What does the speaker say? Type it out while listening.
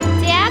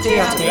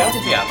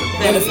Theater.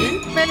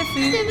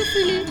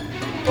 Bellevue.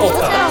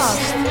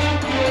 Podcast.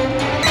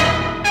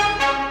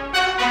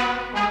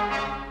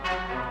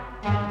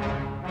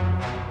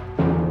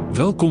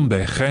 Welkom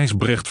bij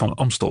Gijsbrecht van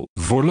Amstel,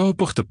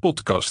 voorlopig de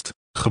podcast,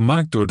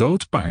 gemaakt door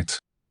Dood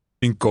Paard.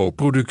 In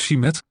co-productie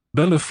met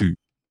Bellevue.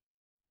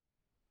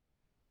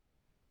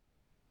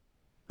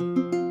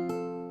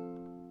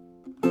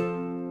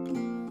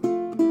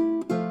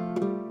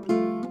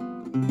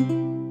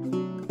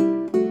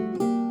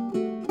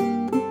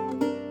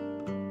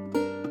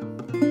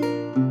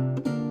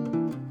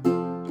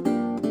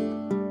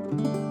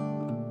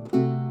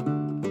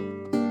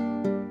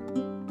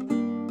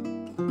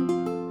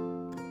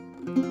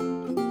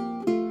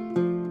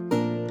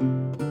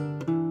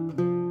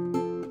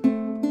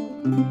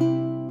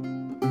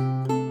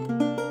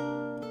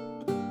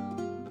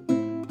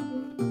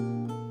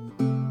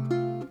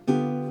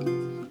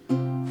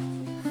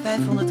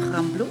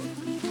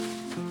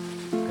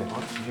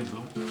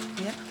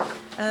 Ja.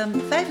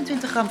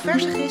 25 gram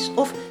verse gist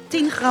of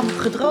 10 gram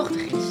gedroogde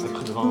gist?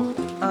 Gedroogd.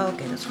 Oh,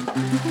 oké, dat is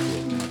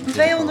goed.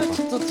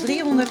 200 tot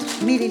 300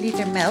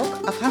 milliliter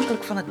melk,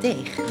 afhankelijk van het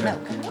deeg.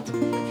 Melk, hè?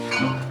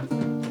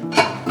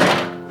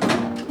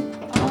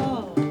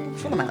 Oh,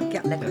 volle melk,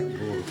 ja, lekker.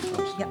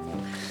 Ja.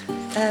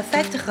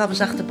 50 gram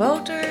zachte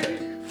boter.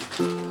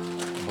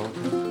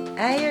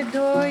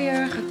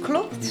 Eierdooier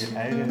geklopt.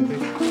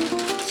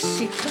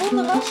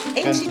 Citroenras.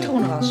 1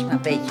 citroenras, maar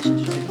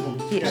beetjes.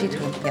 Hier,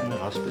 citroen. Ja. En de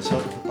rasp.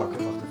 Hetzelfde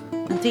verpakken. Wacht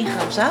even. 10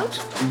 gram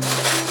zout.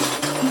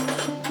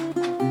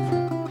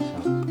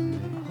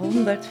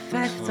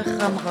 150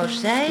 gram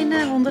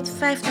rozijnen.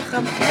 150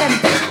 gram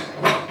krenten.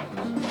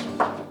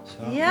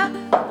 Ja,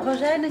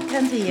 rozijnen,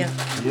 krenten hier.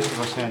 Hier,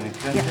 rozijnen en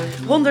krenten.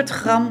 Ja. 100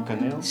 gram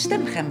Kaneel.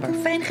 stemgember,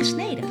 fijn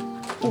gesneden.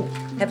 Oeh,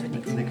 hebben we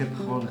niet. En ik heb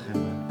gewoon een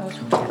gember. Oh, is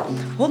goed, ja.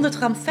 100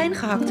 gram fijn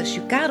gehakte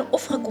sucade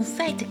of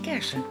geconfijte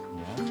kersen.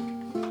 Ja.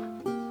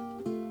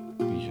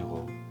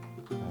 Pigerol.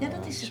 Ja,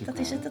 dat is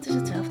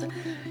hetzelfde.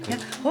 Ja,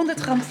 100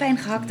 gram fijn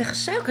gehakte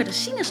gesuikerde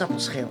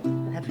sinaasappelschil.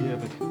 Hier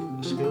heb ik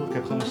schil. Ik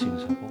heb gewoon een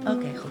sinaasappel.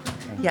 Oké, goed.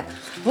 Ja,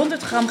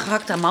 100 gram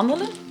gehakte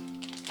amandelen.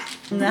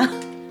 Nou,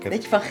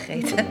 beetje van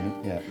gegeten.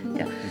 Ja.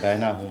 Ja.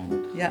 Bijna 100.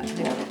 Ja,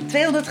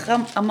 200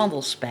 gram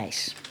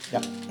amandelspijs. Ja.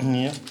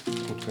 Hier.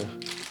 Goed terug.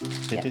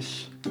 Dit Ja.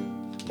 is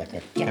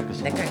lekker. Ja, Heb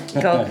eens lekker.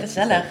 nog. Kook,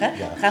 gezellig, hè?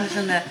 Ja. We gaan dus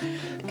een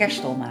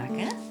kerststol maken,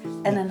 hè?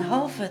 En een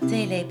halve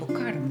theelepel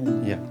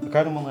cardamom. Ja.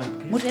 Cardamom heb ik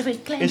hier. Moet even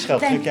een klein... Israël,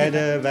 klein trek jij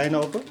knippen. de wijn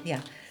open? Ja.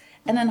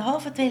 En een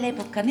halve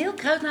theelepel kaneel,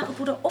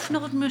 kruidnagelpoeder of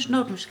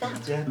nootmuskaat.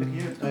 Ja, heb ik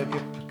hier. Dan heb je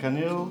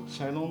kaneel,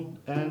 ceylon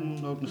en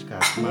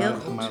nootmuskaat. Heel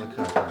goed. Gemalen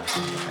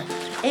kruidnagel.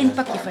 1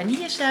 pakje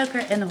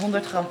vanillesuiker en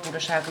 100 gram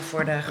poedersuiker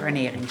voor de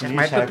garnering, zeg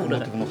maar, het Suiker bepoederen.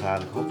 moeten we nog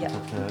halen. Ik hoop Ja.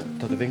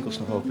 dat de winkels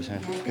nog open zijn.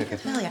 Ik denk Kijk het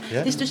even. wel, ja. Ja?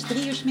 Het is dus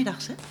 3 uur 's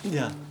middags, hè?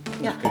 Ja.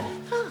 Ja. Oké.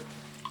 Ah,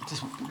 Het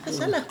is...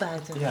 gezellig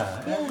buiten.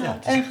 Ja, ja,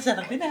 het is- En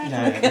gezellig binnen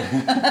Ja, eigenlijk.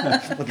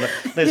 ja. Wat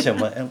leuk. Nee, het is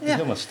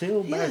helemaal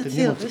stil Ja, buiten. het is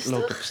Niemand heel rustig.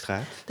 loopt op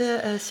straat.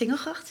 De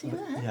Singelgracht zien we,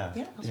 hè? Ja,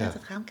 Als we ja. uit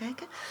het raam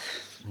kijken.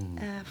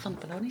 Van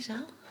de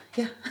Polonizaal.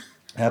 Ja.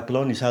 Ja,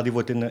 Polonizaal die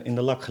wordt in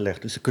de lak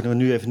gelegd. Dus daar kunnen we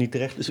nu even niet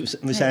terecht. Dus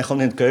we zijn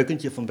gewoon in het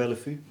keukentje van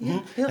Bellevue. heel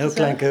Heel gezellig.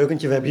 klein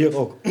keukentje. We hebben hier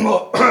ook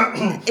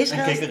een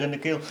Israël, kikker in de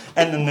keel.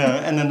 En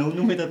een hoe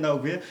noem je dat nou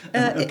ook weer?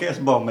 Een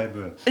kerstboom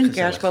hebben we. een Gezellig.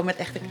 kerstboom met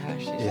echte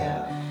kruisjes. Ja.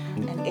 Ja.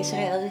 En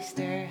Israël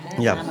is er,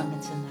 hè, Ja. samen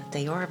met zijn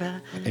theorbe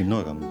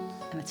Enorm.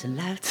 en met zijn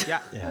luid.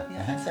 Ja. Ja,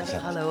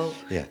 gezellig, hallo.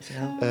 Ja.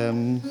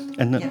 Israël.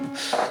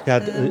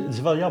 Het is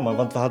wel jammer,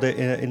 want we hadden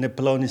in de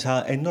Polonizaal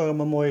een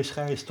enorme mooie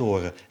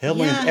schijstoren.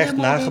 Helemaal Ja, in het echt heel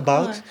mooi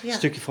nagebouwd. decor, ja. Een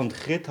stukje van het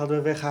grid hadden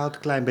we weggehaald.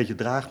 Een klein beetje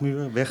draagmuur,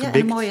 Ja, en weggebikt.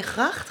 een mooie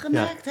gracht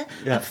gemaakt, hè?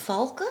 Ja. En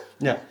valken.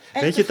 Ja.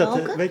 Echte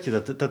valken? Weet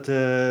je dat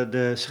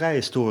de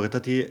schrijstoren,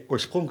 dat die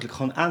oorspronkelijk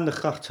gewoon aan de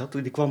gracht zat.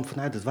 Die kwam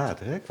vanuit het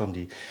water, hè?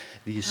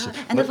 Die is,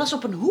 En dat was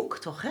op een hoek,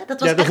 toch? Hè? Dat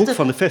was ja, de echt hoek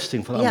van de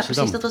vesting van Amsterdam.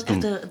 Ja, precies.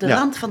 Dat was echt de Ja.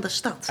 rand van de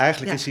stad.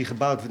 Eigenlijk Ja. is hij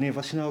gebouwd, wanneer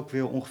was hij nou ook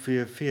weer?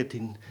 Ongeveer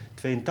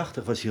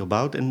 1482 was hij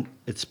gebouwd. En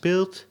het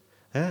speelt,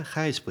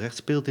 Gijsbrecht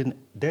speelt in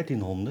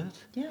 1300.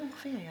 Ja,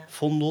 ongeveer, ja.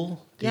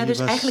 Vondel. die Ja, dus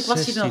eigenlijk was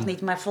hij er 16. nog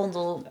niet, maar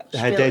Vondel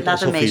Hij deed laten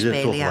alsof hij er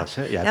meespelen. toch Ja. was,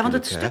 hè? Ja, Ja, want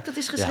het tuurlijk, stuk hè. dat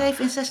is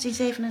geschreven in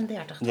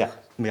 1637, toch? Ja,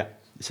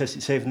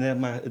 1637,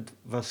 maar het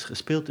was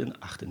gespeeld in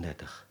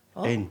 38.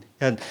 Oh.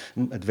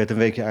 Het werd een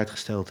weekje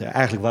uitgesteld.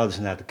 Eigenlijk wouden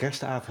ze naar de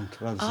kerstavond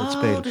het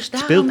spelen. dus Het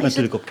daarom speelt is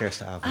natuurlijk het... op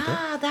kerstavond. hè?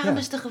 Daarom Ja.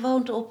 is de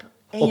gewoonte op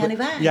 1 Op-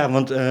 januari. Ja,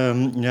 want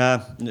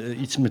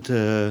iets met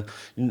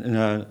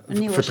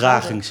nieuwe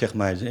vertraging, zeg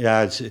maar.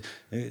 Ja,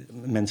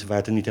 mensen waren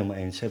het er niet helemaal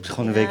eens. Ze hebben ze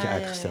gewoon een weekje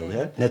uitgesteld.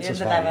 Hè? Net zoals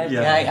wij.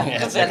 Ja,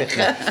 gezellig.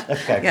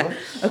 Even kijken Ja,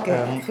 hoor.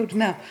 oké, goed.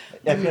 Nou,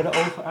 Heb jij de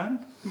oven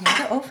aan? ja,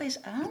 de oven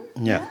is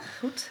aan. Ja.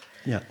 Goed.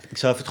 Ja, ik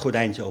zal even het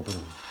gordijntje open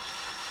doen.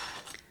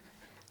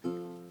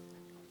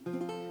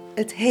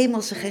 Het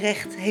hemelse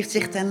gerecht heeft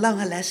zich ten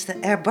lange leste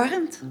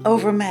erbarmd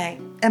over mij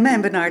en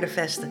mijn benarde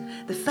vesten.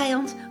 De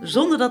vijand,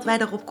 zonder dat wij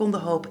daarop konden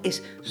hopen,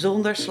 is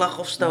zonder slag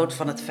of stoot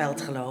van het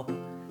veld gelopen.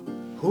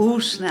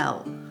 Hoe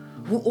snel,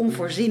 hoe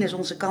onvoorzien is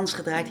onze kans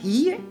gedraaid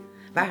hier,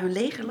 waar hun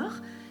leger lag,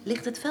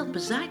 ligt het veld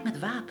bezaaid met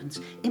wapens,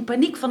 in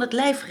paniek van het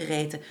lijf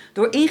gereten,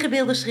 door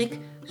ingebeelde schrik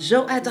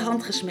zo uit de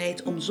hand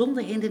gesmeed om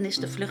zonder hindernis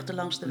te vluchten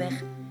langs de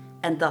weg.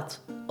 En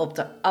dat op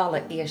de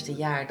allereerste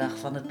jaardag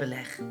van het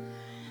beleg.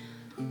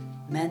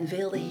 Men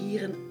wilde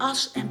hier een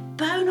as- en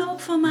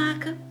puinhoop van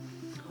maken,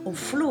 om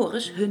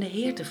Floris hunne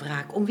heer te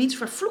wraken, om wiens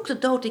vervloekte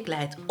dood ik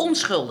lijd,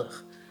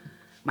 onschuldig.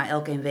 Maar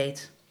elkeen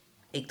weet,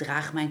 ik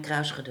draag mijn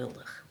kruis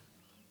geduldig.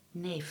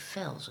 Neef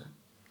Velzen,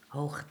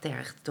 hoog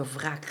getergd, door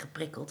wraak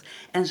geprikkeld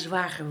en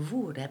zwaar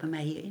gewoerde hebben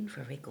mij hierin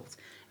verwikkeld.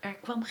 Er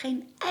kwam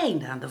geen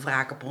einde aan de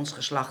wraak op ons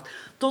geslacht,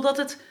 totdat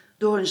het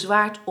door een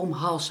zwaard om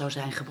hals zou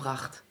zijn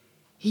gebracht.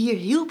 Hier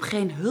hielp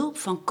geen hulp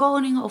van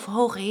koningen of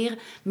hoge heren.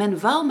 Men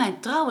wou mijn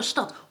trouwe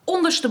stad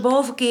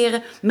ondersteboven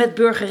keren met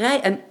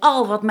burgerij en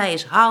al wat mij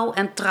is houw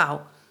en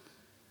trouw.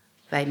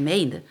 Wij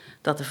meenden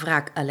dat de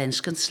wraak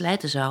allenskend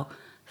slijten zou.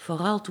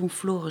 Vooral toen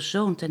Floris'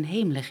 zoon ten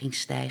hemele ging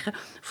stijgen,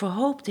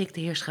 verhoopte ik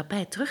de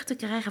heerschappij terug te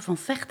krijgen van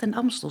Vecht en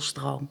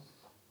Amstelstroom.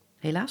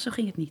 Helaas, zo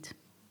ging het niet.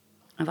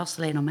 En was het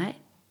alleen om mij?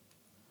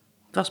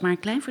 Het was maar een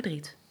klein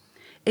verdriet.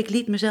 Ik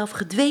liet mezelf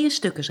gedwee in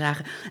stukken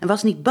zagen en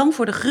was niet bang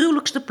voor de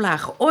gruwelijkste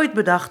plagen ooit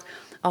bedacht.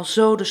 Als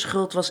zo de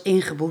schuld was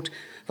ingeboet,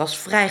 was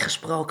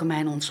vrijgesproken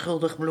mijn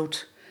onschuldig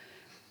bloed.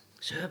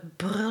 Ze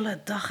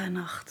brullen dag en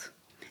nacht.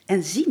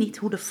 En zie niet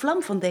hoe de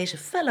vlam van deze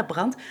felle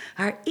brand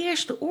haar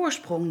eerste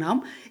oorsprong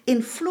nam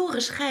in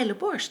Floris' geile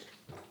borst.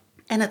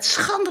 En het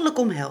schandelijk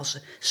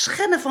omhelzen,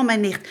 schennen van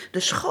mijn nicht, de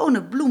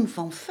schone bloem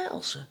van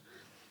Velzen.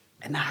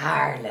 En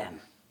Haarlem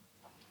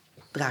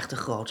draagt de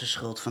grote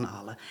schuld van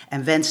allen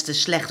en wenst de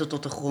slechte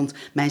tot de grond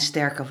mijn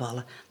sterke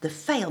wallen. De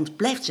vijand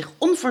blijft zich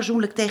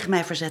onverzoenlijk tegen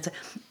mij verzetten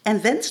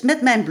en wenst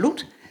met mijn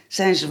bloed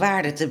zijn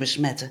zwaarden te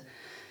besmetten.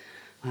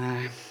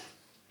 Maar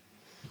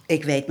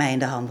ik weet mij in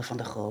de handen van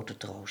de grote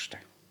trooster.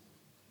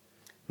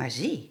 Maar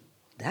zie,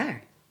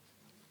 daar,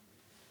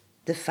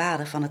 de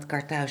vader van het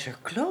Karthuizer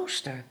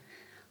klooster.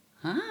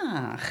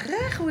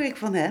 Graag hoor ik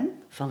van hem,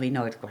 van wie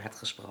nooit kwaad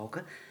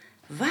gesproken.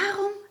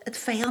 Waarom het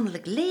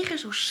vijandelijk leger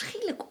zo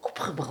schielijk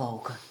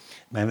opgebroken?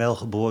 Mijn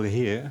welgeboren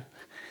Heer,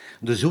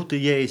 de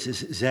zoete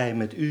Jezus zij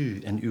met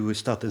u en uw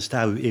stad en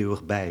sta u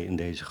eeuwig bij in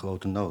deze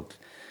grote nood.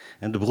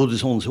 En de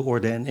broeders onze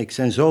orde en ik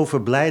zijn zo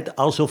verblijd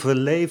alsof we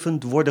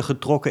levend worden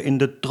getrokken in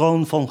de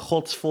troon van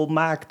Gods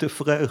volmaakte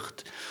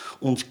vreugd.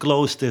 Ons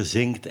klooster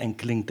zingt en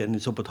klinkt en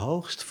is op het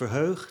hoogst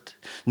verheugd.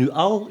 Nu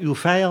al uw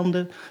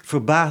vijanden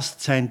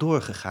verbaasd zijn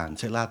doorgegaan.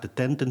 Zij laten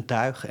tenten,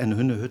 tuig en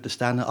hunne hutten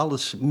staan en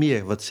alles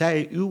meer wat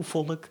zij uw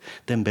volk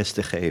ten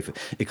beste geven.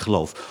 Ik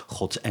geloof,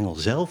 Gods engel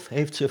zelf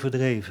heeft ze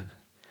verdreven.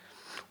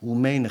 Hoe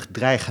menig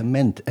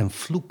dreigement en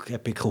vloek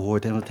heb ik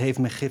gehoord en het heeft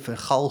me gif en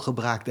gal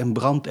gebraakt en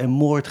brand en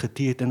moord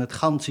getierd en het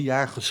ganse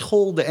jaar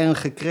gescholden en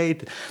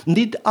gekreten.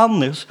 Niet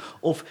anders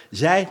of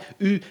zij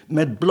u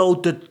met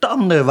blote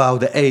tanden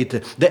wouden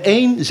eten. De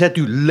een zet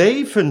u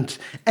levend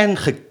en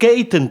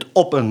geketend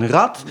op een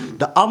rad,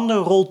 de ander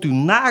rolt u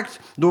naakt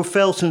door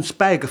Velsen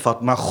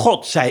spijkervat. Maar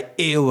God zij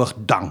eeuwig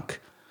dank,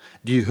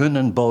 die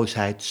hunnen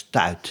boosheid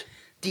stuit.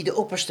 Die de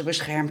opperste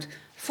beschermt.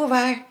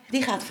 Voorwaar,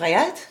 die gaat vrij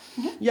uit.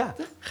 Ja,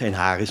 geen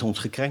haar is ons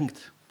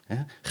gekrenkt.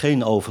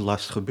 Geen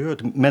overlast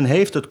gebeurd. Men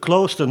heeft het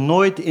klooster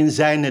nooit in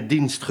zijn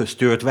dienst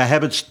gestuurd. Wij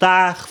hebben het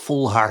staag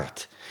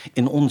volhard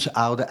in onze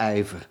oude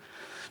ijver.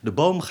 De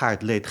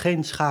boomgaard leed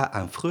geen scha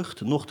aan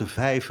vrucht, noch de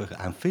vijver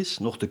aan vis,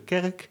 noch de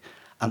kerk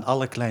aan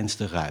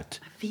allerkleinste ruit.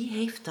 Wie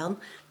heeft dan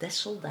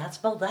des soldaats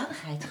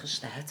baldadigheid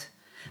gestuit?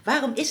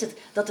 Waarom is het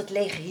dat het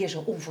leger hier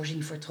zo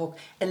onvoorzien vertrok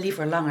en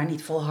liever langer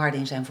niet volhardde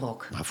in zijn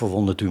wrok? Maar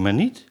verwondert u maar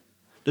niet.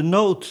 De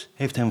nood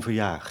heeft hem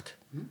verjaagd.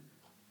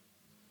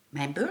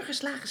 Mijn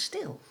burgers lagen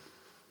stil.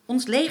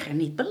 Ons leger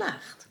niet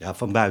belaagd. Ja,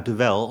 van buiten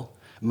wel,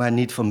 maar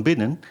niet van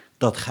binnen,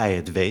 dat gij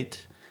het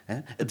weet.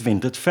 Het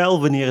wint het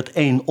vuil wanneer het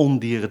een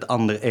ondier het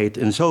ander eet.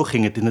 En zo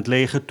ging het in het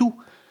leger toe.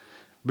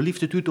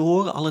 Belieft het u te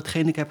horen, al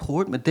hetgeen ik heb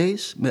gehoord met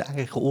mijn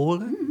eigen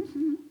oren?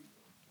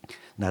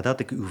 Nadat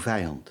ik uw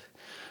vijand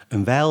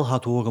een wijl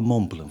had horen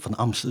mompelen, van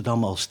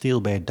Amsterdam al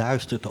stil bij het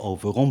duister te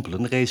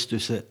overrompelen, rees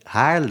tussen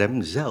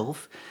Haarlem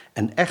zelf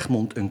en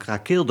Egmond een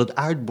krakeel dat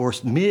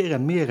uitborst meer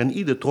en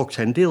ieder trok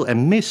zijn deel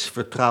en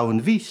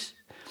misvertrouwen wies.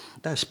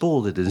 Daar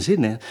spoolden de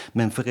zinnen,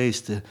 men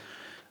vreesde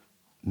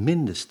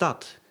min de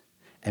stad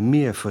en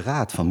meer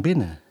verraad van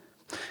binnen.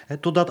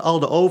 Totdat al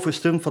de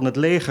oversten van het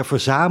leger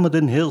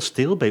verzamelden heel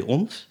stil bij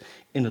ons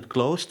in het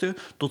klooster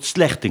tot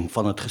slechting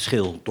van het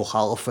geschil, toch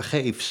al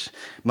vergeefs.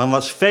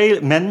 Was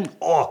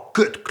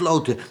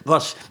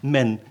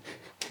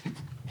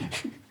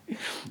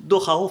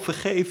doch al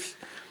vergeefs.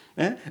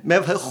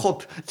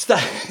 God,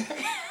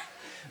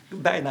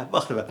 bijna,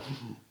 wacht even.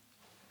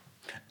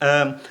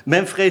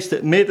 Men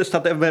vreesde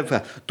middenstad en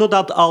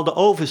totdat al de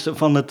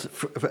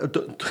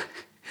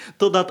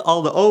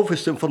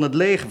oversten van het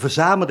leger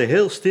verzamelden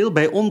heel stil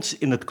bij ons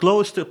in het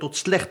klooster tot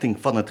slechting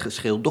van het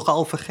geschil, doch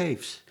al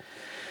vergeefs.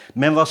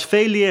 Men was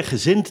veeleer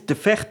gezind te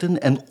vechten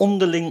en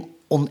onderling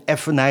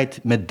oneffenheid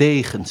met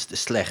degens te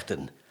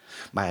slechten.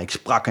 Maar ik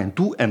sprak hen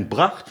toe en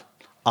bracht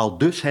al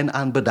dus hen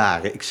aan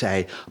bedaren. Ik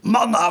zei,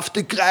 man af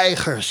de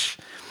krijgers,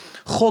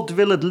 God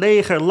wil het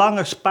leger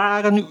langer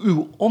sparen.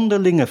 Uw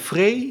onderlinge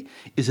vree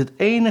is het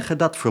enige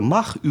dat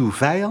vermag uw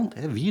vijand,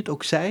 wie het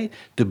ook zij,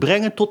 te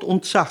brengen tot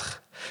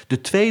ontzag.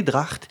 De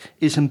tweedracht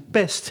is een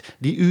pest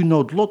die u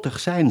noodlottig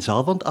zijn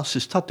zal, want als de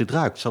stad dit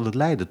ruikt, zal het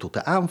leiden tot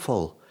de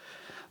aanval.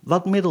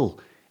 Wat middel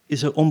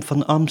is er om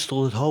van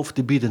Amstel het hoofd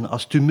te bieden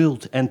als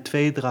tumult en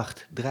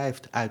tweedracht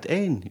drijft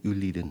uiteen, uw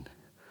lieden?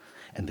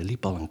 En er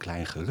liep al een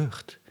klein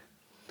gerucht.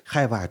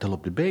 Gij waart al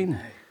op de been.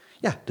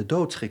 Ja, de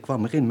doodschrik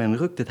kwam erin, men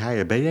rukte het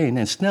heier bijeen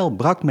en snel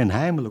brak men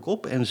heimelijk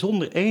op en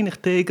zonder enig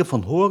teken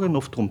van horen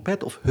of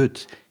trompet of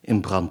hut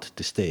in brand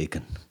te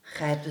steken.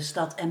 Gij hebt de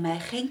stad en mij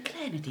geen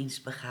kleine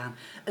dienst begaan.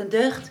 Een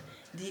deugd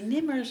die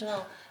nimmer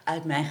zal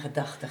uit mijn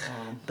gedachten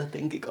gaan. Dat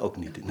denk ik ook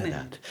niet,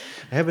 inderdaad.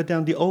 Hebben we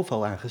dan die oven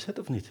al aangezet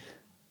of niet?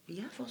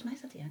 Ja, volgens mij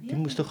staat die aan. Die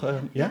moest toch,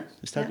 ja?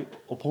 Staat die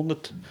op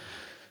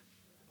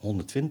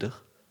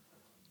 120?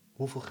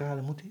 Hoeveel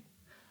graden moet die?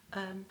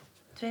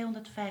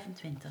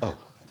 225. Oh,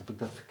 heb ik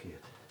dat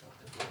verkeerd?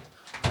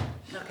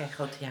 Oké,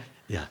 goed, ja.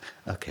 Ja,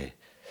 oké.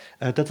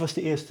 Dat was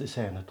de eerste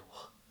scène,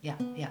 toch? Ja.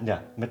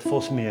 Ja, met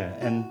Vosmeer.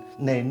 En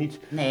nee, niet...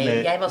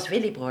 Nee, jij was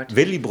Willybroord.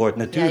 Willybroord,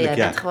 natuurlijk, ja. ja.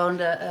 Jij bent gewoon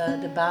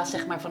de baas,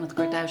 zeg maar, van het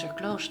Karthuizer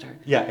klooster.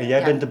 Ja, en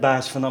jij bent de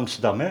baas van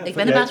Amsterdam, hè? Ik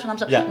ben de baas van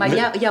Amsterdam. Ja,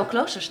 maar jouw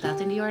klooster staat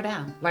in de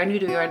Jordaan. Waar nu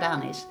de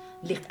Jordaan is,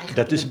 ligt eigenlijk...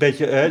 Dat is een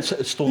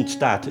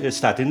beetje...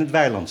 staat in het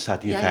weiland,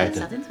 staat hier in feite.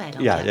 Ja, het staat in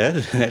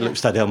het weiland. Ja.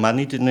 Staat helemaal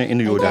niet in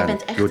de Jordaan. Jij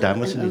bent echt Jordaan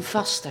was een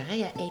vaster, hè?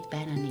 Jij eet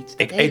bijna niet.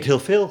 Ik eet heel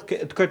veel.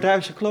 Het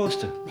Karthuizer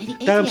klooster. Nee, die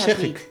eet Daarom je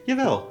zeg juist ik, niet.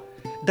 jawel.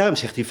 Daarom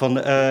zegt hij van,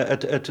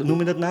 noem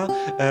je dat nou?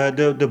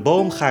 De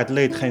boomgaard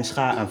leed geen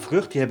scha aan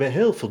vrucht. Die hebben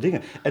heel veel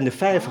dingen. En de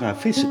vijver aan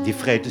vissen, die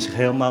vreten zich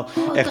helemaal...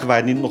 echt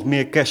waar niet nog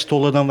meer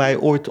kerststollen dan wij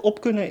ooit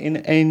op kunnen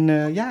in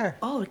 1 jaar.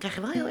 Oh, daar krijg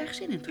je wel heel erg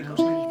zin in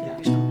trouwens. In die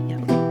kerststollen. Ja.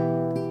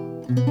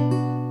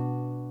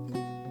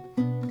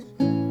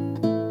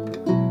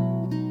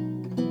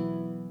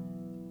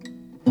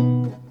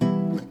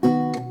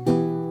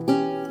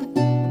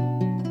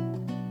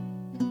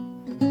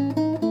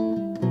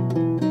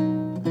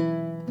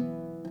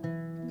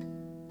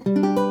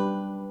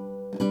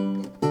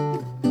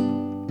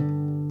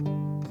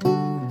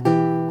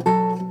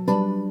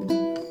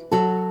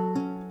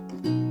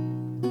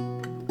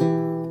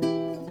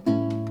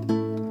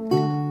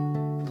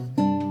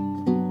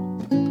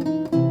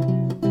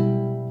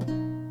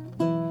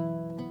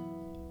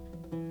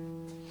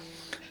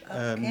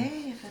 Oké,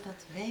 even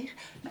dat weeg.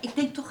 Maar ik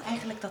denk toch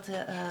eigenlijk dat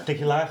de...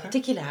 Tikje lager?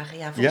 Tikje lager,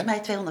 ja. Volgens mij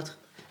 200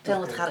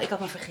 graden. Ik had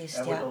me vergist,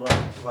 ja.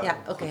 Ja,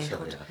 oké,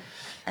 goed.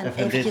 En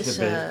Even eventjes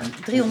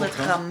dit 300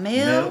 gram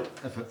meel.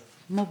 Even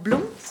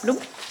Bloem?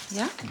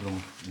 Ja?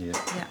 bloem hier.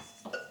 Ja.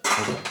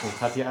 Hoe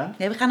gaat die aan?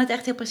 Nee, we gaan het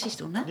echt heel precies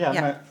doen, hè? Ja,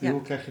 maar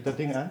hoe krijg je dat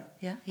ding aan?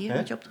 Ja, hier Hè?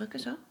 moet je opdrukken,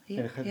 zo.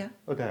 Hier, ja.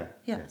 Oh, daar.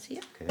 Ja, zie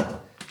je? Oké.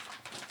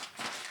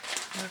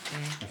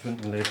 Oké. Even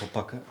een lepel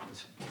pakken.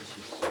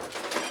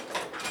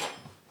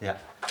 Ja.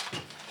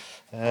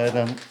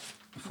 Dan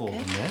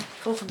volgende, hè?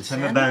 Volgende Dan zijn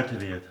we scène. buiten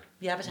weer.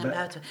 Ja, we zijn Bij-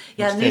 buiten. nog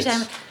Ja, steeds.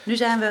 nu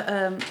zijn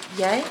we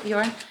jij,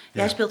 Jorn,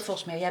 jij Ja. speelt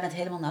Vosmeer. Jij bent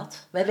helemaal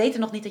nat. Wij weten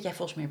nog niet dat jij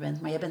Vosmeer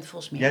bent, maar jij bent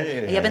Vosmeer. Ja,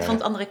 En jij bent van ja.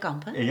 het andere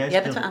kamp, hè? En Jij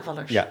speelt- bent de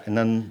aanvallers. Ja, en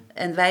dan...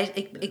 En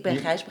ik ben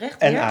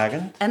Gijsbrecht. En hier.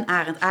 Arend. En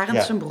Arend. Arend Ja,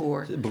 is zijn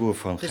broer. de broer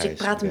van Dus Gijs. ik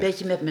praat een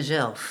beetje met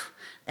mezelf.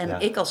 En Ja.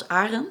 ik als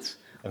Arend...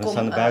 En we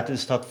staan er buiten de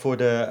stad voor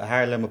de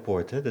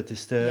Haarlemmerpoort, hè? Dat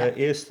is de Ja.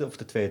 eerste of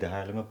de tweede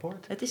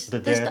Haarlemmerpoort? Het is de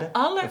de derde?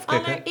 Even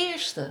kijken.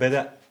 allereerste. Bij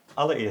de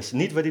allereerste,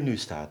 niet waar die nu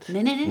staat.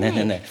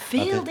 Nee. Veel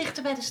Altijd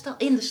dichter bij de stad,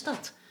 in de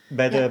stad.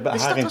 Bij de Ja, de stad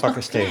was nog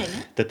Haringpakkersteeg. klein, hè?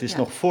 Dat is Ja.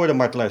 nog voor de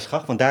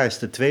Martelaarsgracht, want daar is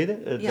de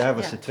tweede. Daar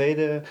was ja. de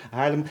tweede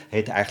Haarlem.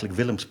 Heette eigenlijk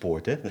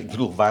Willemspoort, hè? Ik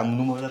bedoel, waarom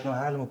noemen we dat nou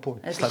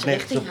Haarlemmerpoort? Het Staat is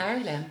nergens richting op.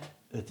 Haarlem.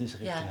 Het is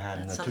richting Ja,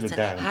 Haarlem, dat zal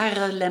natuurlijk het zijn. daar.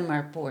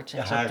 Haarlemmerpoort, Ja,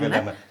 zeg ze ook toen, hè?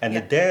 Haarlemmer. En Ja.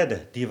 de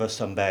derde, die was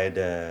dan bij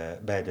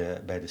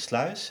de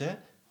sluis, hè?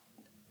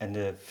 En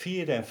de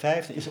vierde en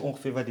vijfde is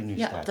ongeveer waar die nu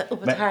Ja, staat. op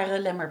het Maar-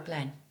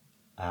 Haarlemmerplein.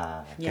 Ah,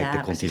 kijk, Ja,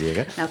 daar komt hij precies. weer,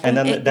 hè? Nou, En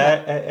dan kom daar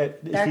ik-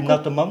 is daar die kom-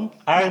 natte man.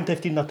 Arend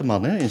heeft die natte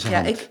man, hè, in zijn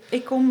Ja, hand.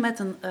 ik kom met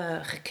een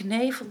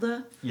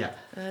geknevelde, Ja.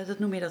 dat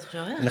noem je dat zo,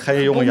 hè? En dan ga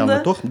je jonge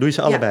Janne, toch? Doe je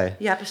ze allebei? Ja,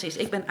 ja, precies.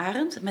 Ik ben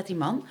Arend met die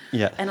man.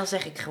 Ja. En dan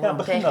zeg ik Ja, gewoon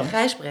begin tegen dan.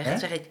 Gijsbrecht, Hè?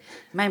 zeg ik...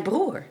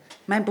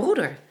 Mijn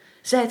broeder,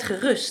 zijt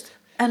gerust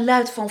en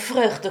luidt van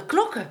vreugde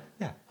klokken.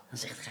 Ja. Dan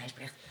zegt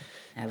Gijsbrecht,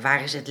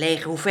 waar is het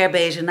leger? Hoe ver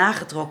ben je ze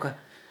nagetrokken?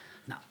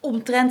 Nou,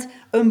 omtrent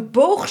een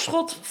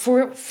boogschot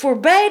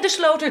voorbij de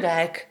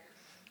Sloterdijk.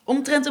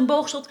 Omtrent een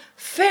boogschot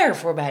ver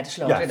voorbij de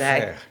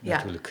Sloterdijk. ver,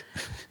 natuurlijk.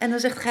 En dan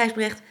zegt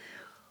Gijsbrecht,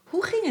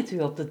 hoe ging het u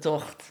op de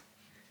tocht?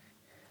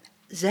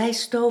 Zij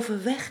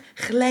stoven weg,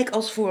 gelijk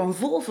als voor een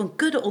wolf een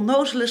kudde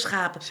onnozele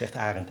schapen. Zegt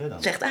Arend, hè,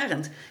 dan? Zegt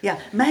Arend. Ja,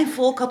 mijn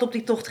volk had op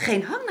die tocht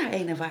geen hang naar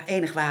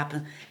enig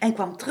wapen en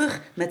kwam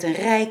terug met een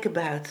rijke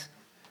buit.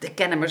 De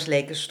Kennemers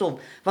leken stom,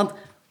 want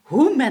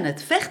hoe men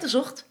het vechten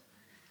zocht,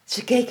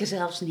 ze keken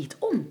zelfs niet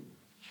om.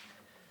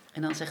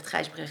 En dan zegt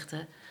Gijsbrecht,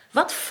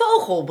 wat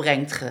vogel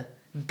brengt ge?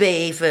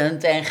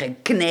 Bevend en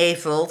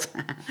gekneveld.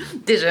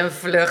 Het is een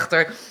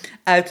vluchter.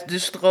 Uit de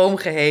stroom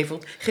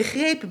geheveld,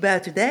 gegrepen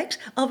buitendijks,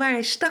 alwaar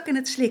hij stak in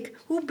het slik.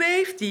 Hoe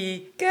beeft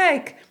hij?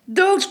 Kijk,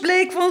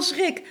 doodsbleek van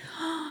schrik.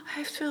 Oh, hij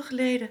heeft veel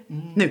geleden.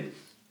 Nu,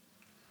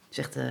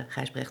 zegt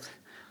Gijsbrecht,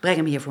 breng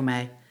hem hier voor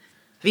mij.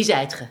 Wie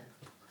zijt ge?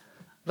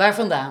 Waar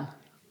vandaan?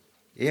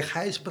 Heer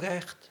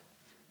Gijsbrecht,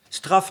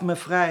 straf me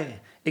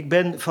vrij. Ik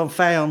ben van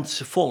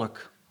vijands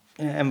volk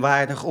en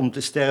waardig om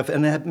te sterven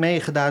en heb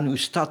meegedaan uw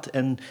stad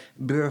en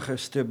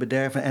burgers te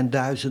bederven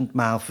en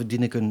 1000-maal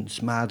verdien ik een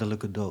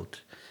smadelijke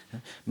dood.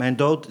 Mijn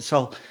dood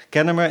zal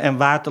Kennemer en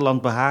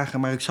Waterland behagen,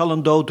 maar ik zal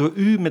een dood door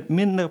u met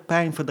minder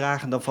pijn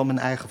verdragen dan van mijn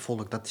eigen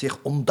volk, dat zich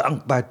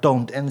ondankbaar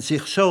toont en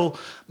zich zo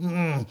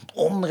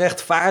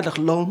onrechtvaardig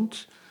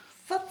loont.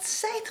 Wat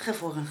zijt ge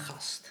voor een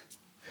gast?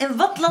 In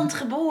wat land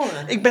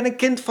geboren? Ik ben een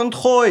kind van het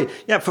Gooi,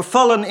 ja,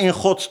 vervallen in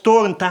Gods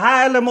toren, te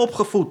Haarlem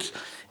opgevoed.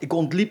 Ik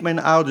ontliep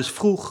mijn ouders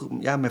vroeg,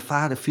 ja, mijn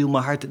vader viel me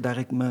hard daar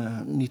ik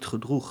me niet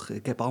gedroeg.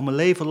 Ik heb al mijn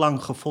leven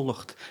lang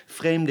gevolgd,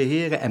 vreemde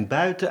heren en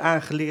buiten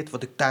aangeleerd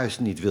wat ik thuis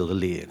niet wilde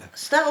leren.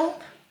 Sta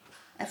op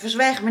en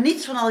verzwijg me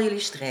niets van al jullie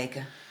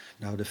streken.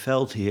 Nou, de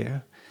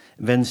veldheer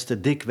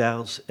wenste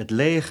dikwijls het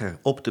leger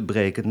op te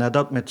breken,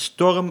 nadat met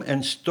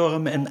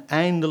storm en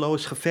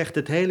eindeloos gevecht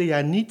het hele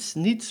jaar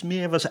niets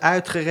meer was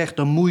uitgerecht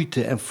dan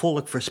moeite en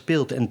volk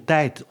verspild en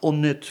tijd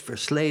onnut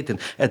versleten,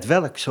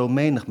 hetwelk zo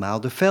menigmaal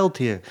de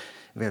veldheer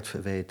werd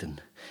verweten.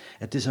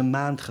 Het is een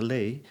maand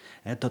geleden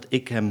dat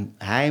ik hem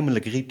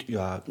heimelijk riet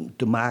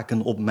te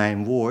maken op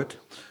mijn woord,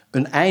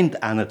 een eind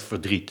aan het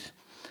verdriet.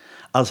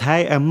 Als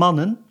hij er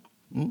mannen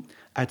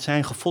uit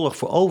zijn gevolg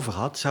voor over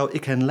had, zou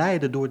ik hen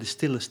leiden door de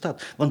stille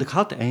stad. Want ik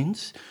had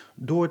eens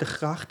door de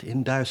gracht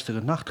in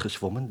duistere nacht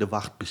gezwommen, de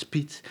wacht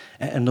bespied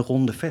en de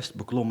ronde vest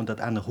beklommen dat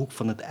aan de hoek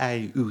van het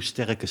ei uw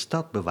sterke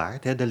stad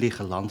bewaart. Daar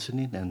liggen lansen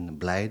in en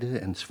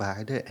blijden en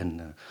zwaarden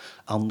en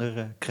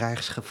andere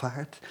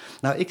krijgsgevaart.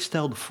 Nou, ik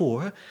stelde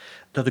voor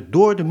dat ik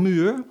door de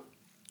muur,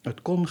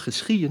 het kon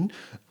geschieden,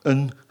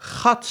 een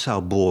gat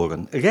zou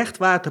boren, recht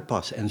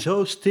waterpas en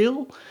zo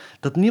stil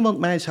dat niemand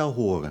mij zou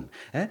horen.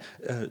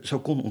 Zo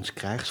kon ons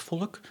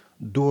krijgsvolk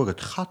door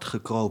het gat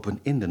gekropen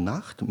in de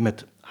nacht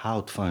met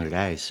hout van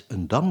rijs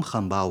een dam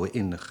gaan bouwen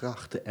in de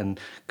grachten en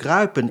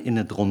kruipen in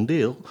het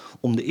rondeel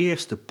om de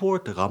eerste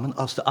poort te rammen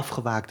als de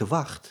afgewaakte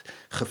wacht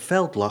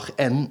geveld lag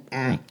en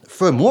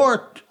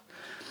vermoord.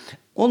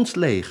 Ons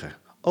leger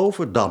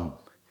over dam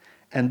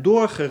en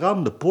door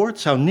geramde poort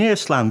zou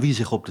neerslaan wie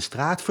zich op de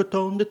straat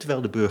vertoonde,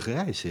 terwijl de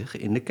burgerij zich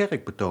in de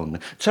kerk betoonde.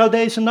 Het zou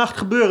deze nacht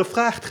gebeuren,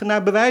 vraagt ge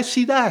naar bewijs,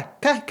 zie daar,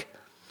 kijk,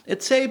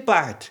 het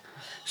zeepaard.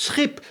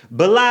 Schip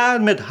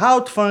beladen met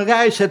hout van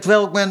rijs,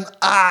 hetwelk men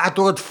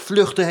door het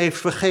vluchten heeft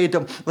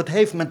vergeten. Wat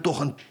heeft men toch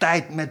een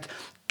tijd met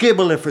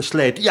kibbelen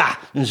versleten. Ja,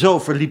 en zo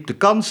verliep de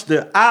kans,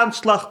 de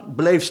aanslag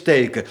bleef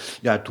steken.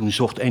 Ja, toen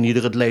zocht een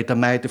ieder het leed aan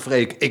mij te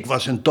wreken. Ik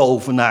was een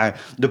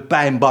tovenaar, de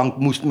pijnbank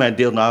moest mij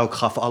deel. Nou, ik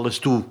gaf alles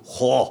toe.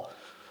 Goh,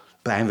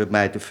 pijn werd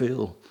mij te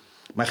veel.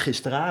 Maar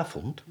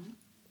gisteravond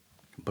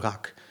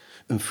brak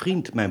een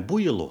vriend mijn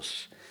boeien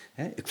los.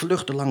 Ik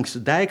vluchtte langs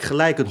de dijk,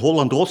 gelijk een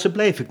Holland rosse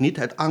bleef ik niet,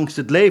 uit angst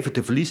het leven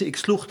te verliezen. Ik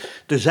sloeg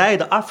de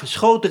zijde af,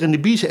 schoot er in de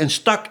biezen en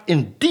stak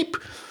in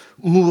diep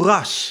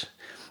moeras.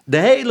 De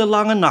hele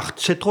lange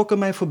nacht, zij trokken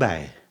mij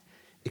voorbij.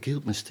 Ik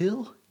hield me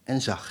stil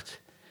en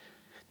zacht.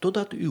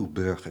 Totdat uw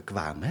burger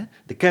kwam,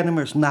 de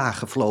Kennemers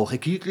nagevlogen.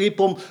 Ik riep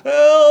om,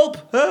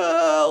 help,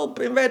 help,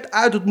 en werd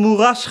uit het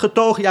moeras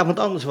getogen. Ja, want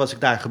anders was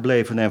ik daar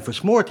gebleven en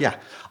versmoord, ja.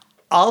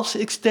 Als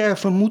ik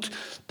sterven moet,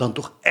 dan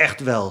toch echt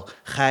wel,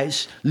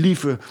 Gijs,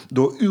 liever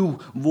door uw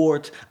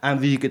woord aan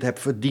wie ik het heb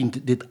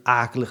verdiend dit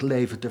akelig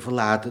leven te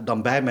verlaten,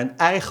 dan bij mijn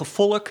eigen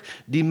volk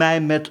die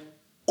mij met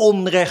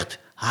onrecht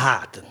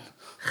haten.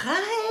 Ga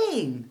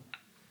heen.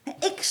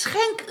 Ik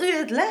schenk u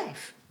het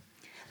lijf.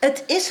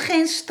 Het is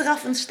geen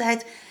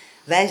straffenstijd.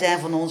 Wij zijn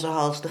van onze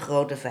hals de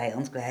grote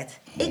vijand kwijt.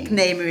 Ik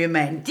neem u in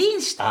mijn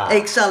dienst.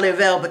 Ik zal u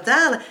wel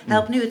betalen.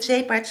 Help nu het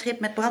zeepaardschip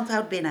met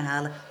brandhout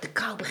binnenhalen. De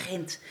kou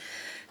begint.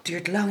 Het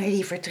duurt lang eer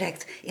die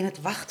vertrekt. In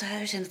het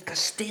wachthuis en het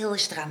kasteel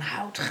is er aan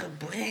hout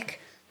gebrek.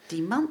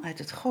 Die man uit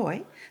het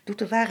Gooi doet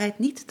de waarheid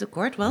niet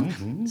tekort, want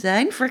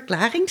zijn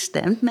verklaring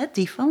stemt met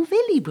die van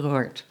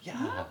Willybroord.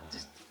 Ja,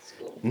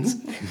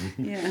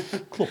 Ja.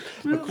 klopt.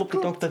 Maar klopt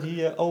het ook dat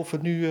die oven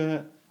nu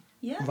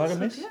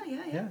warm is? Ja.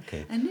 Ja,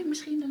 oké. En nu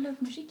misschien een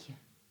leuk muziekje.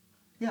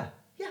 Ja.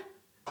 Ja,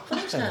 van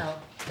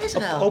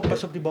Israël. Oh,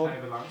 pas op die boom.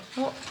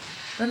 Oh,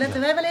 dan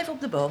letten wij wel even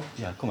op de boom.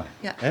 Ja, kom maar.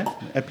 Ja.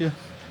 Heb je?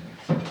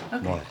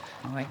 Oké.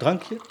 Mooi.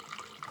 Drankje?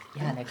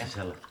 Ja, lekker.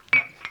 Gezellig.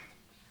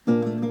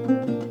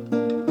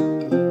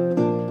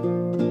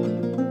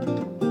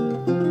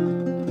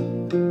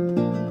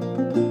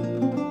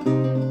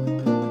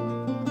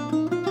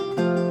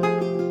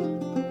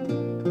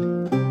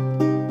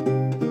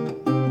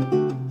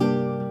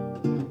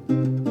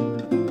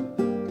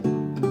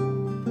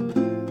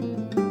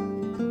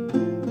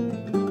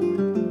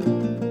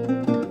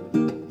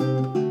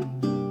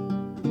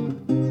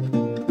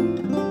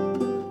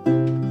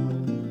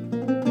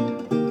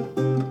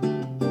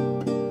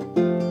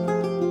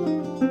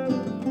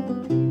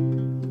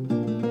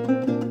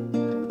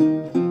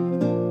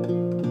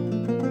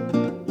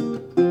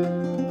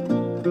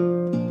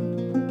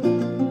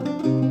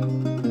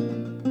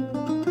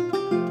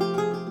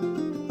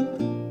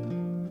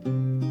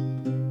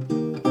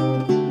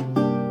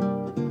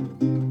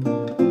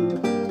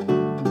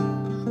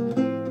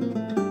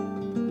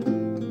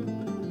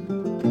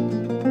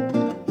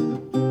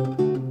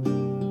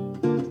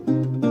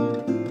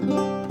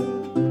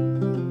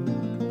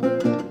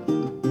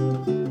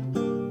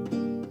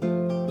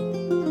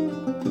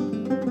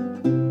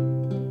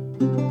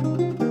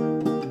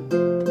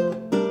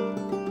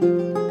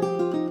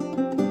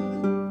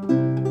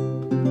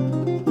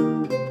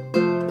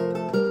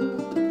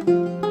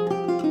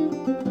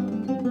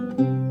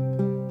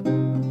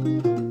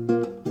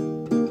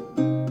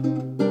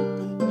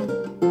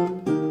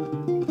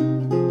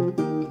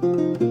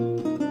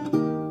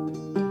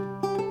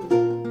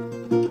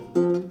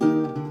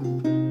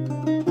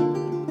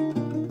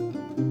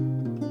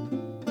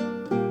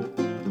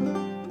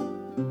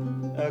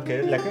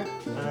 Oké, lekker.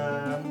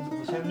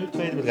 We zijn nu het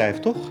tweede bedrijf,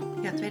 toch?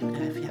 Ja, tweede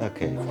bedrijf, ja.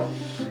 Oké.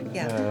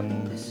 Ja,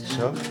 dus,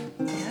 Zo,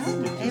 ja,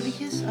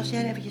 eventjes, als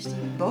jij eventjes die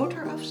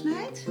boter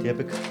afsnijdt. die heb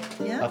ik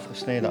Ja,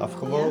 afgesneden,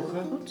 afgewogen.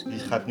 Ja, goed. Die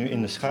gaat nu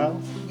in de schaal.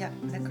 ja,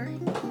 lekker.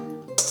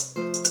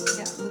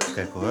 Ja, goed.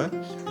 Kijk hoor.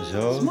 Dat is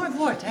Zo. een mooi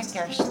woord, hè,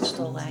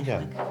 kerststol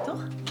eigenlijk,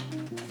 toch?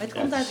 Maar het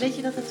komt uit, weet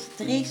je dat het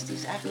Dreest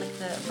is eigenlijk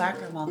de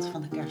bakermat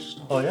van de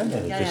kerststol. Oh ja? Nee,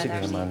 dat Ja, wist ik daar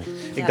is helemaal die.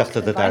 niet. Ik Ja, dacht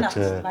dat het uit...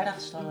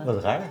 Weihnachtsstollen.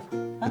 Wat raar.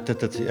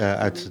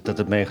 Dat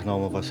het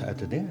meegenomen was uit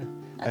de dingen.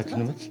 Uit wat?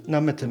 noem het?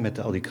 Nou, met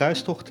al die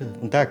kruistochten.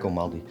 Want daar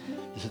komen al die...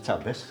 Dus het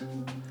zou best...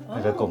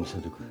 Maar daar komen ze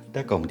natuurlijk...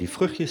 Daar komen die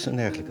vruchtjes en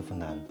dergelijke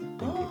vandaan,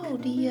 denk ik.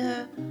 Oh,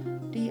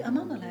 die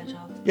amandelijn zo.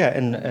 Ja,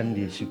 en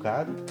die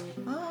sucade.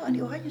 Oh, en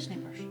die oranje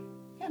snippers.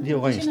 Ja, Die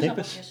oranje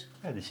sinaasappeltjes. snippers.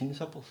 Ja, die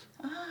sinaasappels.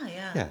 Ah,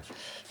 ja. Ja.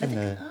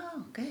 En,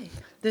 Oké.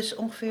 Dus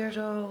ongeveer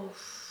zo,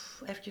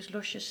 eventjes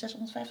losjes,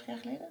 650 jaar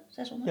geleden?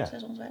 600, Ja.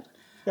 650?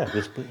 ja,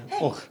 dus... Hey,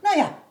 nou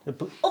ja,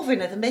 ongeveer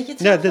net een beetje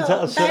Ja, hetzelfde. dit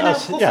als- Bijna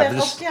als- ongeveer ja,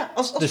 dus-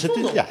 als dus het is-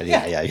 Vondel.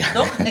 ja.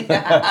 Toch?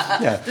 Ja.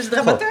 Ja, Dus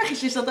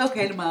dramaturgisch is dat ook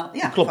helemaal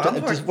Klopt,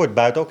 verantwoord. het wordt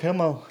buiten ook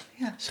helemaal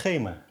Ja.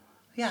 schemer.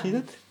 Ja. Zie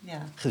je dat? Ja.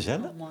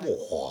 Gezellig? Oh, mooi.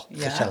 Oh,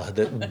 Ja. gezellig.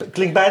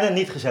 Klinkt bijna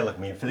niet gezellig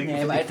meer, vind ik.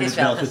 Nee, maar Ik het vind is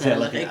wel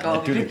gezellig. Ja, Ik ook.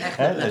 natuurlijk. Echt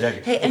Hè, wel leuk. dan zeg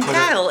ik- Hey, en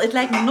Karel, het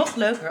lijkt me nog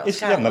leuker als ja,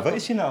 Karel maar waar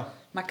komt. is hij nou?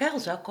 Maar Karel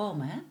zou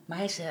komen, hè? Maar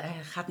hij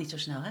gaat niet zo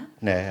snel, hè?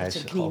 Nee, hij Met is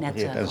zijn knie net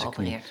geopereerd aan zijn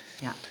knie. geopereerd.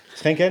 Ja.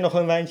 Schenk jij nog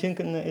een wijntje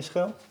in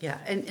Israël? Ja,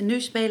 en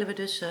nu spelen we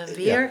dus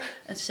weer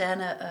een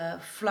scène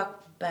vlak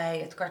bij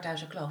het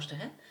Karthuizer klooster,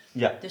 hè?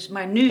 Ja, Dus,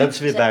 maar nu dat is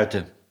weer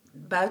buiten.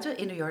 buiten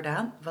in de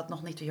Jordaan, wat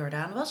nog niet de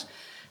Jordaan was.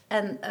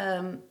 En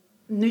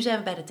nu zijn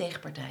we bij de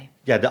tegenpartij.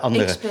 Ja, de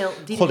andere. Ik speel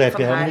Diederik God, heb van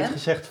je helemaal Haarlem.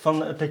 niet gezegd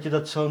dat je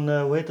dat zo'n,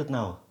 hoe heet dat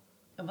nou?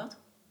 Een wat?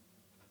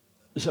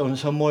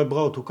 Zo'n mooi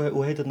brood,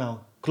 hoe heet het nou?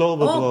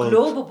 Klobebrood. Oh,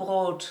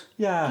 globebrood.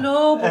 Ja.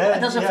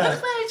 Dat is een ja.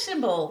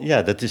 vruchtbaarheidssymbool.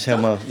 Ja, dat is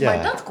helemaal... Ja.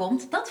 Maar dat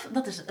komt,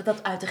 dat is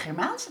dat uit de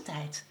Germaanse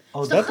tijd.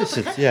 Oh, Is toch dat is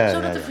grappig, het. hè? Ja,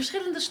 Zodat ja, er ja.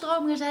 verschillende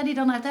stromingen zijn die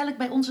dan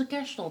uiteindelijk bij onze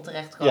kerststol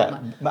terechtkomen. Ja,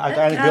 maar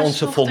uiteindelijk bij onze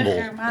Kruistochten,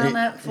 vondel.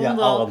 Germanen, Ja,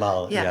 vondel.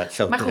 allemaal. Ja,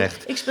 zo maar terecht.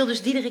 goed, ik speel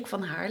dus Diederik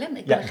van Haarlem. Ik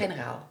Ja. ben een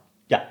generaal.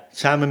 Ja,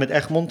 samen met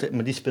Egmond,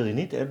 maar die speel je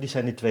niet. Hè? Die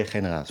zijn die twee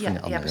generaties van Ja,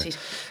 die ja, andere.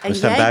 precies. We En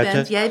staan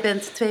buiten. jij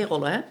bent twee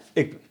rollen, hè?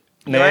 Nee,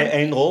 Jorn?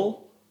 1 rol.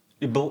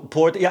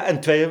 Ja, en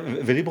 2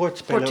 Willy Broert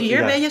spelen. Portier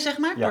ja. ben je, zeg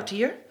maar. Ja.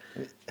 Portier.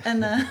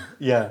 En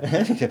Ja.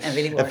 En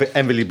Willy Broert.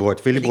 En Willy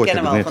Broert. Willy Die Broert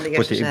kennen we heb al ik van de net-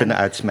 eerste Ik ben een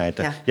scène.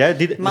 uitsmijter. Ja. Ja,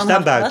 we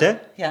staan buiten, hè?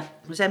 Ja,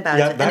 we zijn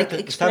buiten. Ja, buiten. En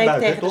ik We staan spreek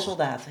buiten, tegen de toch?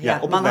 soldaten. Ja, Ja,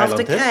 op het manhafte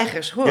weiland, hè?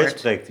 krijgers, Jij hoort.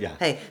 spreekt, ja.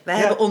 Hey, wij Ja.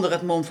 hebben onder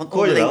het mom van Hoor je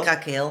onderling wel?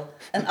 krakeel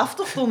een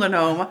aftocht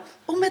ondernomen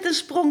om met een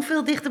sprong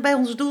veel dichter bij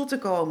ons doel te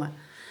komen.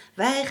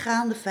 Wij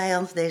gaan de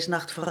vijand deze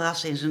nacht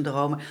verrassen in zijn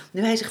dromen,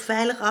 nu hij zich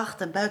veilig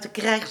acht en buiten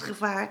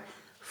krijgsgevaar.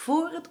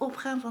 Voor het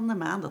opgaan van de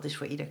maan, dat is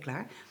voor ieder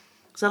klaar,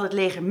 zal het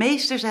leger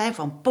meester zijn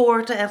van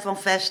poorten en van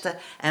vesten.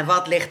 En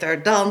wat ligt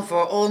er dan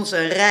voor ons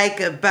een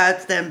rijke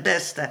buit ten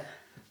beste?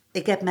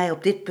 Ik heb mij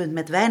op dit punt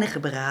met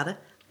weinigen beraden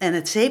en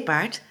het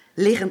zeepaard,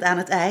 liggend aan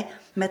het ei,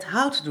 met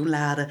hout doen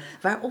laden,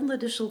 waaronder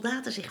de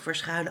soldaten zich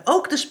verschuilen.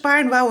 Ook de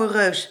Spaarnwouwe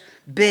reus,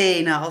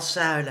 benen als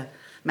zuilen.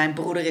 Mijn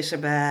broeder is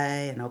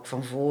erbij en ook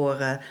van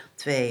voren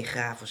 2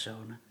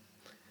 gravenzonen.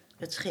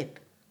 Het schip,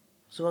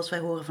 zoals wij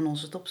horen van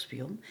onze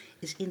topspion,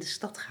 is in de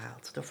stad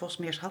gehaald door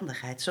Vosmeers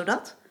handigheid,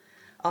 zodat,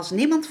 als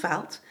niemand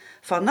faalt,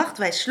 vannacht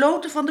wij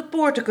sloten van de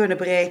poorten kunnen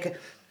breken.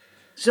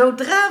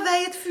 Zodra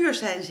wij het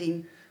vuursein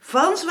zien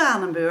van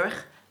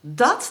Zwanenburg,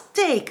 dat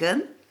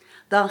teken,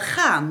 dan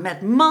gaan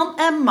met man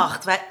en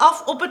macht wij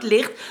af op het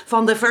licht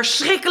van de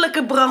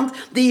verschrikkelijke brand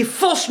die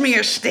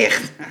Vosmeer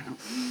sticht.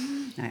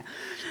 Nou ja,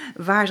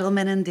 waar zal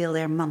men een deel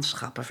der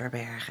manschappen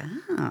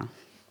verbergen?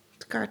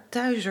 Het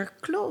Karthuizer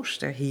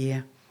klooster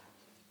hier.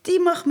 Die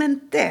mag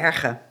men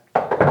tergen.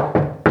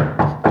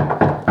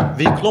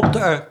 Wie klopt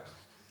er?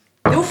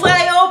 Doe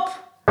vrij op!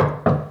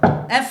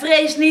 En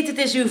vrees niet, het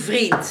is uw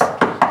vriend.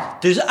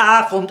 Het is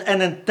avond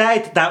en een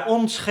tijd daar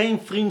ons geen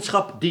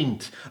vriendschap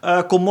dient.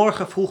 Kom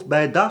morgen vroeg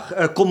bij dag.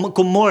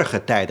 Kom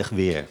morgen tijdig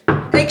weer.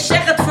 Ik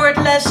zeg het voor het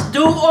les,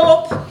 doe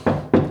op!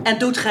 En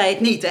doet gij het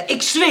niet, hè?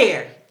 Ik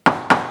zweer!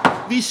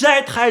 Wie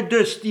zijt gij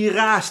dus die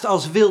raast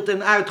als wild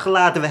en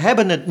uitgelaten? We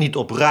hebben het niet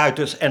op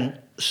ruiters en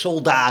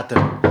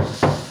soldaten.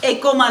 Ik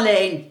kom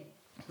alleen.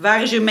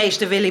 Waar is uw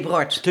meester Willy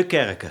Broert? Te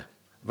kerken,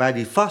 waar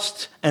die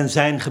vast en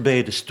zijn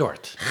gebeden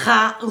stort.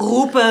 Ga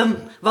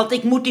roepen, want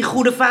ik moet die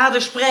goede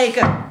vader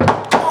spreken.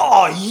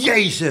 Oh,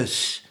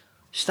 Jezus!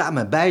 Sta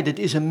me bij, dit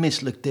is een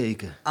misselijk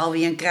teken. Al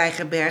wie een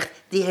krijger bergt,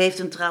 die heeft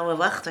een trouwe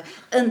wachter.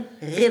 Een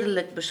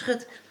ridderlijk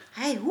beschut.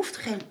 Hij hoeft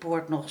geen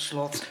poort noch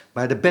slot.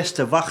 Maar de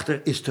beste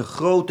wachter is de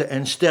grote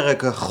en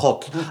sterke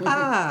God.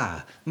 Ah,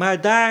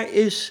 maar daar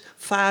is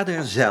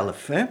vader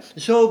zelf, hè?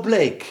 Zo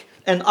bleek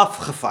en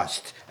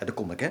afgevast. Ja, daar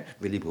kom ik, hè,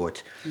 Willy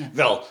Broert. Ja.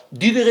 Wel,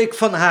 Diederik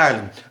van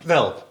Haarlem.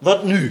 Wel,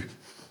 wat nu?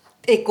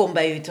 Ik kom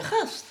bij u te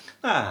gast.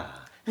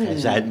 Gij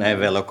zijt mij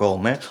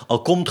welkom, hè?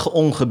 Al komt ge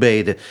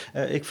ongebeden.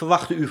 Ik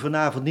verwachtte u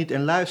vanavond niet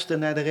en luister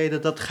naar de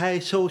reden dat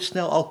gij zo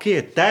snel al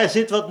keert. Daar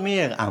zit wat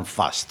meer aan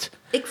vast.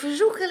 Ik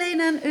verzoek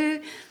alleen aan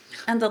u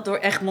En dat door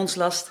Egmonds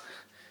last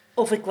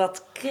of ik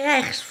wat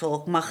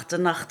krijgsvolk mag de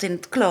nacht in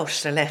het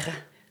klooster leggen.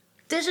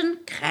 Het is een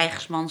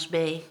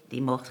krijgsmansbee,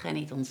 die moogt gij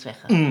niet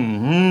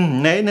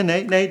ontzeggen.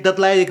 Nee, dat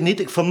leid ik niet.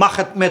 Ik vermag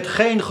het met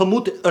geen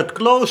gemoed. Het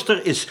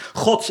klooster is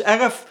Gods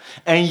erf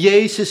en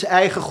Jezus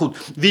eigen goed.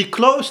 Wie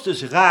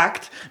kloosters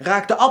raakt,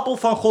 raakt de appel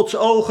van Gods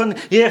ogen.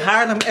 Heer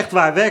Haarlem, echt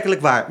waar,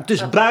 werkelijk waar. Het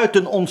is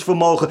buiten ons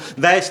vermogen.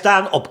 Wij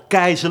staan op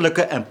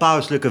keizerlijke en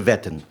pauselijke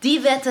wetten. Die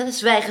wetten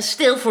zwijgen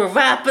stil voor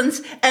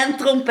wapens en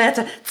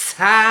trompetten.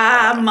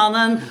 Tja,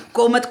 mannen,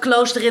 kom het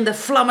klooster in de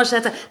vlammen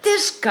zetten. Het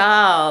is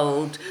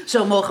koud,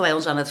 zo mogen wij ons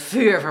aan het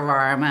vuur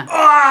verwarmen.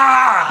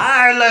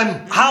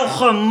 Haarlem, hou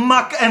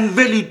gemak en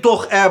wil u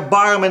toch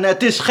erbarmen.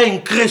 Het is geen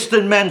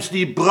christenmens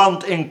die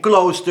brand in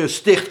klooster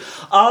sticht.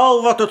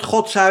 Al wat het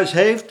godshuis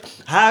heeft,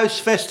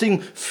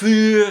 huisvesting,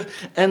 vuur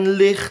en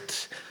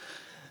licht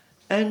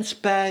en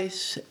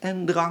spijs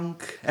en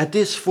drank. Het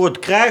is voor het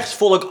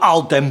krijgsvolk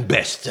al ten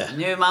beste.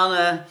 Nu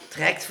mannen,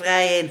 trekt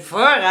vrij in,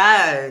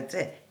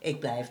 vooruit. Ik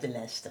blijf de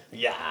leste.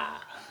 Ja.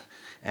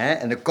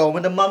 En dan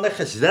komen de mannen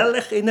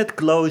gezellig in het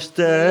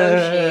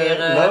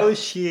klooster.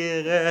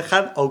 Logeren.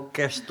 Gaan ook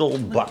kerstol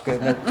bakken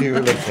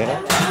natuurlijk. Hè.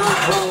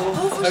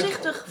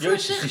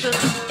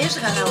 Voorzichtig.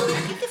 Israël,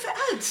 kijk even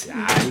uit.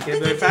 Ja, ik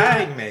heb er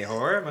ervaring mee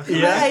hoor. Maar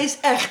Maar hij is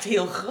echt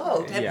heel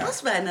groot. Hij Ja.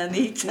 past bijna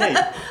niet. Nee.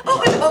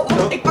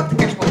 Ik pak de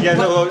kerstboom. Ja,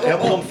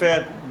 helemaal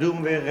omver. Doe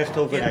hem weer recht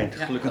overeind.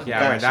 Ja. Gelukkig. Ja,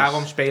 maar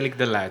daarom speel ik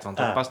de luid, want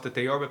de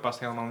theorbe past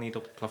helemaal niet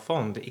op het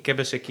plafond. Ik heb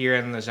eens een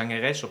keer een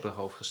zangeres op het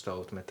hoofd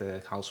gestoten met de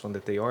hals van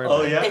de theorbe.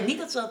 Oh Ik ja? denk niet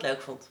dat ze dat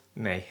leuk vond.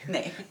 Nee,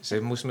 Nee.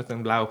 ze moest met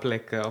een blauwe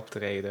plek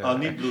optreden. Oh,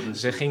 niet bloedend.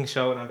 Ze ging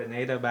zo naar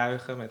beneden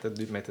buigen met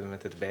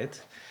het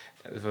bed.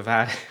 We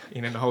waren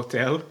in een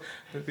hotel.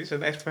 Dat is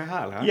een echt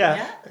verhaal, hè? Ja.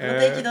 Wat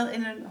deed je dan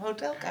in een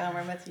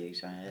hotelkamer met die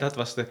zangeres? Dat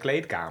was de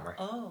kleedkamer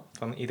Oh.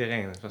 van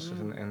iedereen. Het was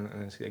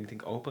ik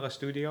denk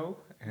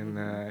opera-studio. En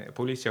het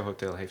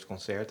politiehotel heeft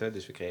concerten.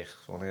 Dus we kregen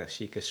gewoon een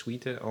chique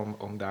suite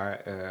om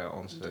daar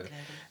onze...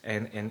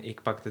 En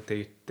ik pakte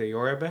de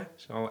theorbe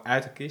zo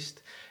uit de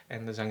kist.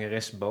 En de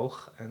zangeres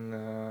boog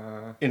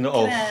In de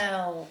oog.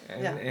 Knel.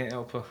 en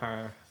op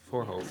haar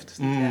voorhoofd.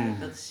 Ja,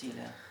 dat is zielig.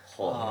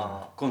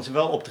 Goh. Kon ze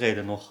wel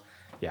optreden nog?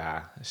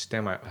 Ja,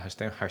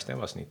 haar stem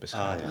was niet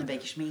beschadigd. Ah, ja. Een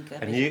beetje sminken,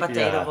 een En beetje hier- paté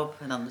ja. erop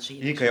en dan zie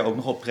je Hier kan je ook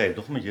nog optreden,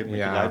 toch? Met je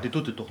Ja. luid. Dit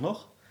doet het toch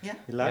nog? Ja?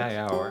 Je luid?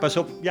 Ja hoor. Pas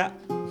op. Ja.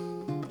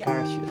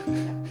 Kaarsje.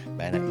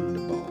 Bijna in de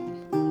boom.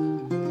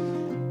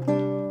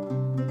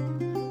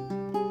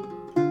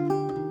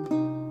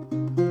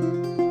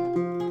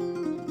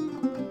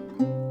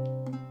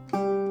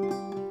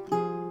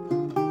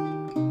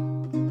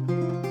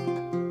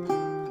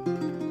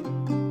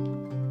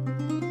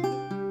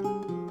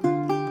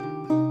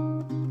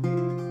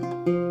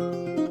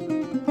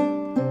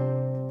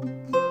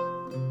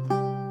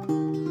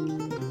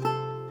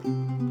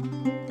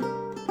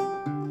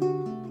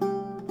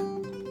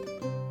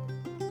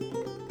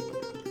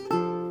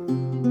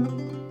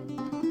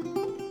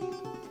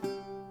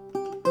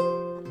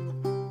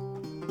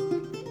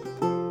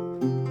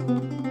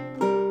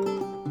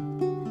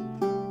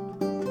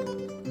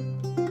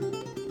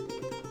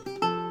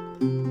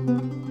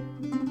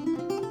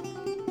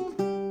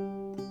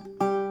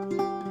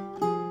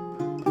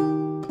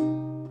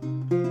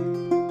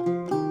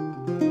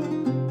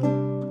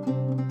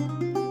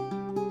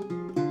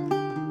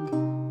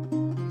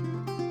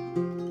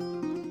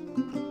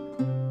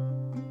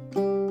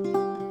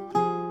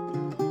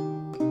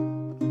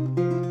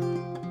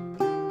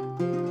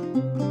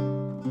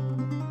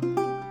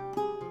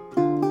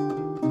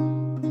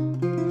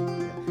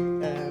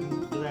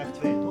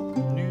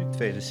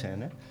 Tweede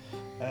scène.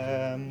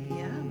 Ja,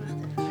 wacht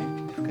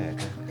even. Even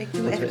kijken. Ik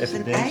doe Laten we even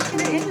een deze- eitje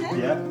erin, hè?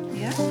 Ja.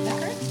 Ja,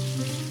 lekker.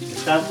 We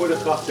staan voor de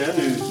gracht,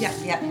 hè, nu. Ja.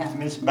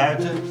 Tenminste,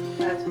 buiten.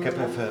 Buiten. Ik heb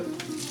even...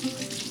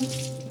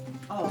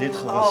 Oh, dit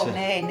gewassen. Oh,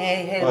 nee,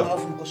 helemaal Oh.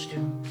 over mijn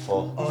kostuum.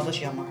 Oh, Oh, dat is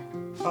jammer.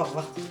 Oh,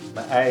 wacht.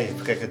 mijn ei.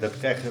 Even kijken, dat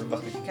krijg je...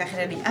 Wacht, ik... Krijg je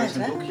er niet Waar uit, is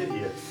een hè? doekje? Hier.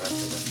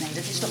 Nee,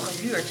 dat is toch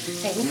gehuurd.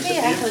 Hey, hoe Moet vind je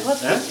het eigenlijk? Wat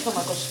hier? vind je van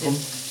mijn kostuum?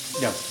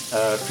 Ja,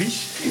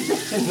 vies?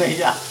 Nee,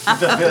 ja.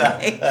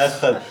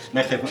 Dat,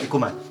 nee, geef maar. Kom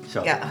maar.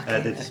 Zo, Ja,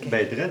 oké, dit is oké.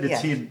 beter, hè? Dit Ja.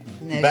 zie je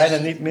Nee, bijna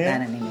niet meer.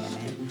 Bijna niet meer,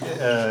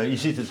 nee. Je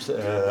ziet het,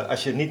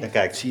 als je er niet naar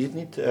kijkt, zie je het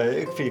niet.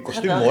 Ik vind je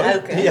kostuum wel mooi.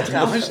 ruiken, hè,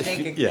 trouwens, denk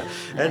ik. Ja,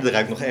 hè, dat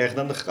ruikt nog erger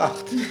dan de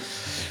gracht.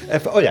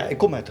 Even, oh ja, ik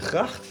kom uit de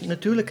gracht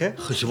natuurlijk, hè.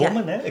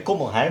 Gezwommen, hè. Ik kom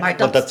al heim, Maar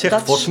want dat zegt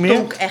dat Vosmeer.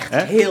 stonk echt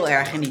hè. heel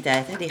erg in die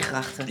tijd, hè, die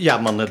grachten. Ja,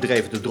 man,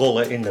 dreven de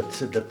drollen in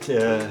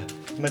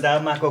maar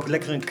daar maken we ook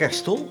lekker een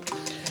kerstel.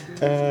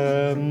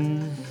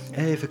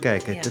 Even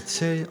kijken. Ja.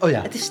 Oh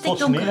ja, Het is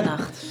stikdonkere Vosmeer.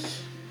 nacht.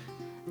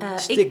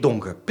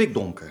 Stikdonker,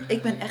 pikdonker.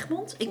 Ik ben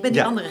Egmond, ik ben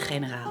die Ja. andere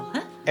generaal, hè?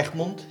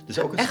 Egmond, dus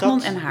ook een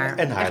Egmond stad. en Haarlem.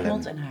 En Haarlem.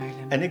 Egmond en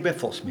Haarlem. En ik ben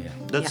Vosmeer.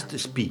 Dat is Ja. de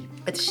spie.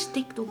 Het is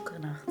stikdonkere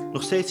nacht.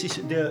 Nog steeds is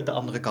de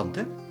andere kant,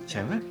 hè?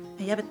 Zijn we?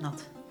 En jij bent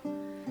nat.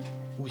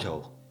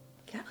 Hoezo?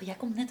 Ja, jij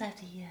komt net uit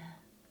die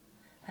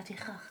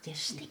gracht. Je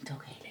stinkt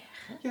ook heel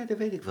erg, hè? Ja, dan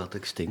weet ik wel dat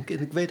ik stink. En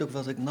ik weet ook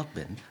wel dat ik nat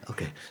ben.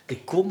 Oké.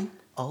 Ik kom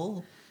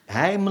al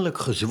heimelijk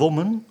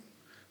gezwommen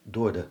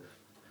door de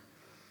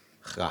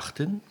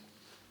Grachten?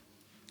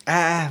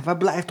 Waar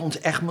blijft ons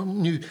Egmond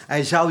nu?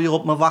 Hij zou hier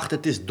op me wachten.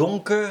 Het is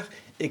donker.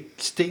 Ik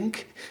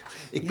stink.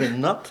 Ik ben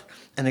nat.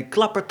 En ik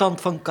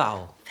klappertand van kou.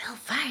 Wel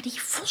waar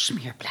die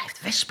Vosmeer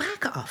blijft. Wij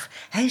spraken af.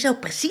 Hij zou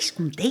precies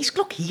om deze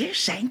klok hier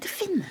zijn te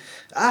vinden.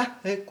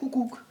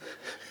 Koekoek.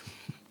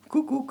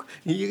 Koekoek,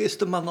 hier is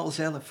de man al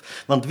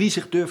zelf. Want wie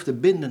zich durft te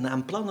binden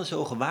aan plannen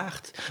zo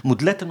gewaagd,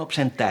 moet letten op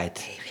zijn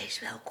tijd. Wees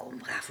welkom,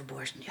 brave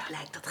borst. Nu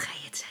blijkt dat gij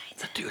het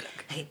zijt.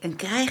 Natuurlijk. Een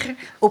krijger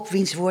op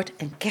wiens woord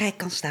een krijk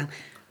kan staan.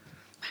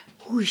 Maar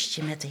hoe is het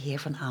je met de heer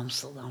van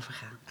Amstel dan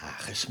vergaan?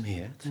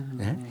 Gesmeerd,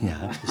 hè?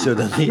 Ja,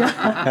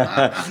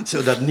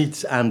 zodat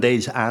niets aan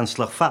deze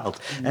aanslag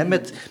faalt. En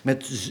met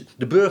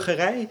de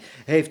burgerij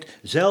heeft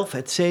zelf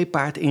het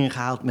zeepaard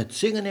ingehaald. Met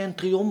zingen en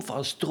triomf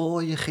als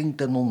Troje ging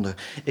ten onder.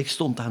 Ik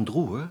stond aan het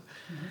roer,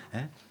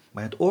 hè?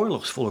 Maar het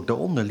oorlogsvolk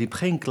daaronder liep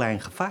geen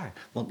klein gevaar.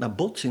 Want na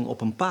botsing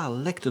op een paal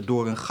lekte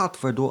door een gat,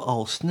 waardoor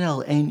al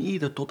snel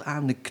ieder tot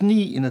aan de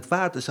knie in het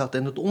water zat.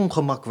 En het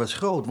ongemak was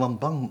groot, want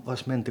bang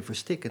was men te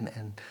verstikken.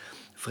 En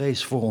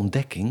vrees voor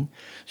ontdekking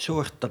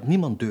zorgde dat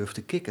niemand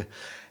durfde kikken.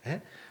 Hè?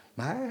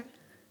 Maar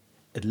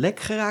het lek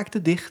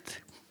geraakte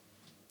dicht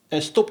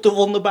en stopte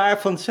wonderbaar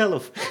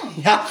vanzelf.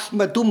 Ja,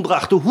 maar toen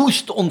bracht de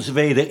hoest ons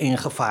weder in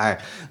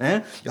gevaar. Hè?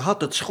 Je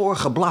had het schor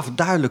geblaf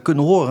duidelijk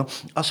kunnen horen.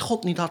 Als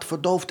God niet had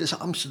verdoofd in zijn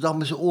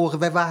Amsterdamse oren.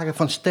 Wij waren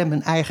van stem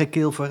en eigen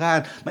keel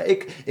verraad. Maar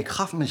ik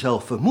gaf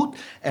mezelf vermoed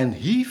en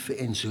hief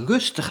eens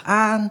rustig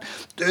aan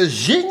te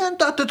zingen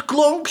dat het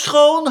klonk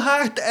schoon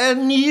hart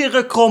en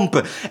nieren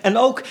krompen. En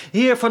ook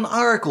heer van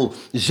Arkel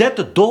zet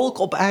de dolk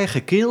op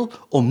eigen keel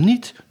om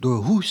niet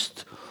door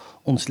hoest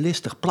ons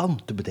listig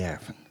plan te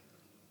bederven.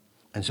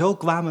 En zo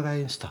kwamen wij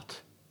in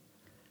stad.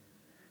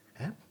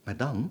 Maar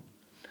dan,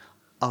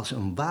 als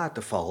een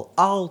waterval,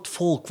 al het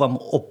volk kwam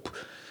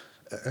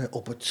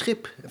op het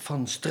schip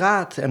van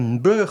straat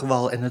en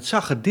burgwal. En het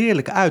zag er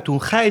deerlijk uit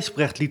toen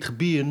Gijsbrecht liet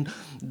gebieden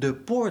de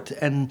poort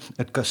en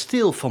het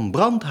kasteel van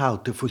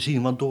brandhout te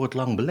voorzien. Want door het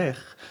lang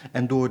beleg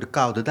en door de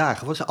koude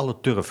dagen was alle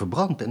turf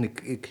verbrand. En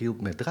ik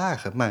hielp met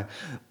dragen. Maar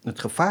het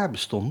gevaar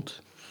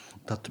bestond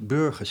dat de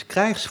burgers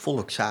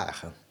krijgsvolk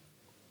zagen.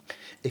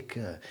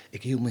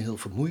 Ik hield me heel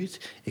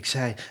vermoeid. Ik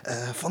zei,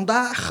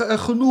 vandaag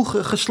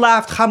genoeg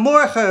geslaafd. Ga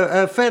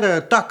morgen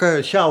verder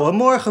takken sjouwen.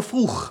 Morgen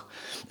vroeg.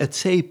 Het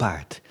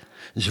zeepaard,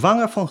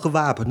 zwanger van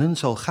gewapenen,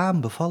 zal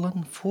gaan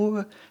bevallen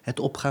voor het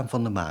opgaan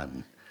van de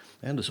maan.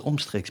 Dus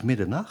omstreeks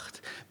middernacht,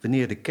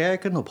 wanneer de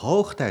kerken op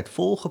hoogtijd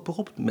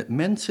volgepropt met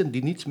mensen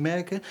die niets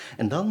merken.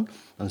 En dan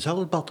zal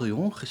het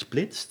bataljon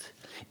gesplitst.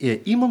 Eer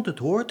iemand het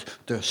hoort,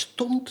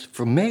 terstond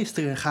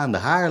vermeesteren gaan de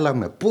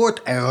Haarlemmer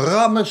poort en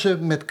rammen ze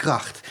met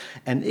kracht.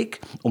 En ik,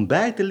 om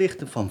bij te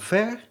lichten van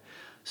ver,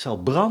 zal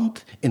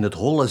brand in het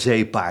holle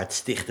zeepaard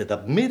stichten,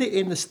 dat midden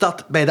in de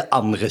stad bij de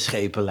andere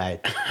schepen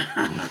leidt.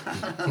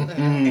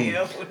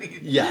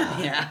 Ja.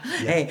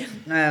 Hey,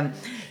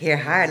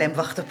 heer Haarlem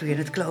wacht op u in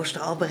het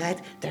klooster al bereid.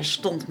 Daar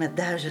stond met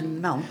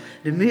 1000 man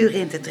de muur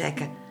in te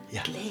trekken. Ja.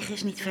 Het leger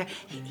is niet ver.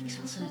 Hey, ik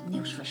zal ze het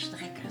nieuws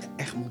verstrekken.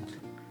 Egmond,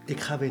 ik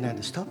ga weer naar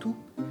de stad toe.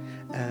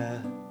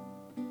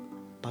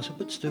 Pas op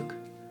het stuk.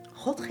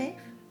 God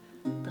geef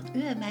dat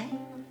u en mij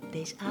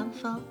deze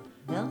aanval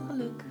wel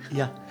geluk.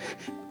 Ja,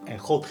 en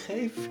God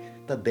geef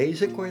dat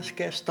deze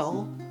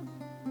kerststal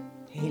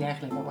Heel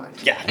erg lekker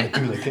wordt. Ja,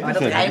 natuurlijk. Hè? Maar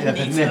dat rijmt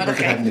niet. Nee, dat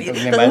rijmt niet.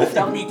 Nee, Dat maar hoeft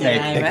dan niet te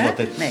rijmen. Ik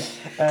het. Nee.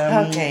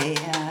 Oké.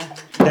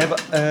 We hebben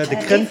de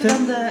krenten.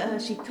 Even dan de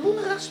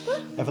citroenraspen.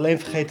 We hebben alleen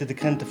vergeten de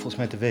krenten volgens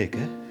mij te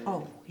weken.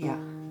 Oh, ja.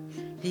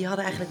 Die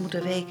hadden eigenlijk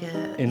moeten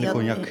weken... In de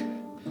cognac.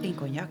 In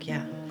cognac,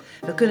 ja.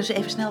 We kunnen ze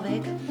even snel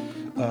weken.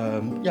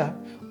 Ja,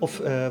 of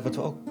wat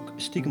we ook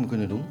stiekem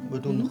kunnen doen. We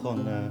doen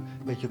gewoon een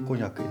beetje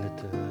cognac in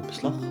het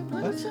beslag.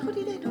 Oh, dat is een goed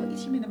idee. Doe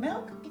ietsje minder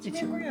melk,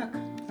 ietsje meer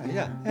cognac.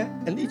 Ja, hè?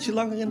 En ietsje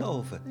langer in de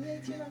oven.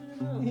 Ietsje langer in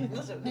de oven.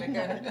 Dat is ook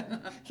lekker.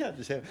 Ja,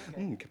 dus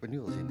ik heb er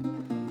nu al zin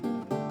in.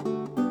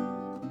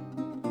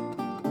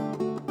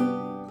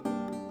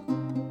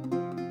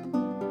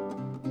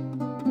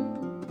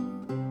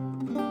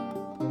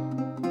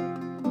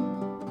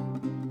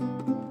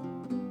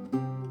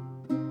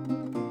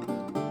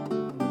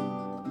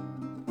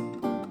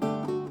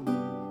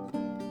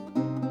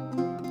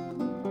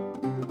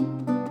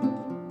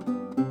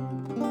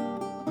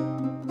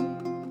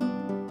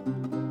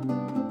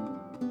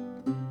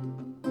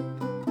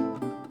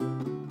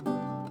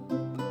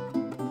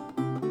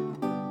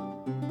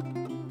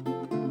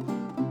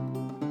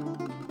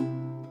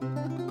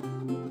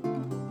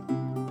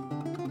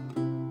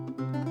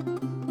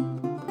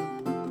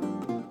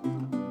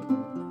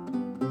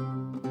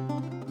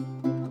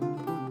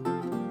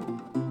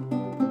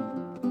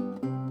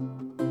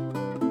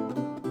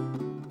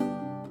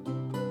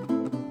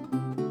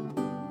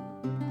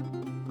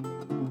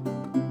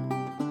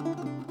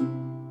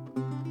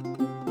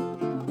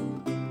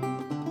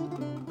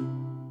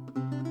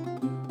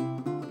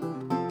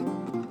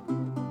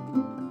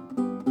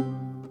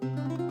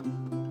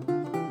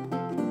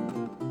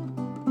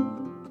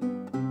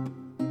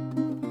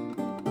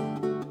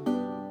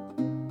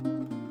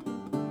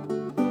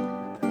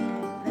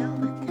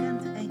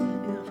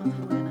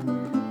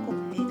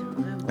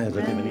 dat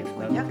hebben we niet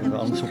gedaan. Dat hebben we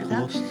anders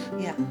opgelost.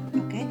 Ja,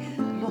 oké.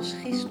 Los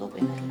gistop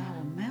in het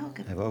lauwe melk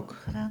hebben we ook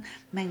gedaan.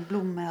 Meng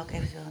bloemmelk,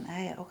 eventueel een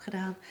ei ook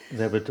gedaan.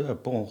 We hebben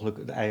het per ongeluk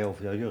het ei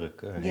over jouw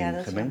jurk heen dat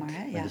is gemengd. jammer,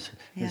 hè? Maar Ja.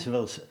 dat is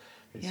wel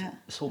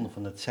zonde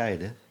van het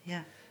zijde.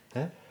 Ja. Hè?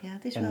 Ja,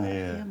 het is En, wel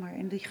erg jammer.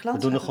 En die glans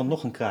We doen er gaat gewoon ook-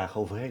 nog een kraag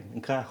overheen.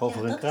 Een kraag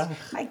over een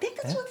kraag. Maar ik denk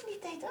dat ze dat in die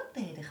tijd ook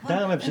deden. Gewoon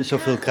Daarom hebben ze een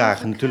zoveel kraag kragen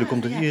over een natuurlijk,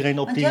 kraag, omdat ja. iedereen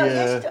op Want die...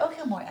 jij ziet er ook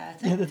heel mooi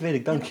uit, hè? Ja, dat weet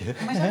ik, dank je.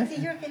 Maar zal ik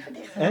die jurk even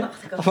dicht Hè? aan de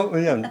achterkant?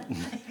 Oh, ja.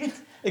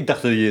 Ik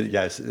dacht dat je het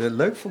juist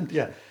leuk vond,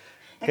 ja.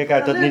 Ik Kijk vond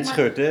uit het dat leuk, niet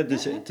maar- scheurt, hè.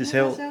 Dus, Ja, het is, ja,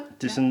 heel, zo.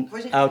 het is Ja, een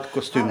voorzichtig. oud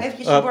kostuum. Hou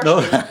eventjes je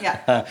borst in,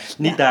 ja.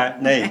 Niet daar,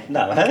 nee.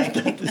 Nou, hè,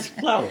 dat is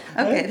flauw.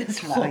 Oké, dat is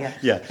flauw, ja.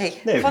 Ja. Hey,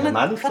 Nee, van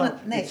helemaal het- niet van flauw.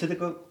 het- nee. Het zit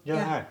ook op jouw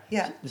Ja, haar.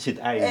 ja. Er zit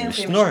ei in En je op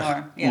je snor.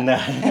 snor, ja.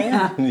 Nee,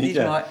 Ja, die is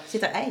ja. mooi.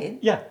 Zit er ei in?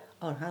 Ja.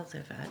 Oh, dan haal het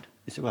even uit.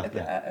 Wacht,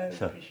 ja.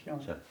 Zo.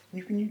 Zo.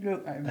 Die vind je niet leuk.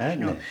 Hè,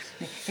 nee.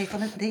 Hey,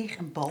 van het deeg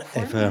een bal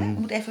vormen. Even, hè? We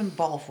moeten even een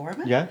bal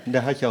vormen. Ja,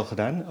 dat had je al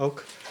gedaan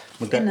ook.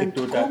 Want In daar- een ik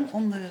doe daar... kom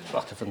onder...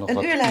 Wacht even, nog Een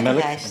wat uur laten melk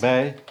rijzen.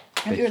 bij.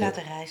 Een Beetje- uur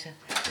laten rijzen.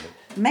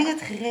 Meng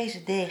het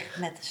gerezen deeg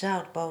met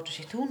zout, boter,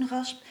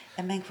 citroenrasp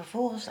en meng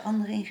vervolgens de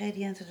andere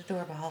ingrediënten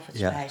erdoor behalve het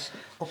Ja. spijs.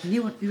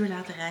 Opnieuw een uur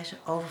laten rijzen,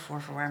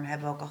 overvoor verwarmen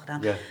hebben we ook al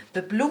gedaan. Ja.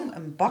 Bebloem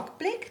een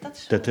bakblik, dat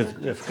is... Dat even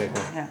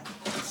kijken. Ja.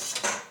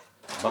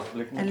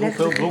 Bakblik. En leg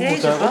de Hoeveel bloem moet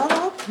gerezen daarop?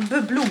 bal op.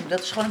 Bebloem, dat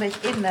is gewoon een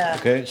beetje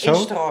Oké, zo?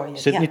 instrooien.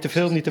 Zit Ja. niet te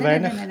veel, niet te Nee,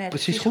 weinig? nee,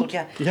 Precies goed, goed?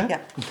 ja. Ja,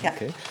 ja.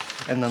 Oké.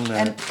 En dan,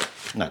 En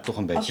nou, toch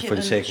een Als beetje je voor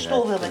de een zekerheid.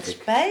 stol wil denk met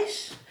ik.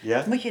 spijs,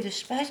 Ja? moet je de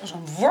spijs als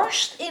een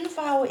worst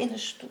invouwen in de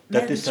stoel.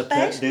 Dat is dat,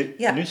 spijs.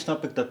 Ja. Nu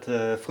snap ik dat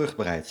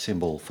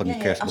vruchtbaarheidssymbool van die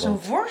Ja, als kerstboom.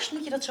 een worst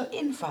moet je dat zo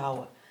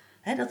invouwen.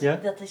 Hè, dat, Ja.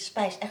 dat de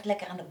spijs echt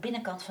lekker aan de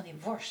binnenkant van die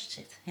worst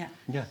zit. Ja.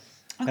 Ja.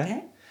 Oké, Hè?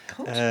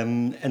 goed.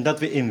 En dat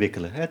weer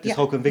inwikkelen. Hè? Het is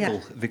Ja, ook een ja.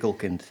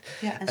 wikkelkind.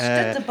 Ja, en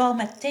stut de bal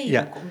met theedoek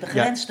ja, om de ja.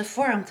 gewenste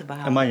vorm te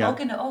behouden. Manja. Ook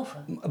in de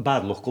oven.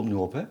 Badelog komt nu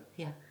op, hè?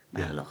 Ja,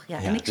 badelog. Ja.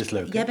 Ja, En dat is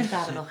leuk. jij hè? bent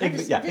badelog, hè? Ik,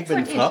 Dus ja, dit ik ben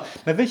een voor het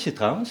vrouw. Maar weet je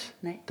trouwens,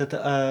 Nee.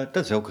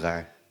 dat is ook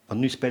raar. Want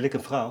nu speel ik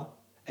een vrouw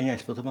en jij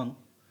speelt een man.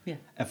 Ja.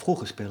 En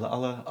vroeger spelen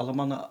alle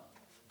mannen...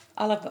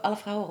 Alle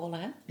vrouwenrollen,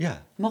 hè?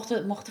 Ja,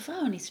 Mochten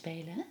vrouwen niet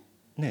spelen, hè?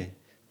 nee.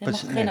 Je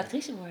Pas- mocht nee. geen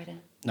actrice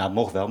worden. Nou,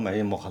 mocht wel, maar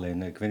je mocht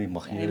alleen, ik weet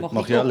niet, Ja, je mocht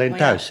mag niet je op, alleen maar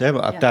thuis, ja. hè?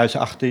 Maar Ja. thuis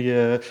achter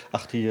je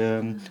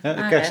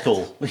Aanrecht.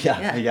 kerststol. Ja,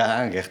 Ja. ja,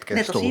 aanrecht, Net als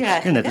kerststol. hier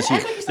eigenlijk. Ja, net hè? als hier.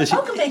 Eigenlijk is dat Dus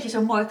ook een beetje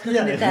zo mooi terug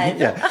in de ja, tijd.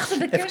 hè? ja. Achter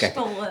de Even kijken.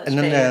 kerststol En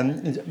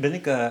dan ben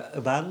ik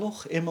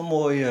badelog in mijn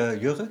mooie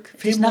jurk.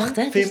 Vind je is hem mooi? nacht,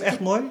 hè? Vind je Het hem is- echt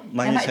mooi?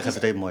 Maar Ja, je maar zegt het even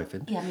dat je hem mooi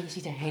vindt. Ja, maar je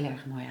ziet er heel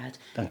erg mooi uit.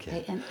 Dank je.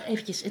 Hey, en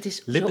eventjes, het is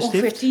zo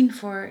Lippenstift? ongeveer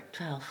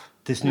 10:40.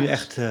 Het is nu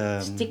echt...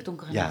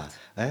 Stikdonkere ja, nacht.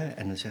 hè?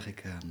 En dan zeg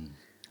ik,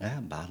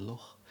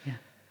 badelog. Ja.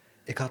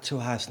 Ik had zo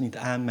haast niet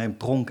aan mijn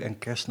pronk- en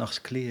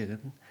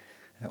kerstnachtskleren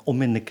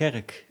om in de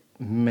kerk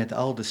met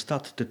al de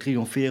stad te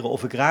triomferen.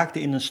 Of ik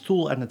raakte in een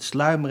stoel aan het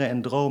sluimeren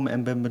en dromen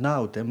en ben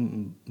benauwd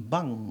en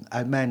bang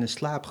uit mijn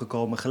slaap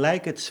gekomen.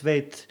 Gelijk het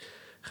zweet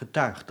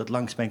getuigt dat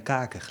langs mijn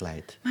kaken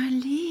glijdt. Maar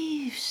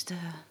liefste,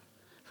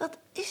 wat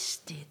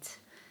is dit?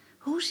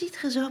 Hoe ziet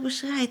ge zo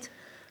beschrijdt?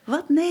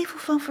 Wat nevel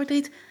van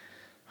verdriet.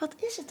 Wat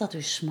is het dat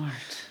u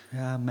smart?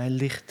 Ja, mij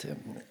ligt,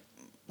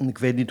 ik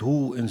weet niet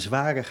hoe, een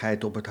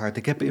zwarigheid op het hart.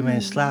 Ik heb in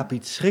mijn slaap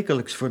iets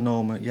schrikkelijks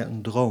vernomen. Ja,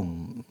 een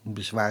droom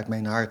bezwaart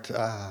mijn hart.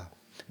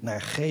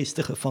 Naar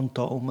geestige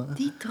fantomen.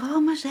 Die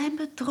dromen zijn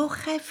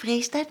bedrog, gij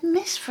vreest uit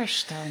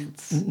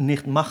misverstand.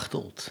 Nicht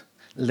Machteld,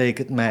 leek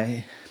het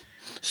mij,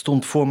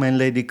 stond voor mijn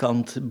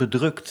ledikant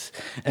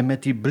bedrukt en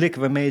met die blik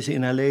waarmee ze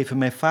in haar leven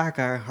mij vaak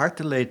haar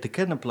harteleed te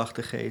kennen placht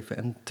te geven.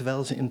 En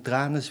terwijl ze in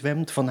tranen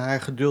zwemt, van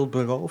haar geduld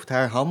beroofd,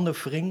 haar handen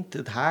wringt,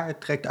 het haar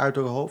trekt uit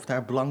haar hoofd,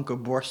 haar blanke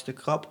borsten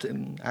krabt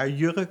en haar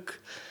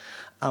jurk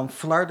aan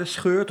flarden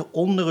scheurt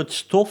onder het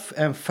stof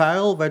en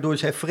vuil, waardoor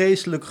zij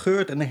vreselijk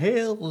geurt, een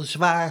heel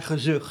zwaar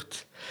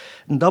gezucht.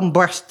 En dan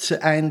barst ze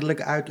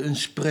eindelijk uit en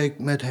spreekt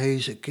met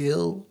heese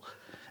keel,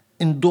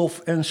 in dof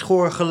en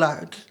schor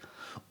geluid.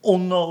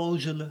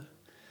 Onnozele,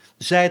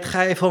 zijt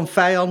gij van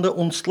vijanden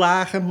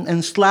ontslagen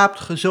en slaapt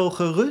ge zo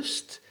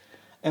gerust?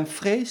 En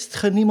vreest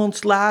ge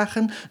niemands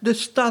lagen? De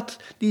stad,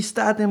 die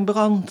staat in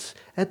brand.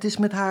 Het is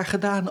met haar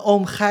gedaan.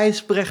 Oom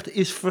Gijsbrecht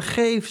is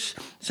vergeefs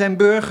zijn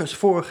burgers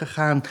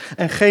voorgegaan.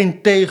 En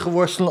geen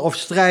tegenworstelen of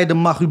strijden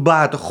mag u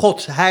baten.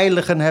 Gods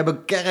heiligen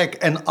hebben kerk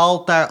en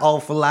altaar al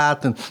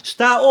verlaten.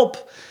 Sta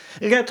op!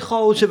 Red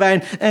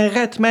Gozewijn en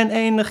red mijn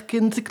enig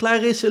kind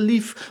Clarisse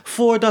lief,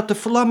 voordat de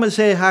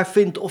Vlammenzee haar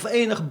vindt of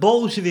enig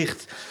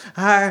booswicht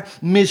haar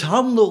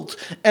mishandelt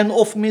en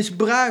of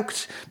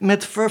misbruikt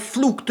met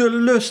vervloekte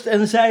lust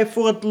en zij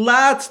voor het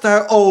laatst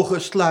haar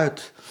ogen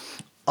sluit.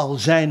 Al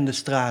zijn de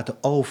straten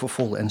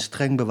overvol en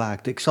streng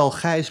bewaakt, ik zal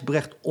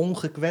Gijsbrecht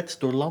ongekwetst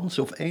door lans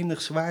of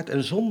enig zwaard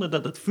en zonder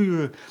dat het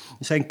vuur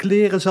zijn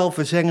kleren zal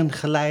verzengen,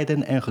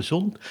 geleiden en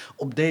gezond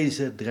op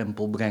deze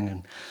drempel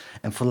brengen.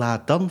 En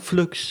verlaat dan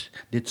fluks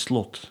dit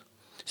slot.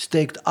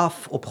 Steekt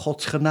af op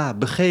Gods genade,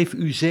 begeef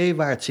u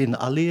zeewaarts in,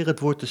 aleer het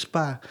wordt de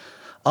Spa.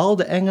 Al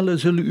de engelen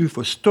zullen u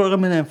voor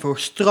stormen en voor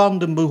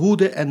stranden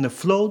behoeden en de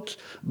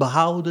vloot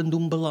behouden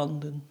doen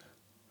belanden.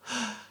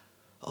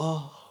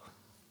 Oh,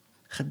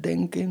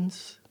 gedenk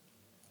eens.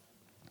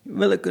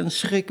 Welk een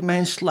schrik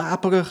mijn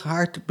slaperig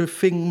hart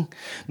beving.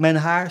 Mijn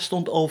haar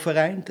stond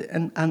overeind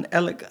en aan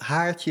elk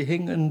haartje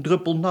hing een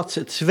druppel nat.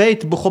 Het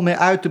zweet begon mij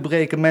uit te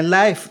breken. Mijn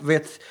lijf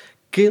werd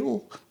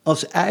kil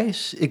als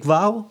ijs. Ik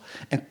wou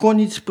en kon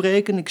niet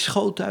spreken. Ik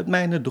schoot uit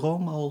mijn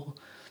droom al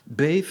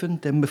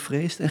bevend en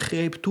bevreesd en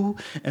greep toe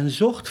en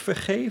zocht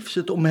vergeefs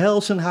het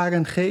omhelzen haar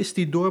een geest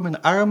die door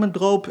mijn armen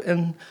droop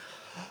en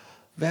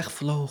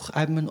wegvloog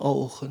uit mijn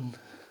ogen.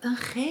 Een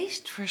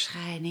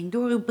geestverschijning,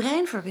 door uw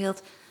brein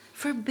verbeeld.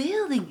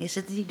 Verbeelding is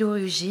het die door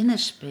uw zinnen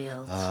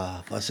speelt. Ah,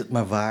 was het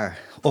maar waar.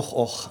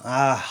 Och,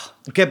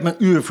 ik heb mijn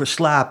uur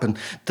verslapen.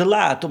 Te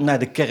laat om naar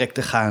de kerk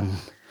te gaan.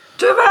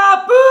 Te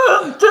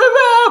wapen! Te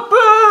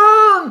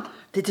wapen!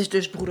 Dit is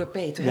dus broeder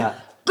Peter. Ja.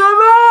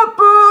 Te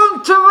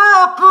wapen! Te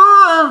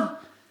wapen!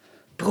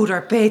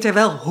 Broeder Peter,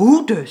 wel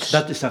hoe dus?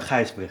 Dat is dan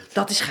Gijsbrecht.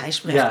 Dat is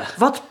Gijsbrecht. Ja.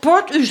 Wat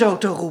port u zo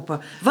te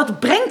roepen? Wat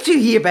brengt u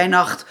hier bij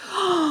nacht?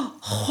 Oh,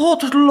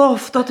 God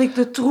lof dat ik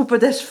de troepen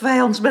des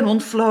vijands ben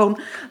ontvloon,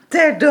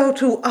 ter dood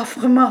toe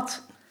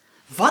afgemat.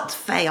 Wat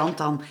vijand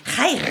dan?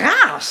 Gij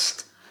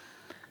raast!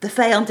 De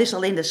vijand is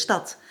al in de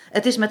stad.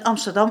 Het is met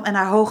Amsterdam en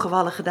haar hoge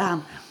wallen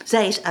gedaan.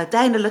 Zij is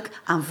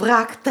uiteindelijk aan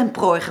wraak ten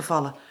prooi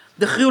gevallen.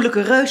 De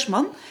gruwelijke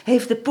reusman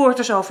heeft de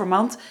poorters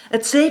overmand.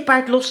 Het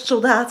zeepaard lost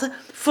soldaten,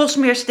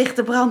 Vosmeer sticht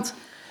de brand.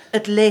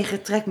 Het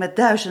leger trekt met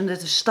duizenden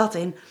de stad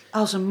in,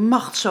 als een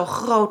macht zo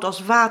groot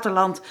als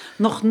Waterland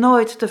nog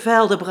nooit te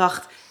velde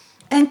bracht.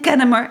 En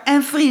Kennemer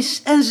en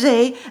Fries en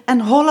Zee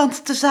en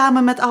Holland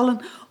tezamen met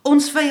allen,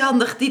 ons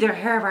vijandig die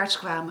er herwaarts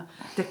kwamen.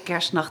 De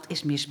kerstnacht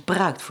is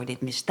misbruikt voor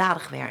dit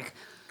misdadig werk.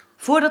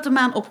 Voordat de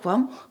maan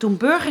opkwam, toen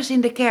burgers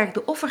in de kerk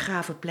de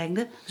offergaven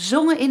plengden,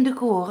 zongen in de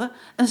koren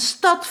een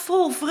stad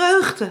vol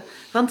vreugde,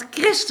 want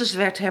Christus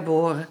werd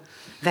herboren.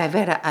 Wij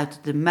werden uit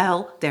de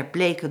muil der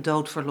bleke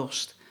dood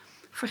verlost.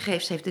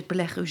 Vergeefs heeft dit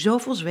beleg u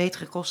zoveel zweet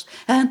gekost,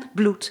 en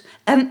bloed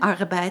en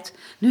arbeid.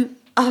 Nu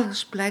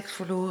alles blijkt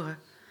verloren.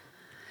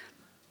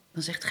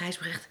 Dan zegt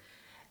Gijsbrecht,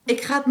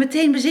 ik ga het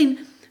meteen bezien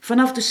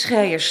vanaf de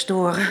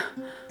Scheierstoren.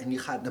 En die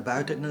gaat naar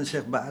buiten en dan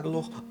zegt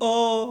Badeloch: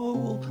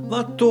 oh,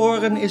 wat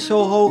toren is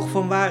zo hoog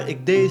vanwaar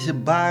ik deze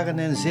baren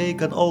en zee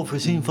kan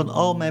overzien van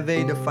al mijn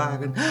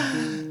wedervaren.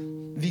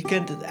 Wie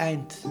kent het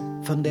eind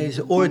van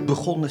deze ooit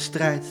begonnen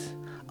strijd?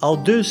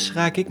 Al dus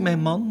raak ik mijn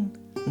man,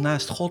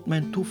 naast God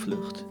mijn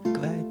toevlucht,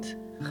 kwijt.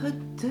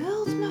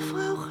 Geduld,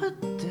 mevrouw,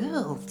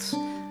 geduld.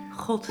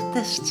 God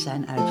test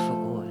zijn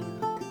uitverkoren.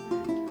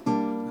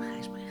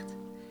 Gijsbrecht.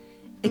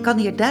 Ik kan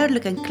hier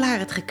duidelijk en klaar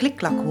het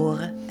geklikklak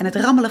horen en het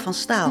rammelen van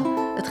staal.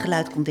 Het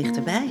geluid komt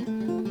dichterbij.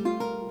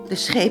 De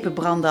schepen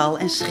branden al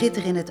en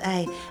schitteren in het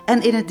IJ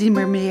en in het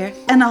Diemermeer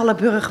en alle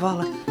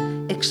burgwallen.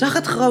 Ik zag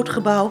het groot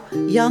gebouw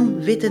Jan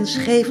Wittens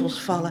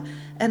gevels vallen.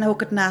 En ook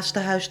het naaste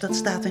huis, dat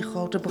staat in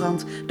grote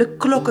brand. De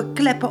klokken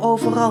kleppen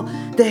overal.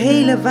 De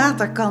hele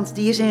waterkant,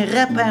 die is in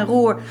rep en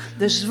roer.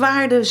 De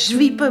zwaarden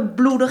zwiepen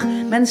bloedig.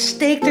 Men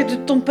steekt er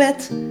de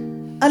trompet.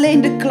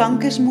 Alleen de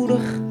klank is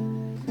moedig.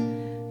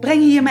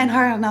 Breng hier mijn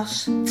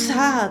harnas.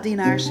 Tsa,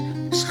 dienaars.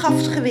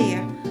 Schaft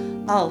geweer.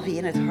 Al wie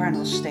in het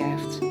harnas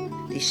sterft,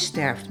 die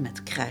sterft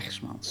met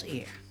krijgsmans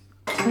eer.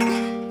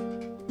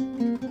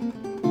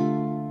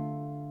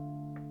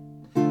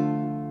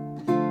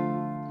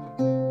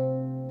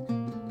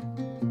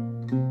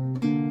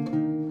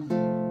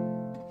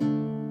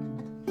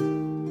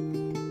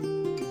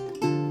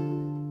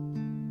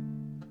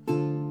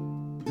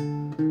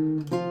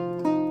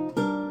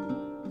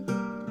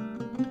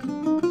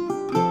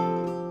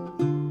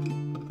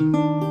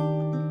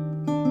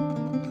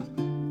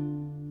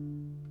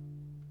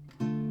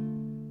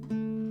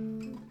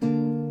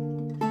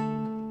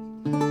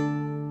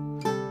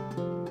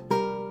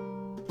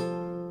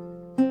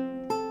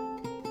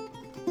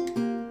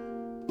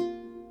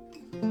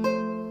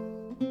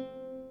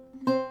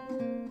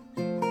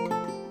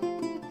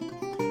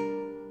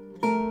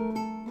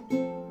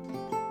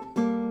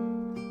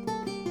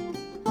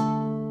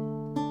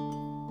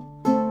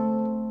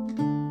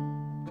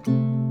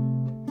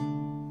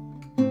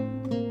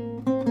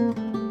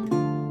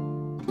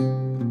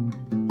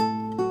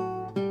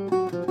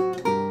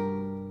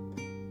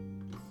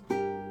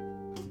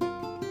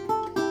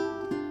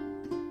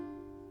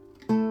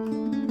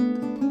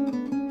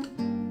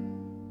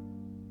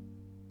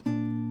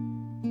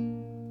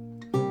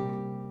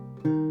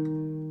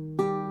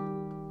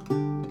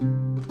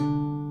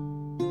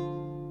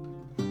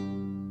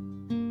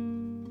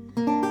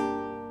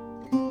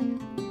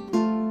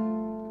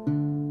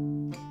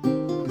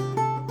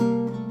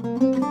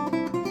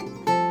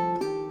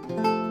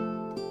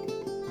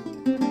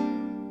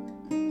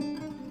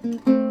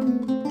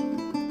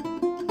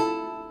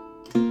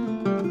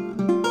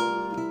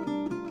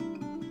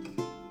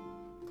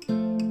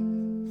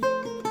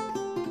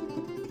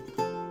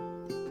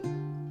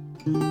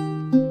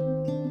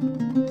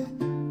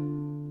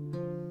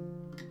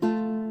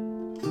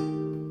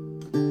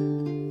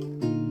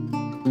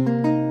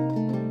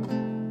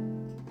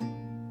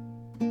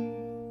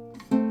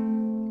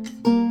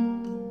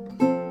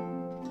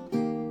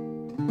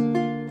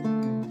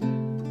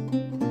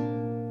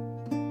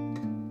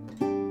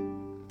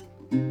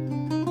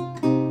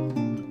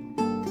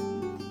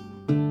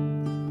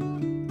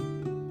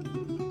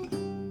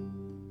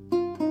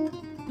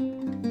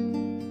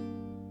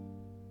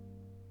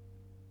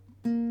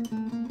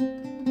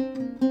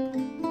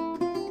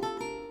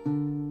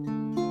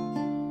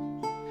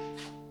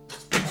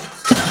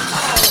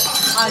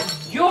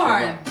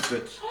 Jorn.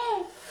 Kut.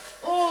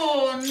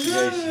 Oh, nee.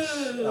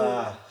 Jezus.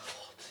 Ah,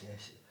 god,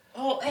 jezus.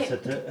 Oh, Is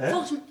het, hè?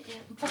 volgens mij...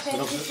 Wacht even,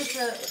 dit is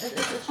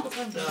het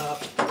schotruimte.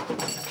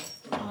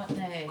 Oh,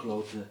 nee.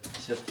 Kloten.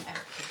 Zet.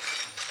 Echt.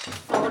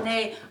 Oh,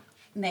 nee.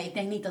 Nee, ik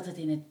denk niet dat het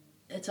in het...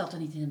 Het zal er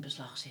niet in het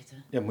beslag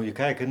zitten. Ja, moet je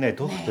kijken. Nee,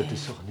 toch? Nee. Dat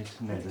is toch niet...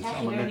 Nee, dat is Krijg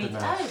je allemaal er net niet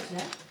ernaast. uit,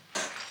 hè?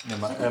 Nee,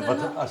 maar Zit het er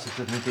dan? als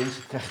het er niet in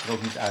zit, krijg je het er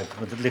ook niet uit.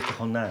 Want het ligt er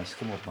gewoon naast.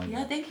 Kom op, man.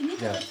 Ja, denk je niet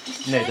Ja. dat het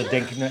is Nee, dat veilig?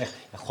 denk ik nou echt.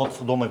 Ja,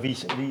 godverdomme, wie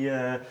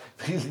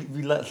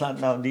laat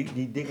nou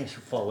die dingen zo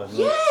vallen?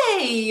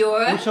 Nee,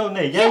 hoor. Hoezo?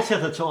 Nee, jij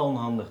zet het zo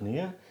onhandig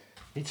neer.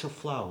 Niet zo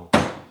flauw.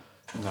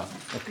 Nou,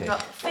 oké. Nou,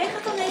 veeg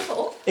het dan even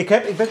op.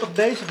 Ik ben toch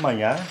bezig, man,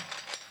 ja?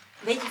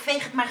 Weet je,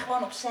 veeg het maar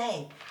gewoon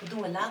opzij. Dat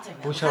doen we later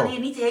wel. Hoezo? We gaan hier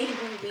niet de hele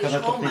boel Ik weer kan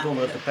het toch niet schoonmaken.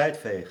 onder het tapijt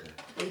vegen?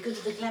 Je kunt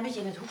het een klein beetje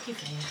in het hoekje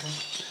vegen.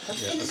 Dat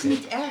Ja, vinden oké. ze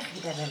niet erg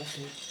hier bij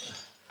Bellevue.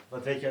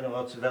 Wat weet jij nou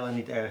wat ze wel en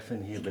niet erg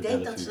vinden hier bij Ik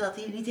denk dat Bellevue? ze dat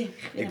hier niet in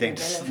vinden Ik denk bij dat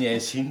ze het Bellevue.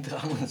 niet eens zien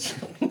trouwens.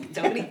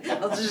 Ik ook niet,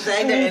 want ze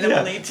zijn er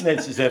helemaal Ja, niet.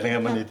 Nee, ze zijn er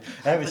helemaal niet.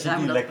 Hè, we We zitten gaan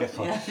hier nog- lekker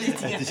gewoon.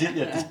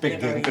 ja, Het is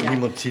pikdonker, Ja.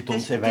 niemand ziet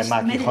ons Het en wij is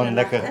maken hier midden in gewoon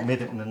de nacht, lekker hè?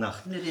 midden in de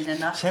nacht. Nu in de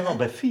nacht. Zijn we al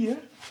bij 4?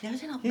 Ja, we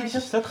zijn al. Maar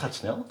Jezus, dat gaat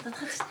snel. dat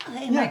gaat snel.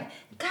 Hè? Ja. Maar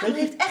Karel Weet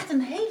je- heeft echt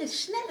een hele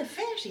snelle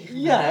versie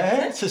gemaakt. Ja,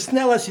 hè? Zo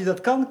snel als hij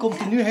dat kan, komt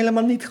hij nu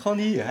helemaal niet gewoon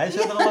hier. Hij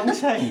zou er al lang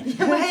zijn.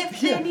 Ja, maar hij heeft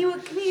twee Ja. nieuwe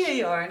knieën,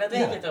 joh. Dat weet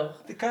Ja. je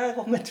toch? De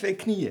Karel met 2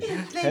 knieën.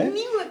 Twee hè?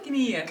 nieuwe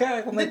knieën.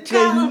 Karel De met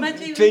Karel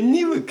met twee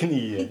nieuwe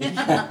knieën.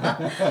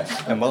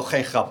 Daar mag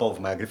geen grap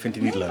over maken, dat vindt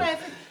hij niet Nee, maar leuk.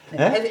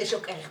 hij, Hè? hij is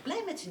ook erg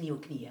blij met zijn nieuwe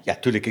knieën. Ja,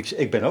 tuurlijk,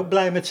 ik ben ook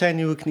blij met zijn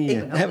nieuwe knieën. Ik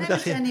ben ook Hè, blij wat met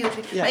dacht je? zijn nieuwe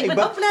knieën. Ja, maar ik ben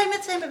ben- ook blij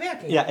met zijn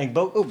bewerking. Ja, ik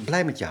ben ook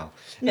blij met jou. Nee,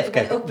 Even ik ben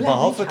kijken, ook blij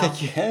behalve met dat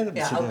jou. je... Hè, er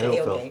Ja, zit oké, heel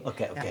oké. veel.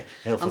 Oké, Ja. heel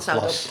veel Anders zou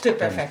het glas. ook te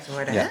perfect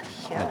worden, Ja. hè?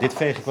 Ja. Nou, dit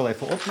veeg ik wel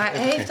even op. Maar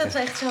Even hij heeft kijken.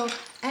 dat echt zo,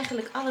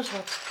 eigenlijk alles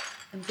wat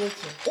een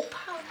beetje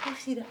ophoudt,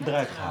 heeft hij Eruit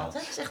eruit gehaald. gehaald. hè?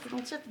 Het is echt een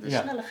ontzettend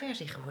Ja. snelle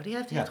versie geworden. Die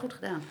heeft hij Ja. echt goed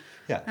gedaan.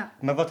 Ja. Ja.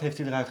 Maar wat heeft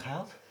hij eruit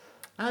gehaald?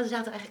 Nou, er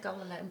zaten eigenlijk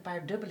allerlei, een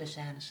paar dubbele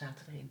scènes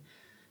zaten erin.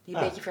 Die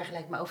een Ah. beetje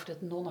vergelijkbaar over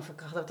dat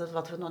nonnenverkracht, dat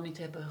wat we nog niet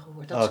hebben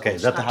gehoord. Oké, komt dat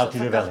straks, houdt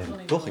hij er wel verkracht in, van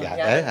die toch? nonnen.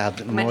 Ja, hè? Hij had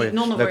een maar mooie, die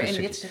nonnen leuke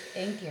worden in dit stukje.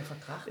 stuk 1 keer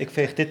verkracht. Ik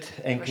veeg dit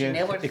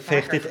Origineel wordt het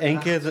één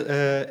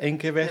vaker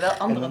keer weg. Wel en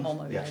andere dan-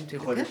 nonnen weer ja,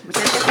 natuurlijk. gooi Hè? dit- Maar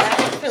ze hebben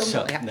eigenlijk veel Zo,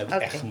 nonnen. daar Ja, heb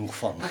ik echt oké. genoeg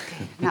van. Oké.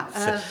 Nou,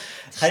 Ga jij even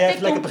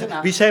stikdonker lekker beginnen?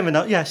 nou. Wie zijn we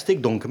nou? Ja,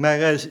 stikdonker. Maar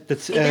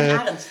dat, Ik ben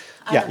Arend.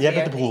 ja, jij bent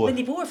weer. de broer. Ik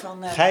ben die broer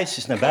van Gijs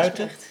is naar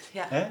buiten. Gijsbrecht,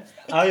 Ja. Hè?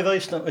 Hou je wel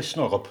je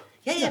snor op?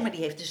 Ja, maar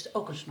die heeft dus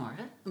ook een snor,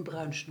 hè? Een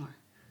bruine snor.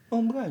 Oh,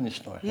 een bruine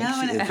snor. Ja, Ik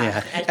zie maar- het, ja, ja.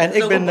 hij En heeft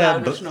ik ook ben een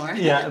bruine snor.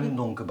 Ja, een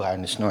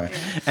donkerbruine snor.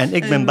 En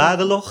ik ben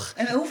badelog.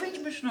 En hoe vind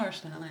je mijn snor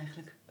staan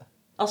eigenlijk?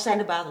 Als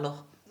zijnde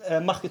badelog.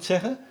 Mag ik het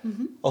zeggen?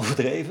 Mhm.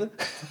 Overdreven?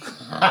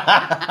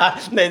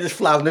 Nee, dat is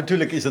flauw.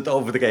 Natuurlijk is dat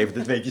overdreven.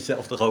 Dat weet je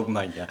zelf toch ook,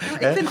 man. Ja.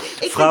 Maar ik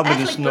vind Vrouw met een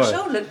eigenlijk snor.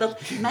 persoonlijk dat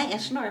mij en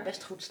snor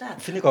best goed staat.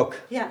 Vind ik ook.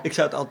 Ja. Ik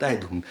zou het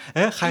altijd doen.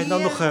 Hè? Ga je dan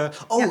Ja. nog... Ja.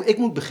 Ik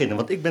moet beginnen,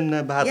 want ik ben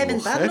badelog. Jij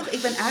bent hè? badelog,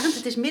 ik ben Arend.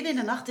 Het is midden in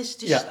de nacht, het is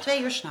Ja.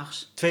 2 uur 's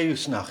nachts. 2 uur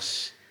 's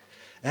nachts.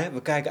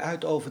 We kijken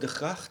uit over de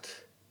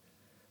gracht.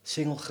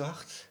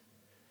 Singelgracht.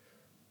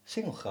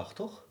 Singelgracht,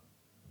 toch?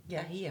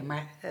 Ja, hier,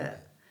 maar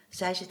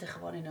zij zitten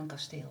gewoon in hun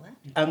kasteel, hè?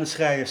 Aan de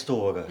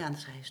Schrijerstoren. Ja, aan de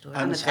Schrijerstoren.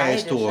 Aan de het rijden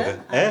dus,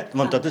 Schrijerstoren, hè? hè? Aan-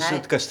 Want dat aan is het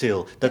het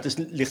kasteel. Dat ligt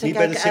Ze niet bij de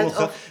kijken uit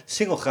Singelgracht.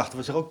 Singelgracht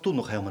was er ook toen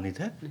nog helemaal niet,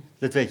 hè?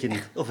 Dat weet je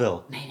niet, of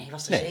wel? Nee,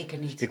 was er Nee. zeker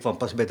niet. Ik kwam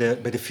pas bij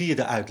de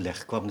 4e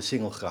uitleg, kwam de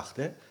Singelgracht,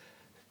 hè?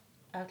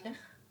 Uitleg?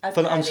 Van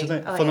Uitbreiding.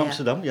 Amsterdam, Oh, van ja, ja.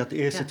 Amsterdam. Je had de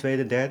eerste, Ja.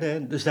 tweede, derde.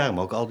 En dus daarom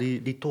ook al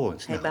die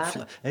torens. Hey,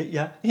 baden?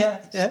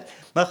 Ja.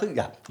 Maar goed,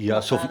 ja,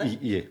 alsof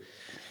baden?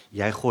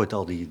 jij gooit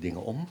al die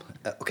dingen om.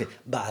 Oké,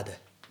 baden,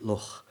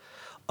 log.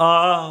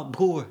 Ah,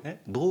 broer, hè?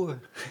 Broer.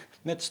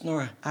 Met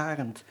snor,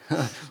 Arend.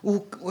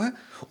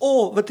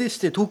 Oh, wat is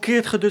dit? Hoe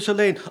keert ge dus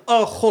alleen?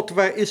 Oh God,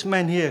 waar is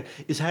mijn heer?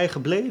 Is hij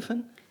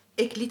gebleven?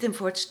 Ik liet hem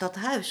voor het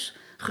stadhuis,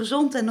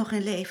 gezond en nog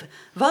in leven.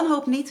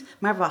 Wanhoop niet,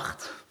 maar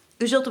wacht.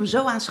 U zult hem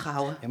zo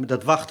aanschouwen. Ja, maar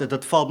dat wachten,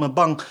 dat valt me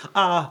bang.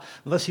 Ah,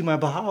 was hij maar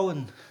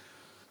behouden.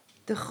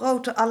 De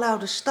grote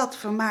aloude stad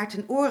vermaart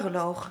in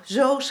oorlogen,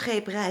 zo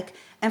scheeprijk,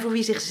 en voor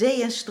wie zich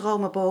zee en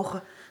stromen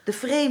bogen, de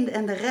vreemde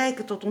en de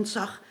rijke tot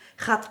ontzag,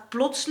 gaat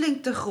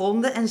plotseling te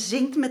gronden en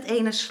zinkt met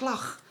ene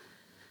slag.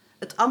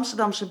 Het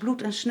Amsterdamse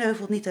bloed en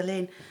sneuvelt niet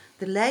alleen.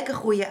 De lijken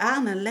groeien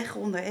aan en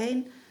leggen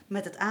ondereen,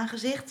 met het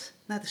aangezicht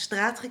naar de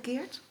straat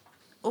gekeerd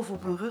of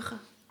op hun ruggen.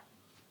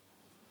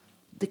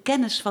 De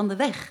kennis van de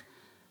weg,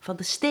 van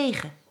de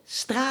stegen,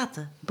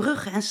 straten,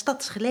 bruggen en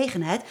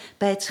stadsgelegenheid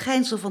bij het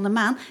schijnsel van de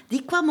maan,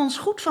 die kwam ons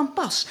goed van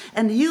pas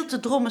en hield de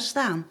drommen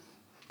staan.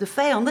 De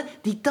vijanden,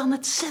 die dan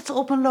het zetten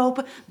op een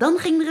lopen, dan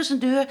ging er eens een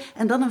deur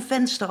en dan een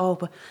venster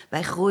open.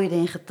 Wij groeiden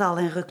in getal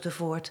en rukten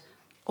voort.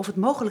 Of het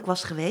mogelijk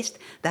was geweest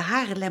de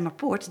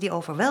Haarlemmerpoort, die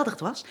overweldigd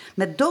was,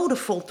 met doden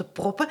vol te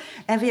proppen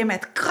en weer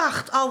met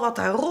kracht al wat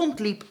daar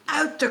rondliep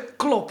uit te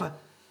kloppen.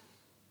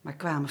 Maar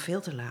kwamen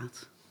veel te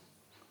laat.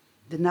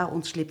 De nauw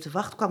ontslipte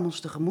wacht kwam ons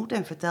tegemoet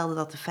en vertelde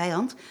dat de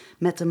vijand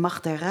met de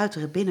macht der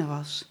ruiteren binnen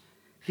was.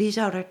 Wie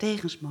zou daar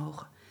tegens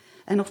mogen?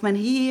 En of men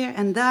hier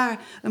en daar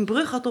een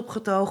brug had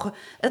opgetogen,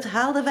 het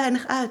haalde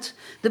weinig uit.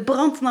 De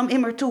brand nam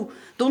immer toe.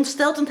 De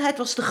ontsteltendheid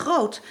was te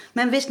groot.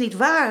 Men wist niet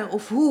waar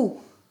of hoe.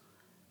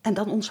 En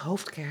dan ons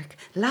hoofdkerk.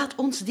 Laat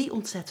ons die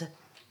ontzetten.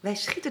 Wij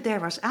schieten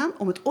derwaarts aan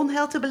om het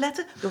onheil te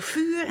beletten, door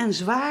vuur en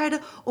zwaarden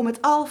om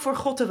het al voor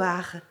God te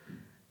wagen.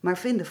 Maar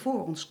vinden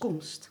voor ons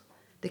komst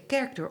de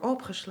kerkdeur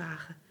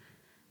opengeslagen.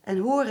 En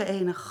horen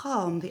ene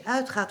galm die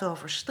uitgaat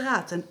over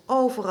straat en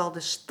overal de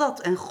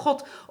stad en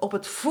God op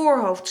het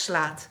voorhoofd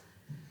slaat.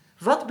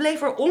 Wat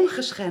bleef er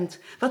ongeschend?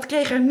 Wat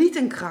kreeg er niet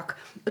een krak?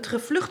 Het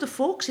gevluchte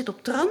volk zit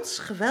op trans,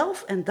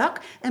 gewelf en dak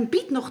en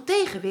biedt nog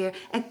tegenweer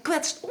en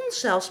kwetst ons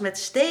zelfs met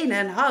stenen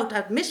en hout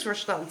uit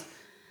misverstand.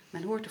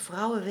 Men hoort de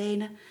vrouwen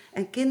wenen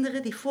en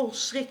kinderen die vol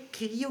schrik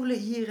krioelen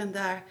hier en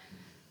daar.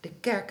 De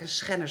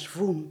kerkenschenners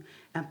voen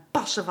en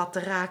passen wat te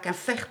raken en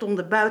vechten om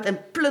de buit en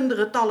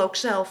plunderen tal ook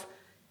zelf.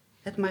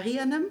 Het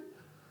Marianum,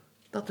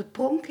 dat de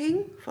pronk hing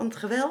van het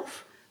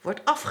gewelf,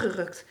 wordt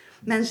afgerukt.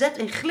 Men zet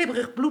in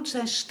glibberig bloed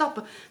zijn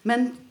stappen.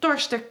 Men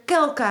torst er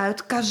kelken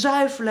uit,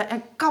 kazuifelen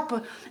en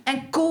kappen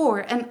en koor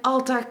en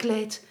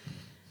altaarkleed.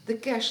 De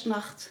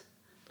kerstnacht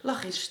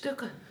lag in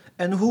stukken.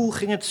 En hoe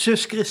ging het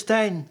zus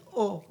Christijn?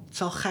 Oh, het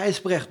zal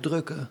Gijsbrecht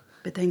drukken.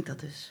 Bedenk dat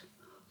dus.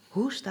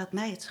 Hoe staat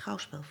mij het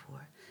schouwspel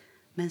voor?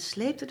 Men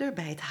sleepte er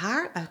bij het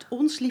haar uit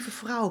ons lieve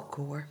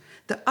vrouwenkoor.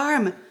 De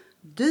armen,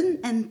 dun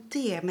en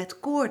teer, met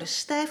koorden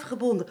stijf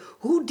gebonden.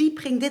 Hoe diep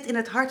ging dit in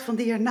het hart van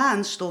die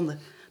ernaën stonden?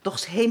 Doch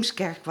 's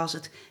Heemskerk was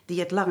het, die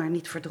het langer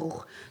niet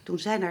verdroeg. Toen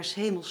zij naar 's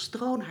hemels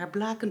troon haar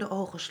blakende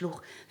ogen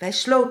sloeg. Wij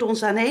sloten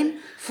ons aaneen,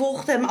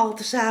 volgden hem al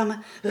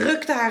tezamen,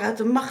 rukten haar uit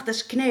de macht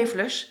des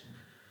knevelers.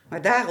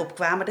 Maar daarop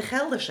kwamen de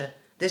Geldersen,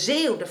 de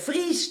Zeeuw, de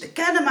Fries, de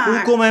Kennemer.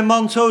 Hoe kon mijn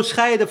man zo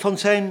scheiden van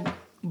zijn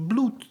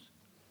bloed?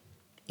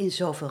 In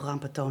zoveel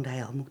rampen toonde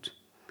hij al moed.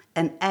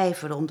 En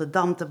ijverde om de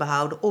dam te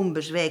behouden,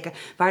 onbezweken,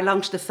 waar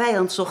langs de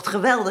vijand zocht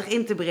geweldig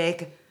in te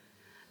breken.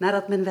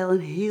 Nadat men wel een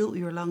heel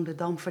uur lang de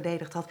dam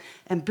verdedigd had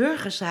en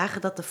burgers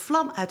zagen dat de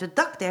vlam uit het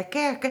dak der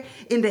kerken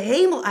in de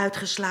hemel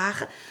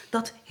uitgeslagen,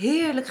 dat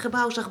heerlijk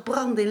gebouw zag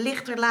branden in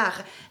lichter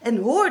lagen en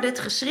hoorde het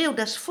geschreeuw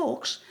des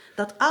volks,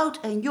 dat oud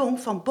en jong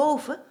van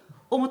boven,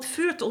 om het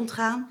vuur te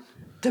ontgaan,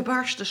 te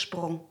barsten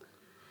sprong.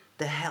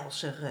 De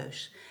helse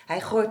reus,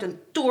 hij gooit een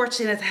toorts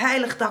in het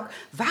heilig dak,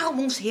 waarom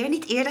ons Heer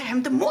niet eerder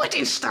hem de moord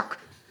instak?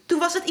 Toen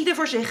was het ieder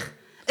voor zich,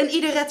 en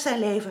ieder redt zijn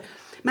leven.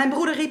 Mijn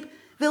broeder riep,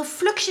 wil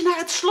Fluxje naar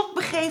het slot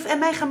begeven en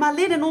mijn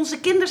gemalin en onze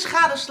kinders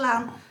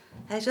gadeslaan.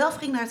 Hij zelf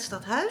ging naar het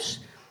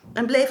stadhuis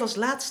en bleef als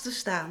laatste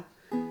staan.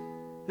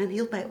 Men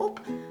hield mij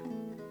op.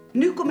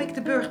 Nu kom ik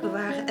de burcht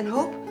bewaren en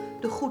hoop,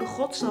 de goede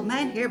God zal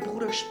mijn heer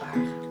broeder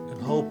sparen.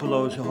 Een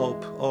hopeloze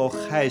hoop. O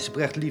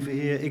Gijsbrecht, lieve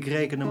heer, ik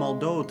reken hem al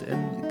dood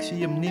en ik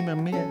zie hem nimmer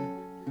meer.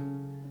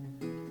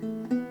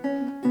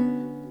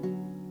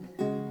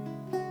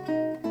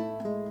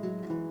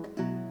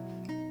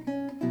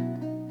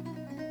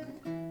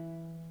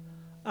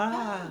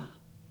 Ah,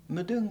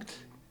 me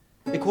dunkt.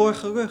 Ik hoor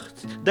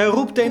gerucht. Daar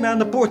roept een aan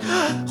de poort.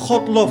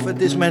 God lof,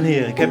 het is mijn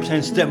heer. Ik heb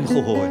zijn stem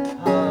gehoord.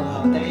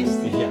 Oh, daar is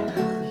hij. Ja.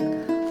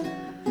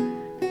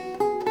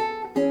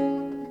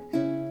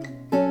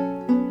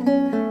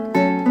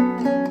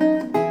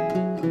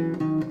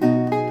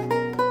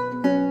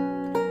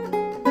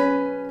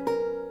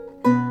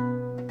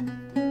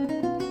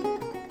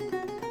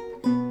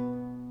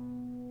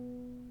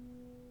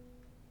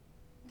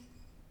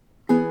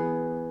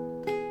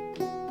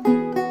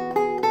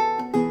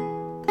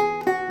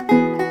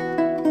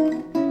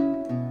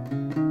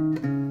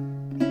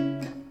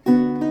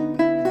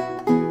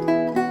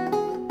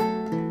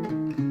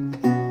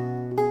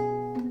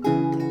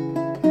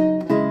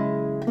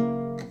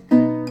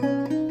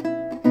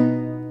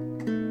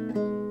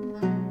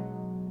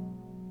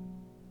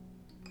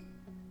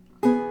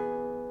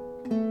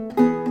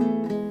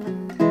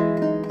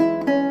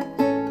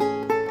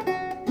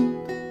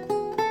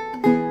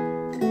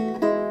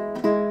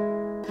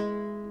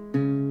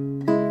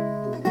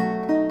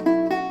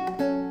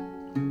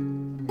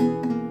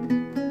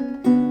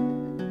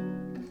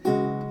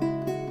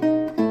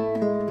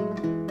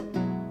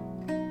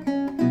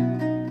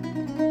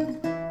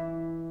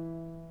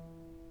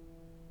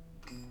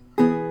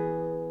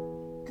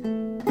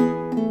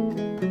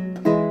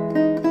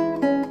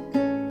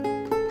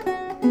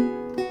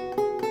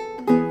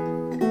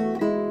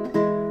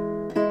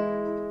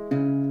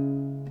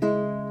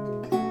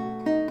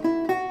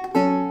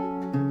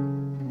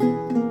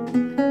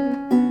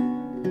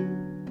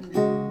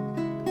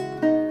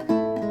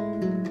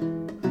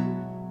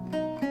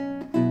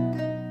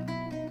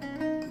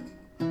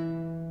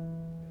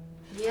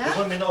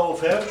 In de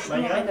oven, hè? Maar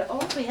Nog ja? in de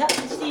oven, ja.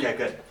 Is die Kijk,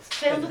 hè.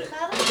 200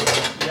 graden?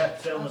 Ja,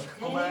 200.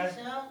 Kom Oké, maar.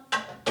 zo.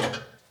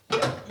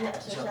 Ja,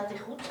 zo staat hij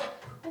goed.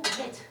 Oeh,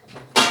 heet.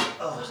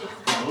 Oh.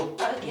 Voorzichtig. Oh,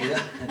 Ja. ja.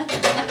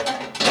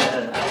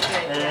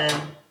 En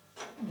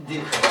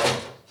dit.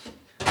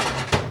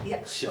 Ja.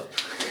 Zo.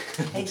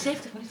 Hey,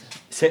 70 minuten.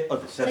 Zet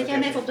jij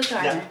hem even op de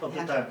timer? Ja, op de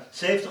Ja. timer.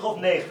 70 of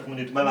 90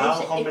 minuten, maar we Nee,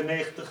 houden gewoon ik- bij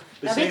 90.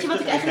 Nou, weet je wat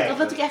ik en eigenlijk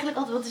kijken.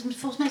 altijd, want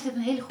volgens mij is dit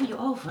een hele goede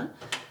oven.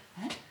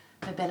 Hè?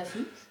 Café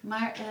Bellevue.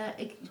 Maar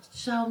ik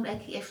zou hem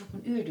denk ik even op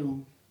een uur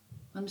doen.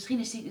 Want misschien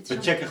is die...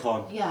 We checken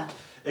gewoon. Ja.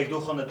 Ik doe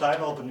gewoon de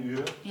timer op een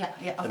uur. Ja,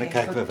 oké. En dan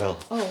kijken we wel.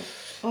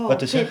 Oh,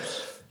 Wat is er?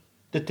 tips.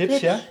 De tips,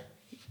 ja?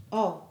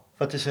 Oh,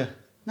 Wat is er?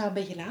 nou een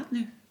beetje laat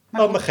nu.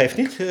 Maar geeft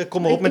niet.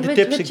 Kom maar op met de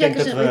tips. We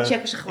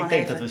checken ze gewoon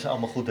denk even. dat we ze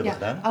allemaal goed hebben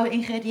gedaan. Alle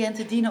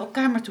ingrediënten dienen op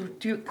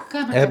kamertemperatuur.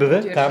 Hebben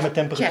we?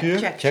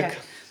 Kamertemperatuur? Check.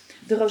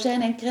 De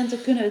rozijnen en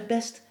krenten kunnen het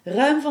best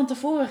ruim van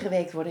tevoren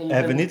geweekt worden ingevuld.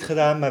 Hebben we niet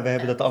gedaan, maar we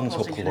hebben dat anders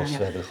was ik opgelost. gedaan,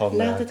 We ja. hebben gewoon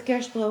Laat het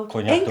kerstbrood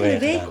cognac enkele doorheen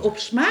weken gedaan. op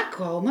smaak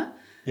komen.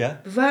 Ja?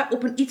 Bewaar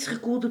op een iets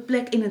gekoelde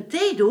plek in een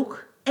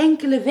theedoek.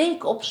 Enkele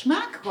weken op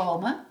smaak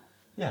komen.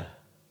 Ja.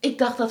 Ik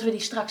dacht dat we die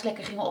straks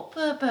lekker gingen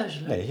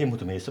oppeuzelen. Nee, je moet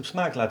hem eerst op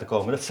smaak laten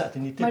komen. Dat staat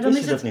in die tip. maar dan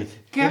Wist is je het dat niet?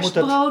 Je moet dat...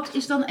 kerstbrood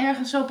is dan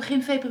ergens zo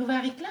begin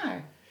februari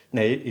klaar.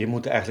 Nee, je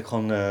moet er eigenlijk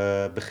gewoon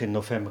begin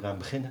november aan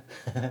beginnen.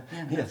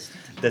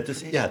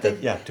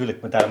 Ja,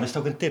 tuurlijk. Maar daarom is het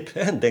ook een tip.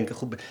 Denk er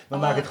goed bij. We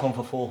maken het gewoon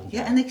van volgend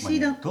jaar. Ja, en ik zie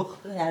dan... Toch?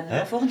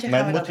 Ja, volgend jaar Maar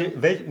gaan we moet dat je,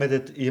 doen.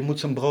 weet je, je moet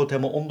zo'n brood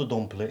helemaal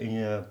onderdompelen in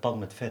je pan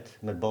met vet,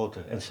 met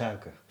boter en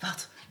suiker.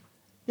 Wat?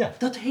 Ja.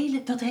 Dat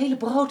hele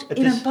brood Het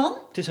in is- een pan?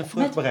 Het is een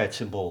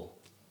vruchtbaarheidssymbool.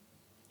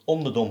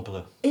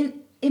 Onderdompelen.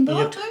 In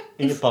boter?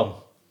 In je pan.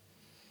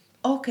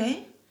 Oké.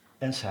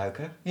 En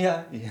suiker.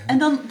 Ja. En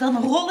dan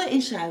rollen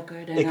in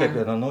suiker daarna. Ik heb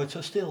je nog nooit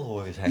zo stil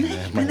horen zijn. Nee,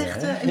 ik ben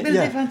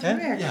even aan het hè?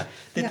 werk. Ja.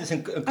 Dit Ja. is een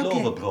Oké.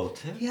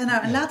 klovenbrood. Hè? Ja,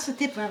 nou, een laatste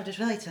tip waar we dus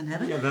wel iets aan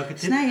hebben. Ja, welke tip?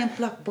 Snij een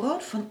plak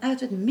brood vanuit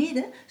het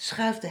midden,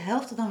 schuif de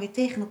helften dan weer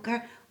tegen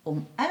elkaar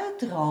om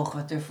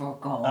uitdrogen te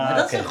voorkomen. Dat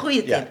is oké. een goede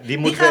tip. Ja, die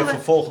moeten gaan we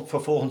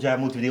voor volgend jaar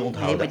moeten we die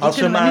onthouden. Nee, maar die Als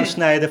we hem kunnen we nu.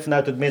 aansnijden,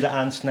 vanuit het midden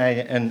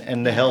aansnijden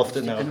en de helft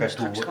die naar kunnen we elkaar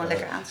straks toe gewoon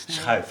lekker aansnijden.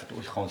 schuiven. Doe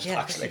het gewoon Ja,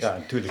 straks precies. lekker aan.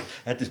 Natuurlijk,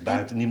 het is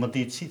buiten, niemand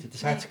die het ziet. Het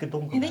is hartstikke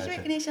donker En weet je waar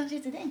ik buiten. ineens aan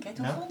zit te denken?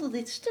 Toen Nou? Vondel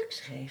dit stuk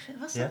schreef,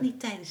 was Ja? dat niet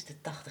tijdens de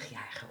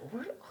 80-jarige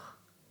oorlog?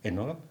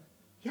 Enorm.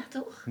 Ja,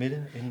 toch?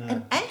 Midden in...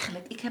 En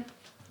eigenlijk,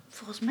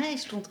 volgens mij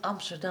stond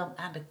Amsterdam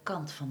aan de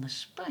kant van de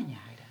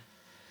Spanjaarden.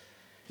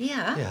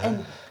 Ja, Ja.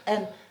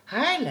 En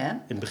Haarlem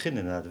in het begin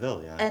inderdaad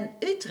wel, ja. en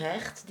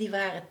Utrecht, die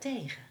waren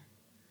tegen.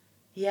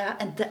 Ja,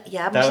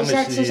 maar Daarom is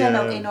ze die, zijn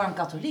ook enorm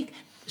katholiek.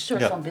 Een soort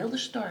ja. van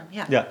beeldenstorm,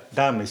 ja. Ja,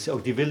 daarom is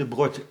ook die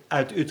Willebrord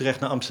uit Utrecht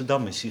naar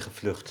Amsterdam is hij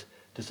gevlucht.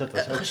 Dus dat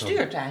was ook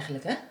Gestuurd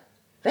eigenlijk, hè?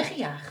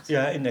 Weggejaagd. zo.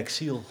 Ja, in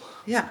exil.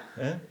 Ja,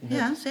 Hè?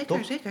 ja zeker,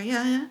 Toch? zeker,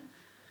 ja.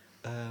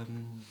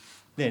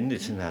 Nee, dit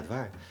is inderdaad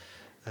waar.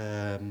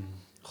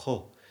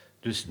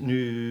 Dus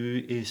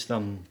nu is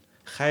dan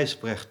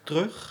Gijsbrecht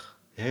terug.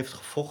 Hij heeft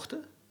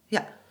gevochten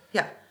Ja.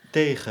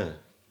 tegen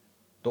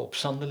de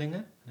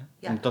opstandelingen. Hè?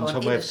 Ja, Om het dan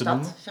gewoon zo maar in even de te stad,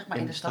 noemen. zeg maar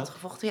in de stad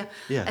gevochten, ja.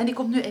 Ja. En die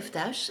komt nu even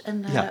thuis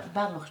en Ja.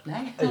 Badeloog is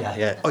blij.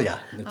 Ja. Oh ja,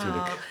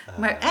 natuurlijk.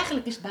 Maar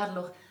eigenlijk is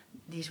Badeloog,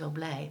 die is wel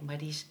blij, maar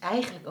die is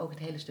eigenlijk ook het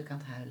hele stuk aan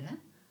het huilen, hè?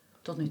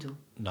 Tot nu toe.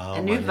 Nou,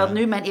 En maar nu, ja. wat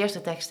nu mijn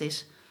eerste tekst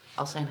is,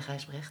 als zijnde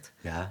Gijsbrecht.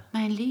 Ja.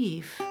 Mijn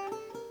lief,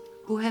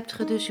 hoe hebt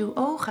ge dus uw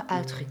ogen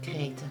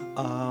uitgekreten?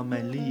 Ah,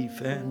 mijn lief,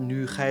 hè?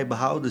 Nu gij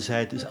behouden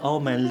zijt, is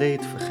al mijn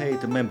leed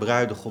vergeten. Mijn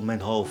bruidegom,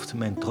 mijn hoofd,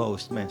 mijn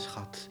troost, mijn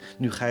schat.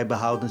 Nu gij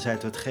behouden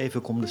zijt, wat geef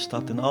ik om de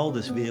stad en al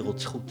des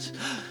werelds goeds.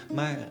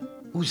 Maar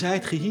hoe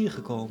zijt ge hier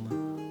gekomen?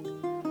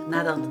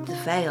 Nadat de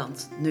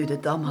vijand nu de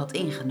dam had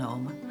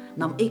ingenomen,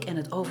 nam ik en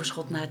het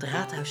overschot naar het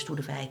raadhuis toe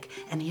de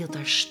wijk en hield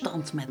daar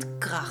stand met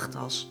kracht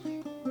als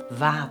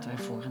water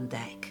voor een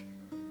dijk.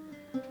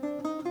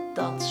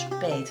 Dat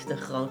speet de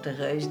grote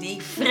reus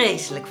die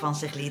vreselijk van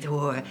zich liet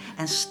horen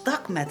en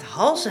stak met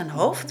hals en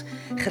hoofd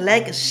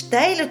gelijk een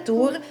steile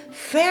toren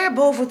ver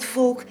boven het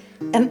volk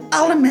en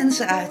alle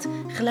mensen uit,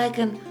 gelijk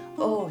een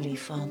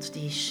olifant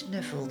die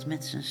snuffelt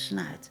met zijn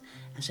snuit.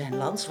 En zijn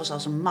lans was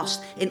als een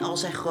mast in al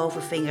zijn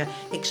grove vingeren.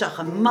 Ik zag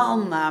een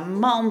man na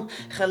man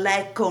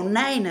gelijk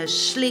konijnen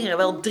slingeren,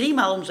 wel 3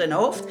 maal om zijn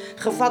hoofd,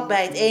 gevat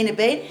bij het ene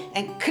been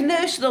en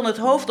kneusde dan het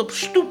hoofd op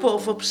stoepen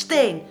of op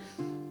steen.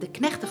 De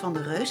knechten van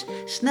de reus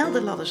snel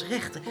de ladders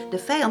rechten. De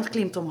vijand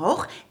klimt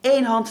omhoog,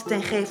 1 hand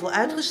ten gevel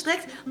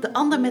uitgestrekt, de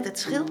ander met het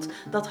schild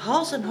dat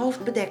hals en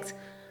hoofd bedekt.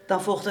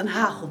 Dan volgt een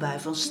hagelbui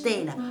van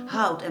stenen,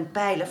 hout en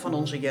pijlen van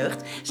onze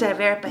jeugd. Zij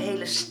werpen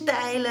hele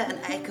stijlen en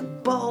eiken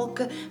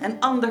balken en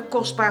ander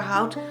kostbaar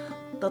hout.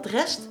 Dat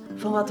rest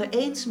van wat er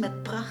eens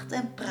met pracht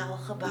en praal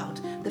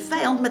gebouwd. De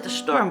vijand met de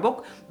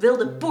stormbok wil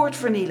de poort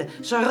vernielen.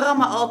 Ze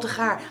rammen al te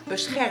gaar,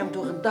 beschermd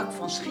door een dak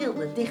van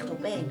schilden dicht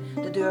opeen.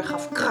 De deur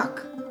gaf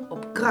krak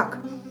op krak.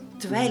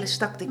 Terwijl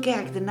stak de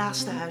kerk de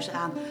naaste huis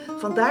aan.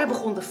 Vandaar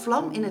begon de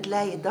vlam in het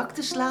leien dak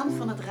te slaan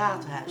van het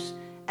raadhuis.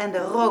 En de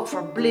rook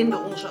verblindde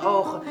onze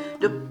ogen.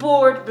 De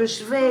poort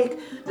bezweek.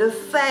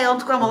 De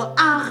vijand kwam al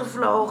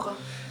aangevlogen.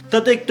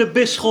 Dat ik de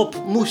bisschop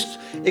moest...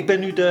 Ik ben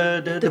nu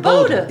de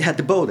bode. Ja,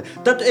 de bode.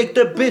 Dat ik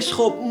de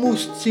bisschop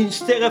moest zien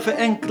sterven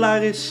en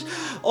Claris.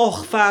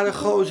 Och, vader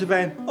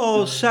Gozewijn.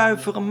 O,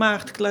 zuivere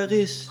maagd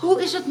Claris.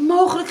 Hoe is het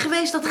mogelijk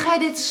geweest dat gij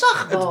dit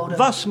zag, bode? Het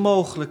was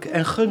mogelijk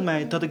en gun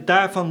mij dat ik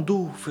daarvan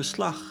doe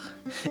verslag.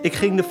 Ik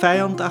ging de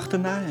vijand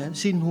achterna, hè,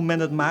 zien hoe men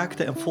het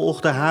maakte en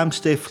volgde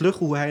haamstee vlug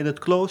hoe hij in het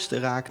klooster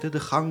raakte, de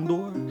gang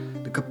door.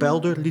 De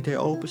kapeldeur liet hij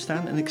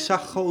openstaan en ik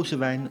zag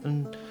Gozewijn,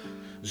 een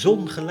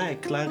Zon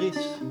gelijk,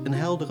 Clarisse, een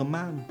heldere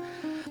maan.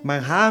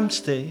 Maar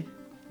Haamstee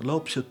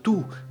loopt ze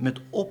toe met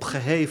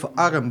opgeheven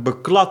arm,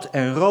 beklad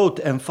en rood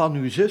en van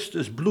uw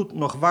zusters bloed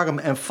nog warm,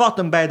 en vat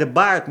hem bij de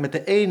baard met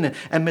de ene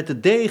en met de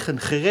degen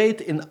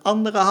gereed in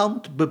andere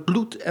hand,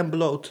 bebloed en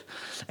bloot.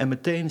 En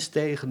meteen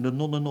stegen de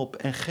nonnen op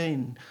en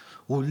geen,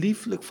 hoe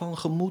lieflijk van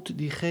gemoed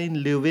die geen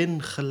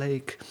leeuwin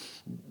geleek,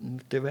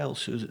 terwijl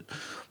ze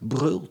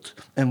brult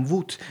en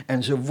woedt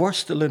en ze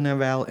worstelen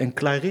erwijl. En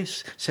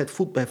Clarisse zet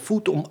voet bij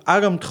voet,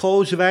 omarmt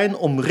Gozewijn,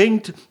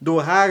 omringd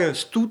door hare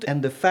stoet,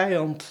 en de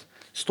vijand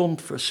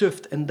stond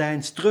versuft en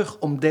deinst terug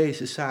om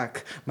deze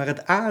zaak. Maar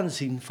het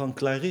aanzien van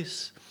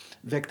Clarisse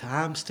wekt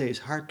Haamstees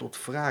hart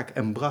tot wraak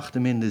en bracht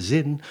hem in de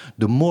zin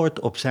de moord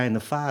op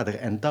zijn vader,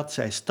 en dat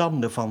zij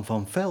stamde van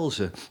Van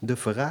Velzen, de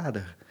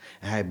verrader.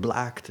 Hij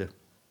blaakte,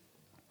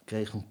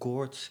 kreeg een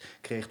koorts,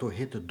 kreeg door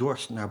hitte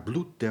dorst naar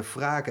bloed der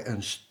wrake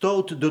en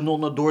stootte de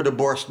nonnen door de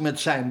borst met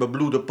zijn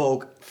bebloede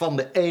pook, van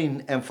de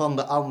een en van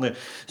de ander.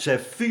 Zij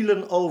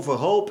vielen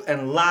overhoop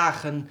en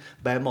lagen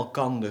bij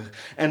malkander.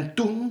 En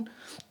toen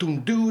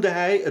duwde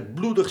hij het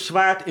bloedig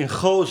zwaard in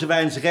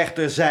Gozewijns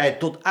rechterzij,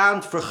 tot aan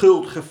het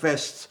verguld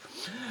gevest.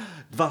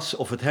 Het was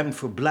of het hem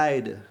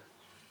verblijde.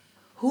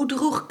 Hoe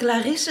droeg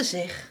Clarisse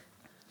zich?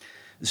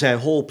 Zij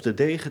holp de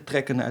degen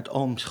trekken uit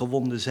ooms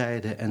gewonde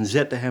zijde en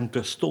zette hem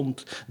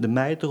terstond de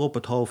mijter op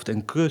het hoofd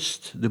en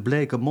krust de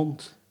bleke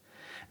mond.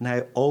 En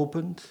hij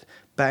opent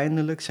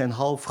pijnlijk zijn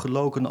half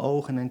geloken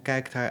ogen en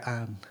kijkt haar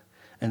aan.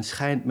 En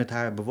schijnt met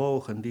haar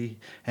bewogen, die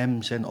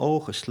hem zijn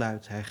ogen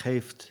sluit. Hij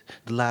geeft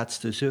de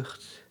laatste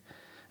zucht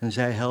en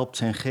zij helpt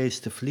zijn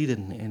geest te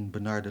vlieden in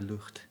benarde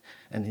lucht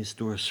en is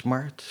door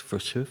smart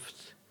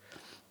versuft.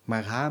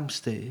 Maar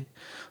Haamstee,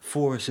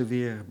 voor ze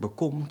weer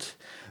bekomt,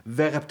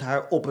 werpt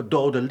haar op het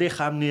dode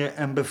lichaam neer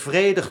en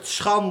bevredigt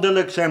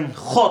schandelijk zijn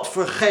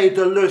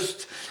godvergeten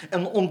lust.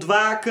 En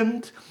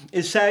ontwakend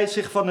is zij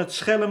zich van het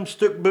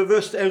schelmstuk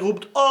bewust en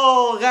roept: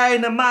 O,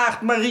 reine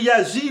maagd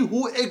Maria, zie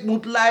hoe ik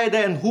moet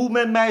lijden en hoe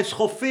men mij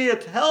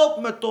schoffeert.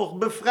 Help me toch,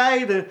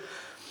 bevrijden.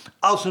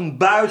 Als een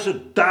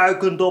buizen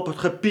duikend op het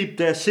gepiep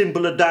der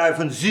simpele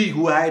duiven, zie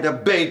hoe hij de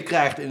beet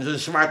krijgt in zijn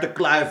zwarte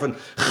kluiven.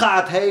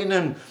 Gaat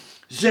henen,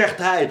 zegt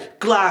hij,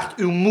 klaagt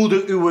uw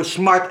moeder uw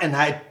smart, en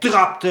hij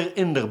trapt er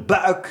in de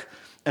buik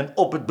en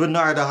op het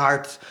benarde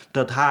hart,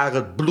 dat haar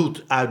het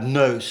bloed uit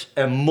neus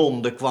en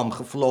monden kwam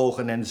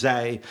gevlogen, en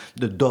zij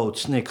de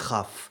doodsnik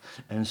gaf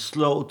en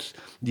sloot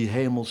die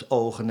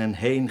hemelsogen en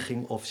heen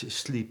ging of ze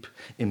sliep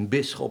in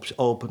bisschops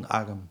open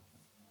arm.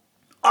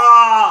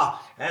 Ah,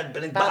 het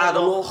ben ik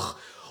badelog.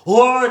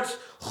 Hoort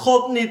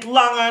God niet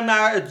langer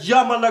naar het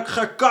jammerlijk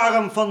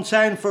gekarm van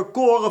zijn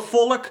verkoren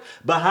volk?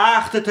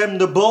 Behaagt het hem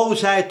de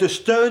boosheid te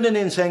steunen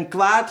in zijn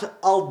kwaad,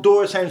 al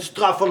door zijn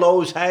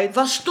straffeloosheid?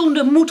 Was toen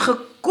de moed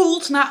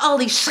gekoeld na al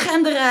die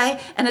schenderij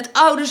en het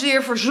oude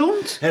zeer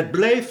verzoend? Het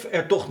bleef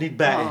er toch niet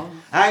bij. Oh.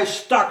 Hij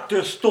stak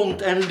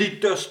terstond en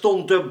liet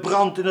terstond de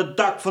brand in het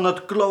dak van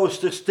het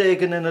klooster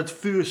steken, en het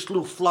vuur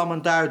sloeg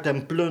vlammend uit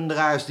en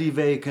plunderaars die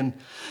weken.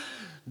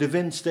 De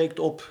wind steekt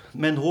op,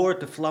 men hoort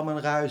de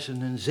vlammen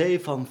ruisen, een zee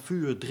van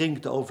vuur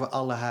dringt over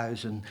alle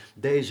huizen.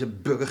 Deze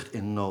burgt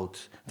in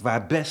nood,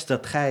 waar best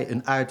dat gij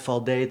een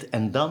uitval deed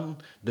en dan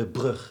de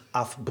brug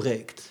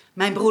afbreekt.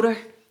 Mijn broeder,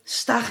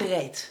 sta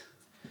gereed.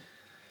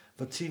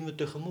 Wat zien we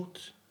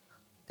tegemoet?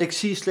 Ik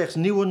zie slechts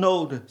nieuwe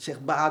noden,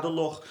 zegt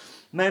Badelog.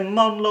 Mijn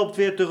man loopt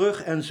weer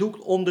terug en zoekt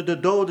onder de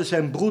doden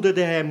zijn broeder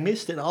die hij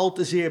mist en al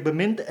te zeer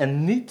bemint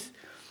en niet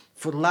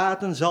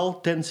verlaten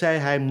zal, tenzij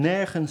hij hem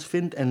nergens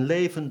vindt en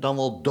leven dan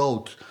wel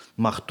dood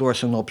mag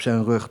torsen op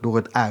zijn rug door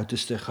het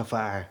uiterste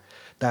gevaar.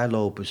 Daar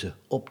lopen ze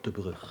op de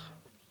brug.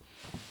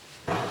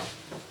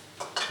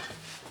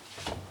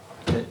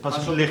 Pas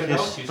even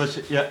lichtjes.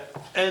 Ja.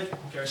 En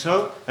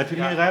zo, heb je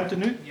meer ruimte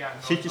nu? Ja,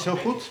 Zit je zo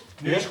goed?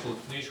 Nu is goed,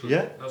 nu is goed.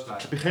 Ja? Dat is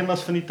leuk. Heb je geen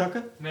last van die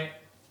takken? Nee.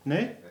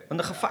 Nee? Wat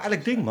een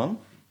gevaarlijk ding, man.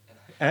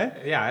 Hè?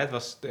 Ja, het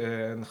was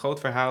een groot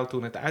verhaal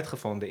toen het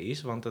uitgevonden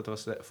is, want het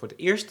was voor het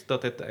eerst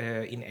dat het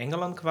in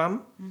Engeland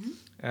kwam.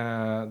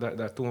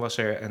 Toen was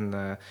er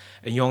een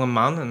jonge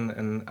man,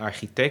 een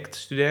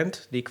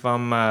architectstudent, die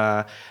kwam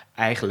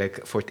eigenlijk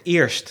voor het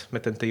eerst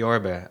met een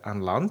Theorbe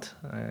aan land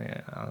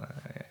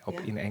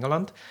in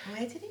Engeland. Hoe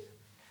heette die?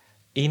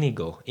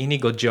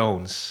 Inigo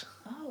Jones.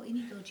 Oh,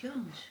 Inigo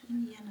Jones.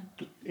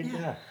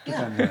 Indiana.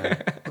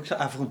 Ook zo'n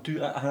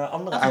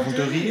andere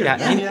avonturier. Ja,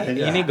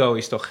 Inigo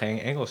is toch geen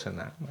Engelse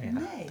naam? Maar ja,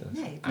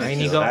 Nee.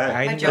 Inigo.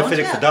 Maar Dat Jones vind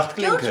ik wel. verdacht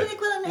klinken. Jones vind ik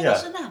wel een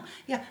Engelse naam.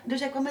 Ja, dus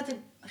hij kwam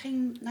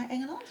ging naar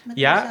Engeland? Met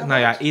Ja, dezelfde nou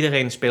ja, auto?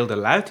 iedereen speelde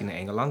luid in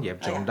Engeland. Je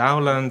hebt John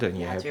Dowland en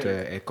je Ja,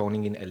 hebt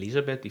koningin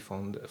Elizabeth. Die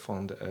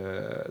vond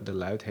de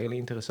luid heel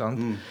interessant.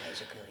 Hij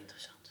is ook heel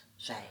interessant,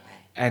 zei hij.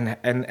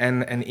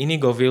 En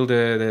Inigo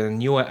wilde de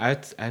nieuwe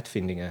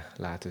uitvindingen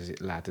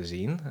laten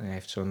zien. Hij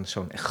heeft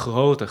zo'n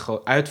grote,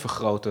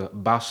 uitvergrote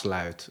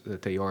basluit, de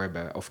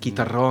theorbe, of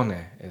chitarrone.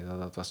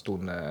 Dat was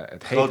toen...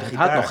 Het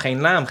had nog geen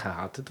naam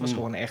gehad. Het was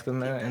gewoon echt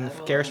een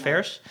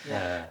verkeersvers.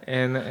 Ja.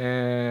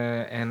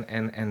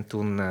 En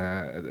toen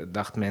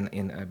dacht men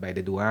bij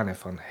de douane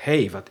van...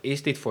 Hé, wat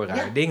is dit voor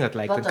raar ding? Het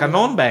lijkt wat een dan?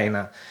 kanon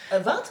bijna.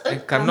 Wat?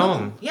 Een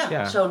kanon.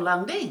 Ja, zo'n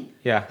lang ding.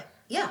 Ja.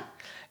 Ja.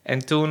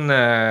 En toen...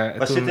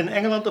 Was dit in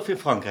Engeland of in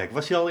Frankrijk?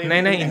 Was hij al in Nee,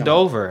 in Engeland?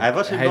 Dover. Hij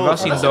was in Hij Dover.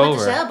 was in Was er met de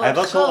Dover. zeilboot Hij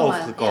was al gekomen?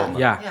 overgekomen.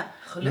 Ja.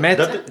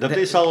 Gelukkig. Dat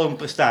is al een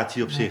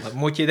prestatie op zich. Wat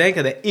moet je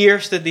denken? De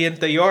eerste die een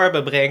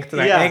theorbe brengt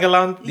naar Ja.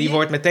 Engeland, die Ja.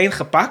 wordt meteen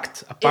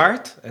gepakt,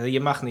 apart. Je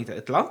mag niet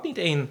het land niet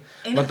in.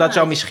 Want dat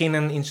zou misschien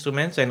een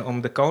instrument zijn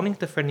om de koning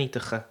te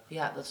vernietigen.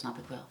 Ja, dat snap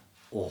ik wel.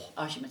 Oh.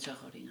 Als je met zo'n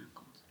groot ding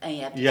aankomt.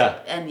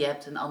 En je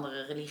hebt een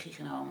andere religie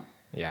genomen.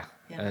 Ja,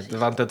 Ja, precies.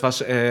 want het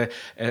was,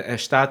 er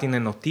staat in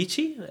een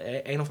notitie,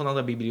 een of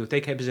andere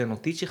bibliotheek hebben ze een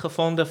notitie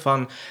gevonden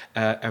van,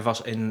 er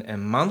was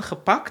een man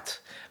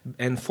gepakt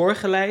en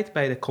voorgeleid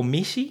bij de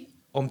commissie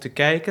om te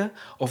kijken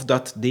of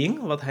dat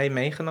ding wat hij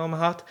meegenomen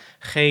had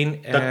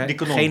Die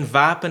kanon. geen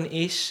wapen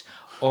is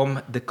om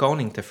de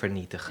koning te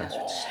vernietigen. Ja, een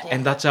soort stek.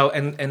 En dat zou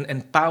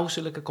een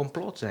pauselijke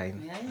complot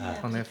zijn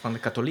Ja. van de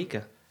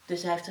katholieken.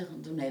 Dus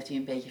toen heeft hij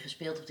een beetje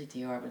gespeeld op die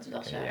theorbe. Toen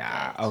dacht hij,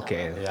 Ja, het oké.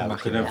 zal wel. Ja, we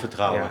mag kunnen je hem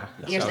vertrouwen. Ja.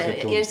 Dat Eerst, zou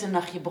ik doen. eerst een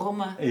nachtje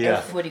brommen, Ja.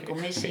 even voor die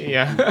commissie.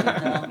 Ja. En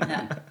dan,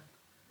 ja.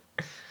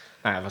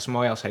 Nou, het was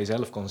mooi als hij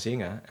zelf kon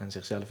zingen en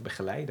zichzelf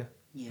begeleiden.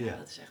 Ja,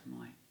 dat is echt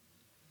mooi.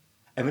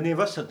 En wanneer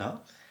was dat nou?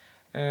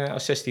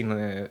 Als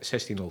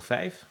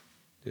 1605.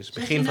 Dus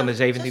begin van de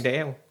 17e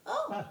eeuw.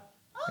 Oh,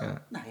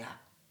 Ja. nou ja.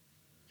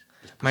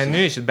 Maar nu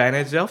is het bijna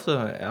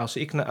hetzelfde.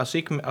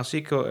 Als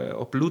ik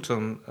op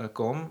Luton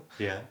kom,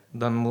 Ja.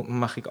 dan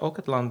mag ik ook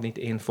het land niet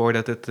in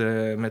voordat het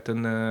met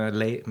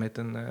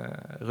een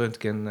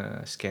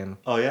röntgenscan.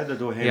 Oh ja, daar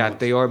doorheen Ja, moet.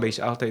 theorbe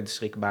is altijd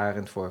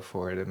schrikbarend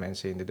voor de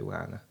mensen in de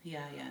douane. Ja,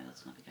 dat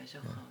snap ik. Hij is zo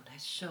groot. Hij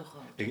is zo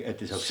groot.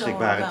 Het is ook Zo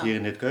schrikbarend lang. hier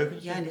in dit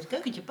keukentje. Ja, in dit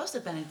keukentje past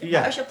het bijna niet. Ja.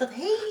 Maar als je op dat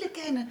hele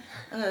kleine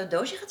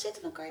doosje gaat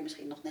zitten, dan kan je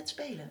misschien nog net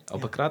spelen. Op een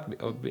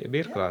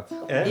beerkraat.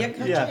 Op Hè? een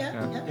beerkratje, Ja.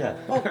 ja. Ja.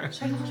 Oh,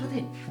 zijn er nog eens wat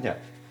in? Ja,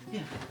 Ja,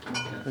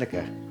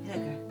 lekker.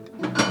 lekker.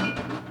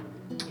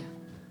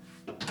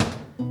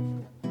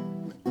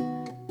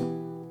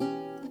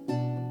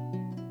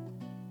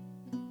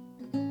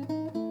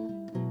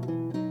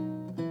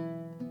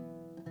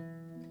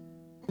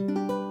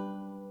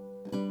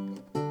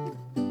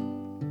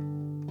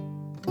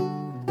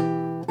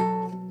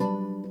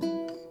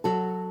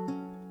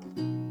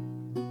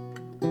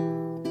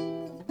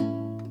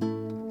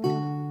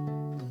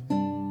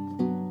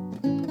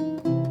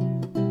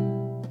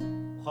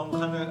 Gewoon, we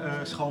gaan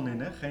er schoon in,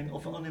 hè? Geen,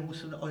 of, oh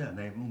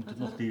nee, we moeten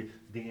nog die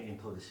dingen Je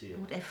introduceren.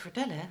 moet even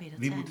vertellen hè, wie dat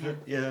Wie zijn. moeten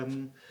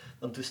we...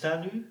 want we staan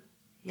nu...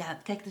 Ja,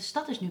 kijk, de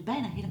stad is nu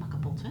bijna helemaal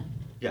kapot, hè?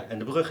 Ja, en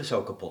de brug is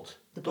ook kapot.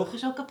 De brug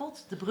is ook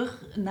kapot. De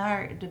brug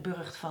naar de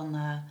burcht van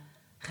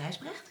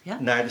Gijsbrecht, ja?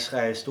 Naar de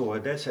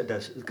Schrijstoren, het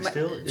Maar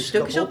kasteel het is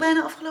stuk is ook kapot.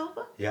 bijna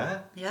afgelopen,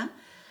 Ja, ja?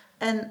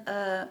 En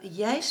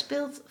jij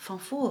speelt van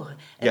voren.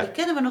 En Ja. die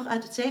kennen we nog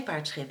uit het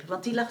zeepaardschip,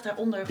 want die lag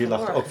daaronder die lag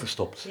verborgen. ook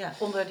verstopt. Ja,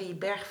 onder die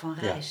berg van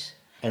Rijs.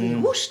 En- Die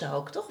hoestte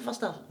ook, toch? Of was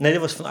dat? Nee,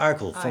 dat was van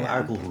Arkel, van ja.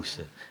 Arkel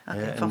hoesten. Oké,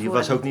 en van die voor-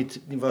 was ook niet,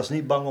 die was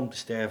niet bang om te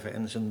sterven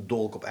en zijn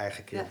dolk op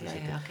eigen keel Ja, te ja,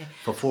 zitten. ja, oké.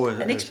 Van voor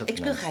En ik zat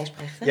speel naast.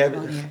 Gijsbrecht, hè? Jij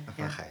gewoon bent hier.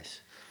 van Ja.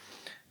 Gijs.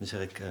 Dan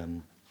zeg ik...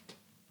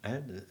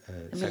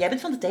 Maar jij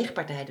bent van de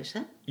tegenpartij dus, hè?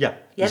 Ja, Jij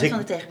dus bent van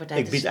de tegenpartij.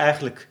 Ik dus- bied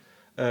eigenlijk,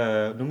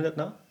 hoe noem je dat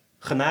nou?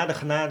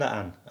 Genade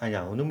aan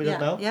jou. Hoe noem je dat ja,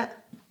 nou? Ja,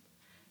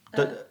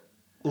 Dat,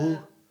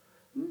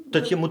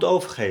 dat je moet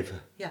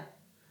overgeven. ja.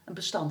 Een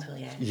bestand wil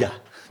jij. Ja,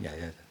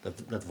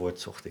 dat woord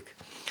zocht ik.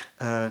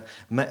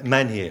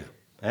 Mijn heer.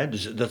 Hè,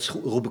 dus dat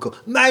roep ik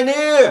ook. Mijn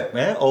heer!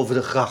 Hè, over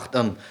de gracht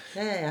dan.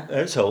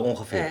 Ja. Zo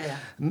ongeveer.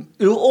 Ja.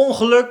 Uw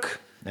ongeluk,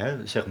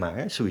 hè, zeg maar,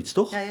 hè, zoiets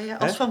toch? Ja,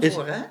 als Hè, van is-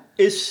 voren, hè?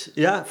 Is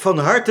van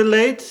harte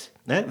leed.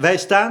 Hè, wij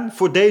staan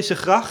voor deze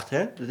gracht,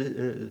 hè,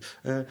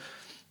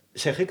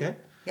 zeg ik, hè,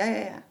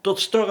 Ja. tot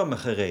stormen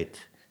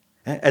gereed.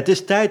 Hè, het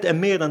is tijd en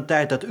meer dan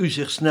tijd dat u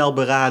zich snel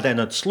beraden en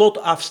het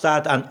slot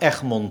afstaat aan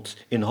Egmond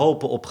in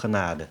hopen op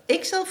genade.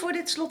 Ik zal voor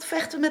dit slot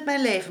vechten met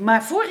mijn leven,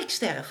 maar voor ik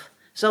sterf,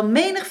 zal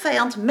menig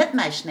vijand met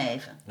mij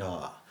sneven.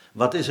 Ja,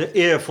 wat is er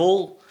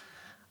eervol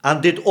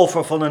aan dit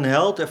offer van een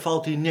held? Er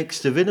valt hier niks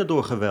te winnen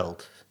door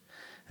geweld.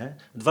 Hè,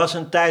 het was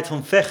een tijd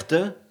van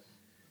vechten,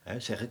 hè,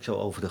 zeg ik zo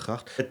over de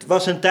gracht. Het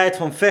was een tijd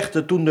van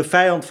vechten toen de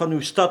vijand van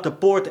uw stad de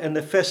poort en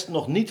de vest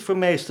nog niet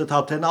vermeesterd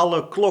had en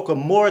alle klokken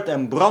moord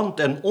en brand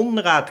en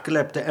onraad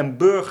klepte en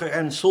burger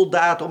en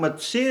soldaat om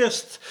het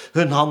zeerst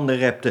hun handen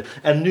repte.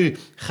 En nu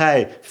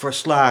gij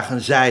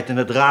verslagen zijt in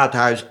het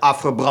raadhuis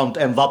afgebrand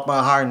en wat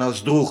maar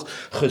harnas droeg,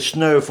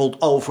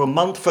 gesneuveld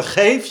overmand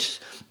vergeefs.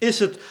 Is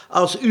het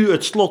als u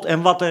het slot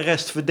en wat de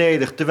rest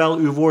verdedigt, terwijl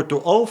uw woord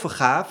door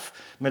overgaaf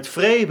met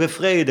vrede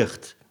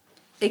bevredigt?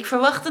 Ik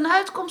verwacht een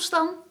uitkomst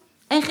dan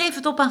en geef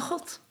het op aan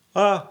God.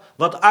 Ah,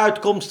 wat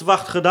uitkomst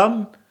wacht ge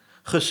dan?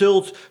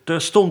 Gezult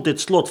terstond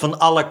dit slot van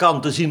alle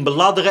kanten zien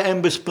beladderen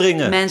en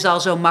bespringen. Men zal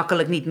zo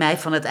makkelijk niet mij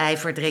van het ei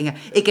verdringen.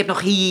 Ik heb nog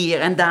hier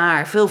en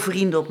daar veel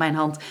vrienden op mijn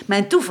hand.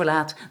 Mijn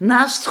toeverlaat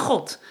naast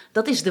God,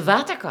 dat is de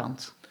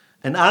waterkant.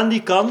 En aan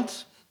die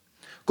kant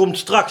komt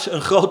straks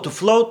een grote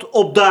vloot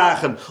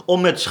opdagen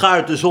om met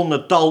schuiten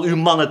zonder tal uw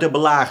mannen te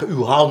belagen,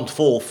 uw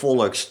handvol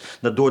volks,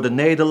 dat door de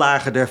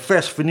nederlagen der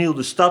vers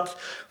vernielde stad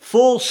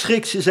vol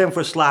schriks is en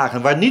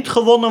verslagen. Waar niet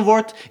gewonnen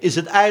wordt, is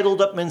het ijdel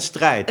dat men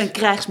strijdt. Een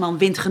krijgsman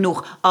wint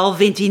genoeg, al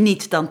wint hij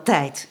niet dan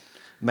tijd.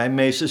 Mijn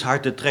meesters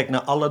harte trekt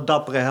naar alle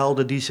dappere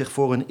helden die zich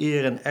voor hun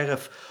eer en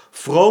erf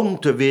vroom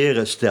te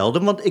weren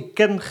stelden, want ik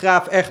ken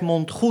graaf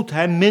Egmond goed,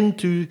 hij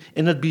mint u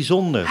in het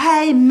bijzonder.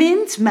 Hij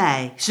mint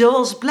mij,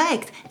 zoals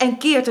blijkt, en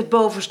keert het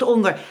bovenste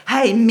onder.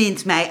 Hij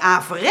mint mij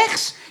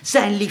averechts.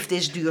 Zijn liefde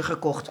is duur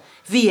gekocht.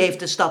 Wie heeft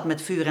de stad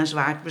met vuur en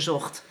zwaard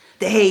bezocht?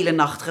 De hele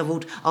nacht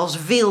gewoed,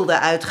 als wilde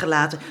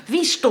uitgelaten.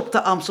 Wie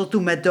stopte Amstel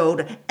toen met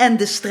doden en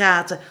de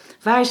straten?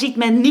 Waar ziet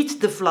men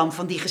niet de vlam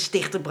van die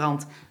gestichte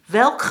brand?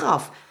 Welk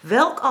graf,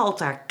 welk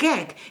altaar,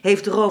 kerk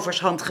heeft de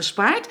rovershand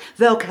gespaard?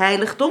 Welk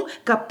heiligdom,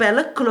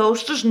 kapellen,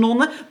 kloosters,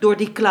 nonnen, door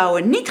die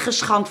klauwen niet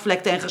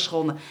geschandvlekt en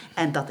geschonden?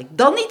 En dat ik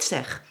dan niet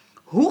zeg,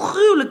 hoe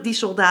gruwelijk die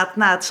soldaat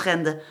na het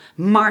schenden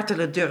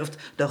martelen durft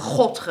de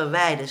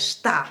godgewijde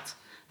staat,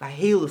 waar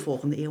heel de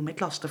volgende eeuw met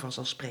laster van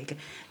zal spreken.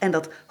 En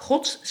dat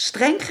Gods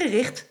streng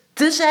gericht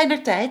te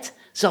zijner tijd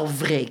zal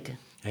wreken.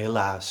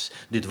 Helaas,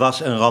 dit was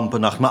een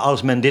rampennacht, maar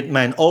als men dit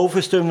mijn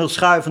overste wil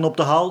schuiven op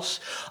de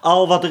hals,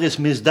 al wat er is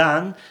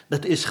misdaan,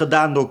 dat is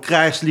gedaan door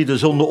krijgslieden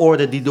zonder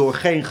orde die door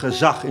geen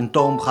gezag in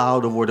toom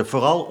gehouden worden,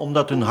 vooral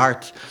omdat hun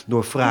hart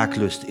door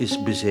wraaklust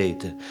is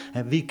bezeten.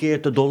 En wie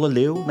keert de dolle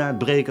leeuw na het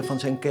breken van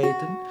zijn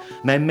keten?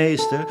 Mijn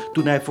meester,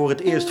 toen hij voor het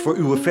eerst voor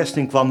uw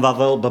vesting kwam, was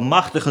wel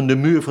bemachtigende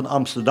muur van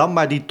Amsterdam,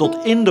 maar die tot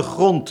in de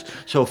grond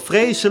zo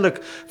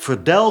vreselijk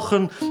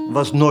verdelgen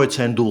was nooit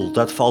zijn doel.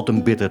 Dat valt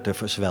hem bitter te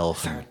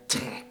verzwelgen.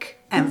 Vertrek.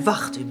 En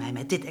wacht u mij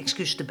met dit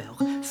excuus te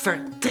belgen.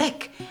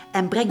 Vertrek.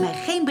 En breng mij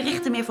geen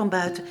berichten meer van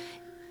buiten.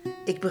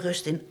 Ik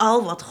berust in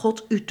al wat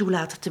God u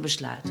toelaat te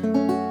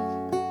besluiten.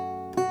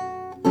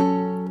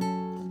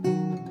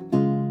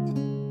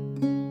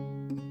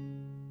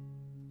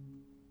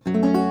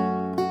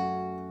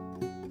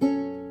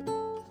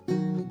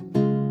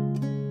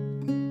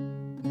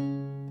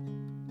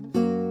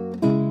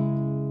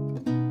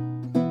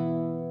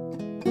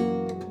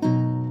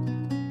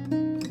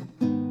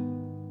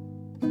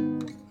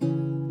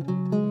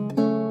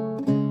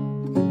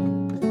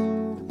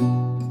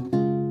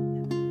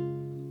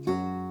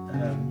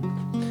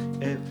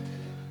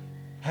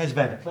 Hij is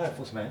bijna klaar,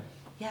 volgens mij.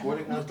 Ja, Hoorde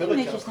ik nou nog het 10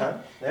 belletje minuutjes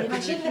afgaan? dan. Ja, Ja, maar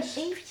 10 zullen we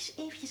minuutjes?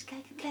 eventjes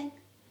kijken, klein?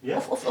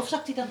 Ja? Of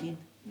zakt hij dan in?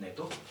 Nee,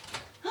 toch?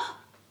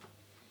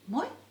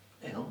 Mooi?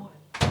 Heel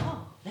mooi. Oh,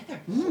 lekker.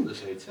 Dat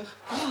is heet, zeg.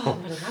 Oh,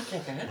 maar dat ruikt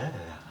lekker, hè?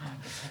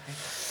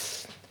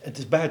 Het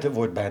is buiten,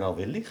 wordt bijna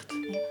alweer licht.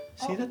 Ja.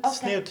 Zie je dat? Oh, Het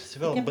sneeuwt. Het is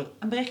wel... Ik heb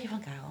een berichtje van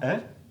Karel. Hè?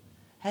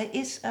 Hij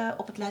is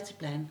op het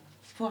Leidseplein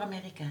voor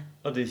Amerika.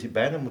 Oh, die is hier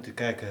bijna. Moeten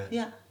kijken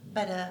Ja,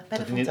 bij de dat hij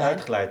niet fontein.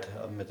 uitglijdt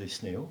met die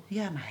sneeuw.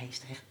 Ja, maar hij is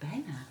er echt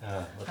bijna.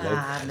 Ja, wat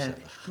leuk. Leuk.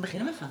 Dan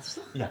beginnen we vast,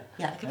 toch? Ja.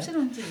 Ja, ik heb zin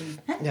om te zien.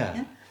 Hè? Ja.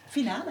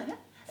 Finale,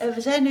 hè?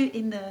 We zijn nu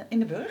in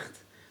de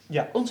burcht.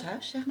 Ja. Ons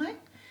huis, zeg maar.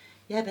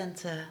 Jij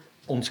bent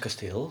Ons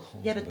kasteel.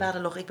 Jij bent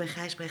Badeloch, ik ben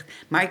Gijsbrecht.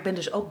 Maar ik ben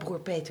dus ook broer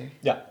Peter.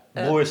 Ja,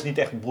 broer is niet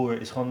echt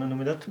broer, is gewoon, hoe noem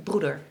je dat?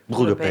 Broeder.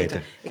 Broeder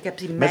Peter. Ik heb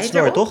die Met mijter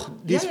snor, op. toch?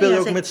 Die Ja, speel je ook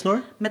zeker. met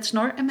snor? Met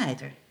snor en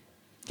mijter.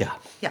 Ja,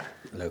 Ja.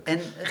 leuk. En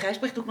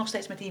Gijsbrecht doe ik nog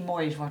steeds met die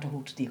mooie zwarte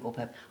hoed die ik op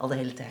heb. Al de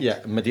hele tijd. Ja,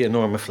 met die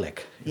enorme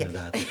vlek, Ja.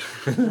 inderdaad.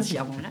 Dat is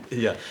jammer, hè?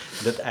 Ja,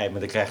 dat ei, maar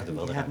dan krijg je er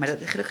wel Ja, eruit. maar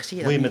gelukkig zie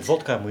je Moet dat je met niet.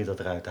 vodka moet je dat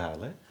eruit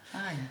halen, hè?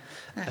 Ah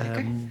ja. Nou,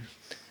 lekker.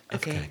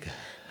 Oké. Even kijken.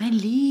 Mijn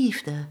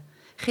liefde,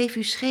 geef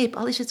uw scheep,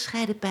 al is het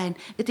scheidepijn.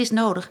 Het is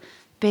nodig.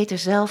 Peter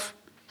zelf,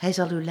 hij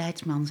zal uw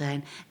leidsman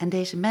zijn. En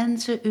deze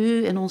mensen,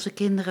 u en onze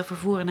kinderen,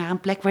 vervoeren naar een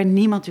plek waar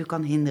niemand u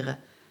kan hinderen.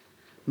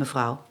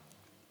 Mevrouw,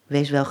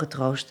 wees wel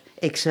getroost.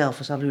 Ik zelf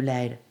zal u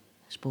leiden.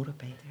 Dat is broeder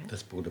Peter, hè? Dat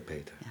is broeder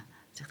Peter. Ja,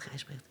 zegt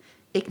Gijsbrecht.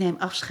 Ik neem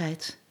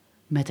afscheid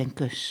met een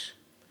kus.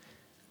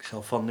 Ik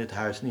zal van dit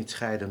huis niet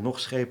scheiden, noch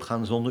scheep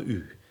gaan zonder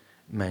u.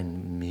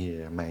 Mijn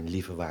heer, mijn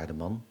lieve waarde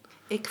man.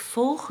 Ik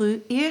volg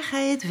u eer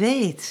gij het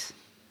weet.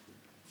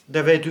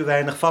 Daar weet u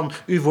weinig van.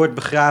 U wordt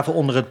begraven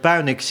onder het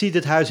puin. Ik zie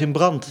dit huis in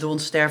brand. De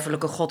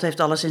onsterfelijke God heeft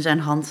alles in zijn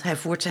hand. Hij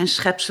voert zijn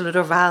schepselen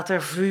door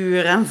water,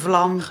 vuur en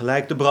vlam.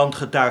 Gelijk de brand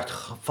getuigt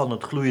van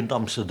het gloeiend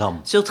Amsterdam.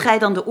 Zult gij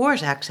dan de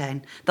oorzaak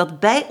zijn dat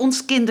bij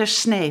ons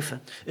kinders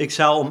sneven? Ik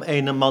zou om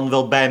ene man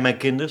wel bij mijn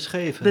kinders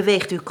geven.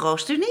 Beweegt uw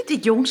kroost u niet,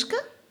 dit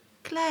jongske?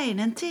 Klein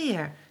en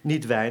teer.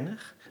 Niet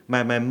weinig,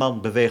 maar mijn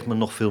man beweegt me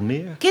nog veel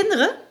meer.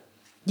 Kinderen,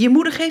 je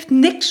moeder geeft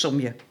niks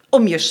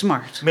om je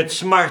smart. Met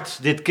smart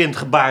dit kind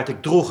gebaard,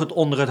 ik droeg het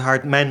onder het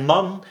hart. Mijn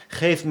man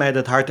geeft mij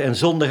dat hart en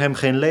zonder hem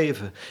geen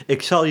leven.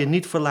 Ik zal je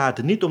niet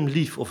verlaten, niet om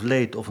lief of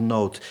leed of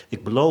nood.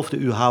 Ik beloofde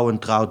u hou en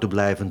trouw te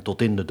blijven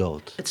tot in de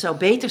dood. Het zou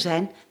beter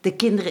zijn de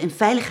kinderen in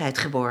veiligheid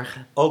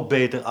geborgen. Ook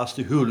beter als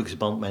de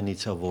huwelijksband mij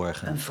niet zou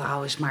worgen. Een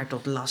vrouw is maar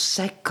tot last,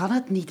 zij kan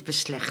het niet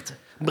beslechten.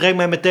 Breng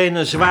mij meteen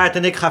een zwaard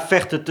en ik ga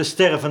vechten te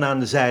sterven aan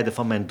de zijde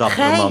van mijn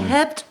dappere Gij man.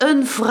 hebt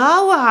een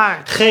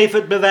vrouwenhart. Geef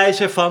het bewijs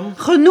ervan.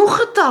 Genoeg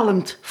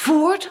getalmd.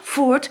 Voort,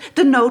 voort,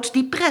 de nood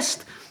die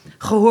prest.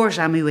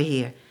 Gehoorzaam uw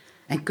heer.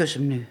 En kus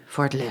hem nu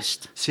voor het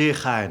lest. Zeer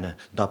gaarne,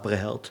 dappere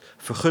held.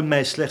 Vergun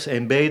mij slechts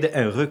een bede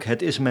en ruk,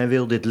 het is mijn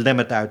wil, dit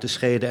lemmet uit de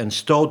schede en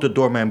stoot het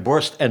door mijn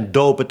borst en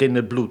doop het in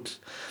het bloed.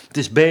 Het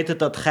is beter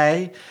dat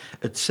gij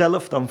het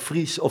zelf dan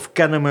Fries of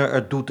Kennemer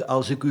er doet,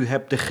 als ik u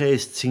heb de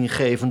geest zien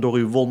geven door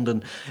uw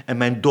wonden en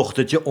mijn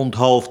dochtertje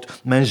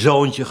onthoofd, mijn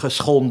zoontje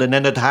geschonden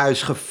en het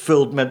huis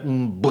gevuld met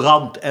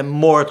brand en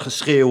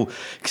moordgeschreeuw.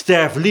 Ik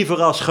sterf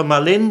liever als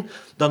gemalin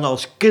dan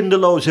als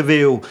kinderloze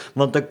weeuw,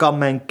 want dan kan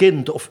mijn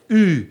kind of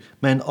u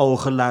mijn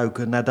ogen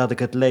luiken, nadat ik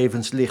het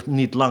levenslicht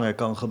niet langer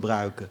kan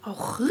gebruiken. O,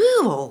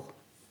 gruwel.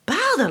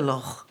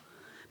 Badelog.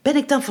 Ben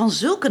ik dan van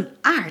zulk een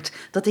aard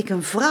dat ik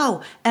een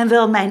vrouw en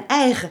wel mijn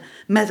eigen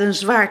met een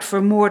zwaard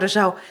vermoorden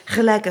zou,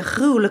 gelijk een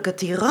gruwelijke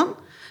tiran?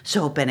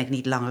 Zo ben ik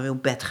niet langer uw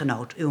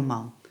bedgenoot, uw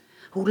man.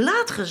 Hoe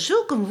laat ge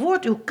zulk een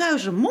woord uw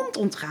kuize mond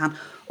ontgaan?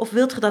 Of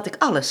wilt ge dat ik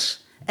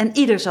alles en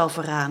ieder zal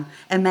verraan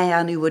en mij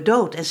aan uw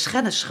dood en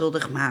schennis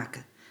schuldig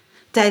maken?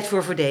 Tijd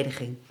voor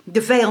verdediging,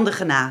 de vijanden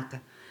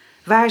genaken.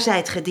 Waar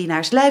zijt ge,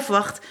 dienaars,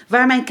 lijfwacht,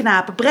 waar mijn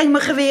knapen, breng me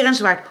geweer en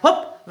zwaard.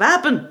 Hop,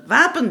 wapen,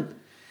 wapen!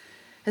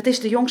 Het is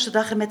de jongste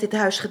dag met dit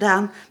huis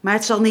gedaan, maar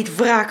het zal niet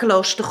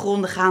wrakeloos te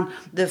gronde gaan.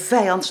 De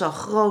vijand zal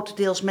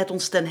grotendeels met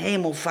ons ten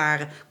hemel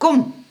varen.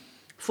 Kom,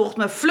 volgt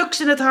me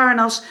fluks in het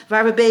harnas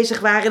waar we bezig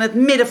waren in het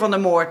midden van de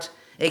moord.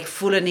 Ik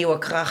voel een nieuwe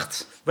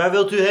kracht. Waar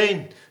wilt u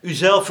heen?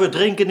 Uzelf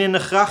verdrinken in de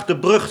gracht, de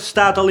brug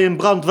staat al in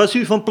brand. Was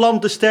u van plan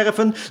te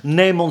sterven?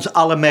 Neem ons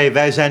allen mee,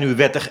 wij zijn uw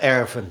wettig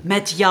erven.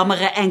 Met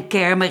jammeren en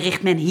kermen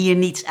richt men hier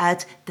niets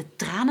uit. De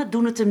tranen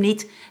doen het hem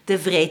niet.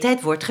 De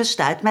wreedheid wordt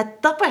gestuit met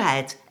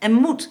dapperheid en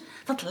moed.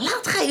 Dat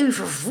laat gij u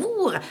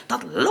vervoeren,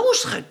 dat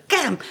loos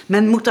gekerm.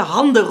 Men moet de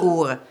handen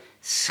roeren.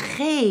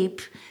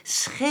 Scheep,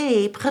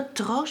 scheep,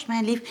 getroost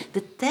mijn lief,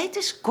 de tijd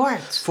is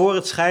kort. Voor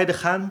het scheiden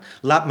gaan,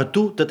 laat me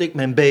toe dat ik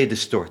mijn beden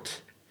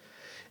stort.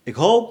 Ik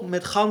hoop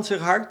met ganser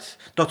hart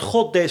dat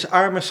God deze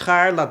arme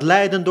schaar laat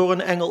leiden door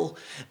een engel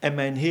en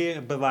mijn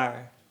Heer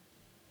bewaar.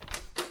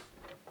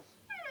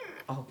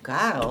 Oh,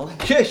 Karel.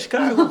 Jezus,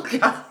 Karel.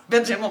 Ja, ik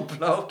ben helemaal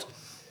bloot.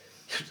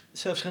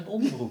 Zelfs geen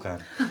onderbroek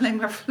aan. Alleen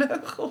maar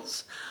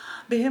vleugels.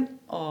 Ben je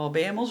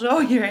helemaal zo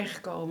hierheen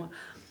gekomen?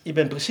 Je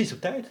bent precies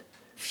op tijd.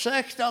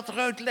 Zeg, dat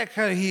ruikt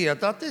lekker hier.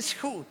 Dat is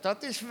goed,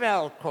 dat is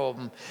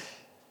welkom.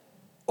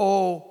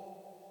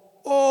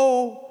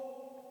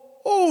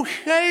 O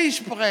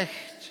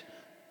Gijsbrecht.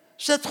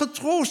 Zet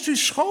getroost uw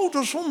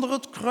schouders onder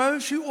het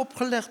kruis u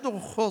opgelegd door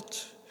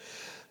God.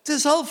 Het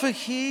is al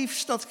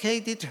vergeefs dat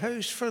gij dit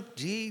huis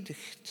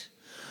verdedigt.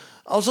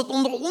 Als het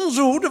onder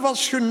onze hoede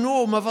was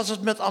genomen, was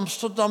het met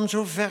Amsterdam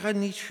zo verre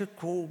niet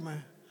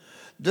gekomen.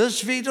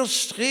 Dus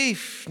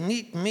wederstreef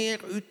niet meer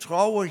uw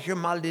trouwe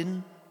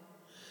gemalin.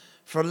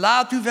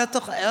 Verlaat uw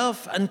wettig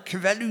erf en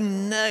kwel u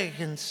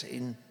nergens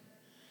in.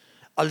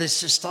 Al is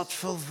de stad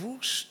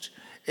verwoest,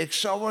 ik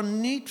zou er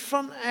niet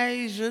van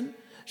eisen.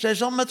 Zij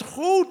zal met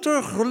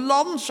grote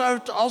glans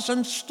uit as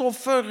en stof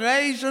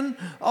verrijzen,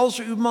 als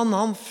uw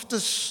manhafte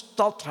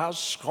stad haar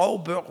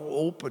schouwburg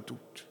open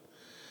doet.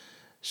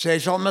 Zij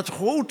zal met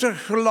grote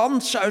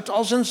glans uit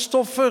as en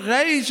stof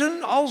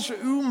verrijzen, als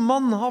uw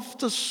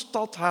manhafte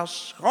stad haar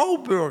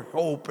schouwburg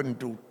open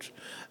doet,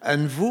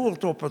 en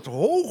voert op het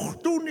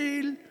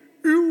hoogtoneel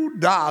uw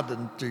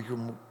daden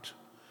tegemoet.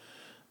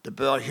 De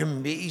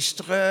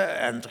burgemeesteren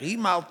en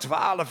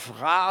 3x12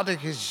 raden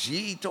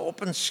gezeten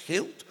op een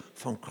schild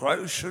van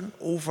kruisen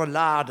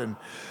overladen.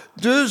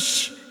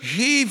 Dus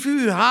geef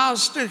u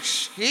haastig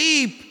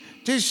scheep,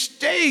 het is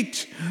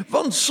tijd,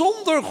 want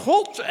zonder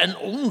God en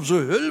onze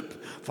hulp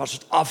was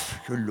het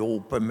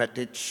afgelopen met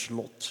dit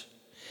slot.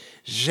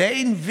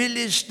 Zijn wil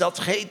is dat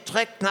gij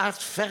trekt naar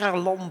het verre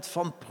land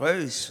van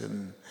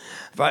Pruisen,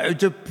 waaruit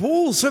de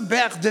Poolse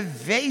berg de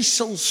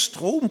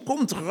Wijsselstroom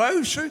komt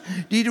ruisen,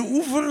 die de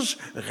oevers,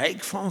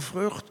 rijk van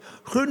vrucht,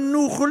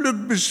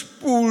 genoegelijk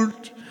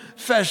bespoelt.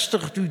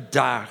 Vestigt u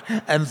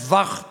daar en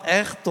wacht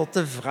er tot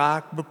de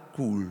wraak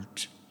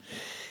bekoelt.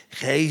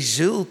 Gij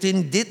zult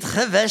in dit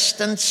gewest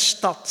en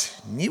stad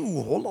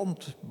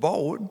Nieuw-Holland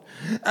bouwen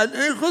en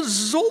in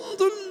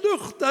gezonde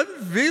lucht en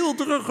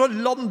weelderige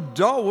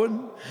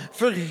landouwen,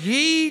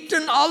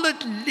 vergeten al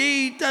het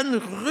leed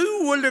en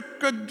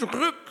gruwelijke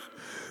druk.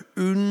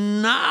 Uw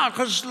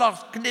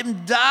nageslacht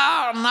klimt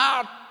daar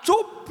naar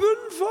toppen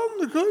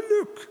van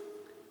geluk.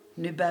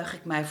 Nu buig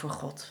ik mij voor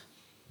God,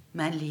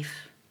 mijn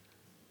lief,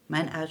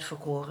 mijn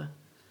uitverkoren.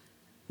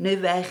 Nu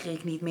weiger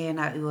ik niet meer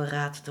naar uw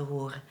raad te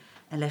horen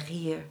en leg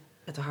hier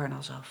het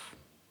harnas af.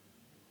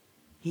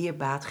 Hier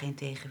baat geen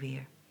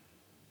tegenweer.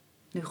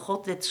 Nu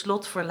God dit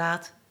slot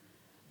verlaat,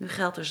 nu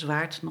geldt er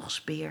zwaard nog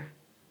speer.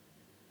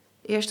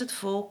 Eerst het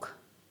volk,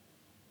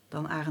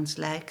 dan Arends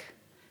lijk.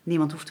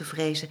 Niemand hoeft te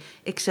vrezen,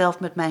 ikzelf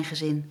met mijn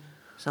gezin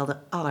zal de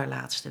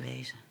allerlaatste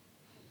wezen.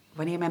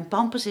 Wanneer mijn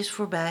pampus is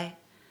voorbij,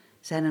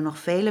 zijn er nog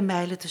vele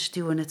mijlen te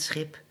stuwen het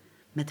schip,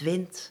 met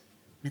wind,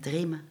 met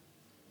riemen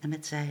en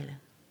met zeilen.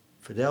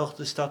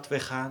 verdelgde stad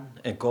weggaan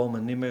en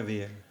komen nimmer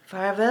weer.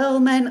 Vaarwel,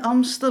 mijn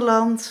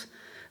Amsteland,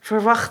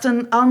 verwacht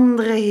een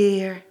andere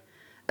heer.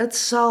 Het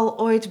zal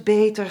ooit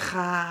beter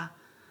gaan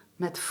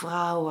met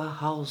vrouwe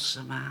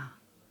Halsema.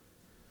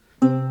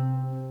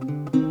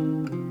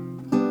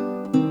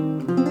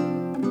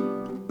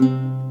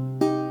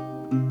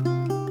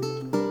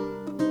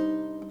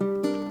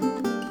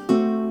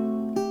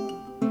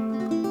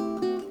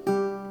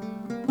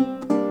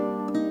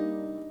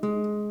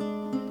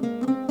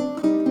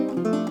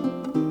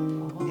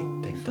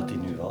 Ik denk dat hij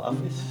nu wel af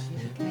is.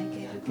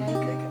 Even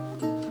kijken.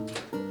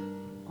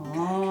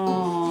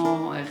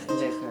 Oh, echt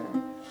lekker.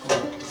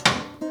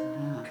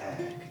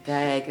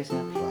 Kijk eens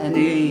aan. En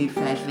nu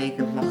 5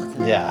 weken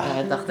wachten. Ja.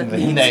 Dacht ik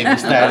Nee, niet. nee, we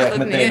snijden echt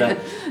Dacht ik meteen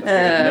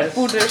niet.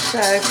 Poeder,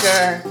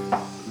 suiker.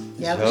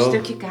 Ja, Zo. een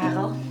stukje,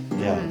 Karel.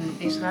 Ja.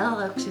 Israël,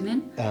 heb ik zin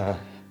in? Ah,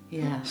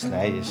 Ja.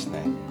 snijden.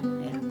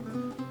 Ja.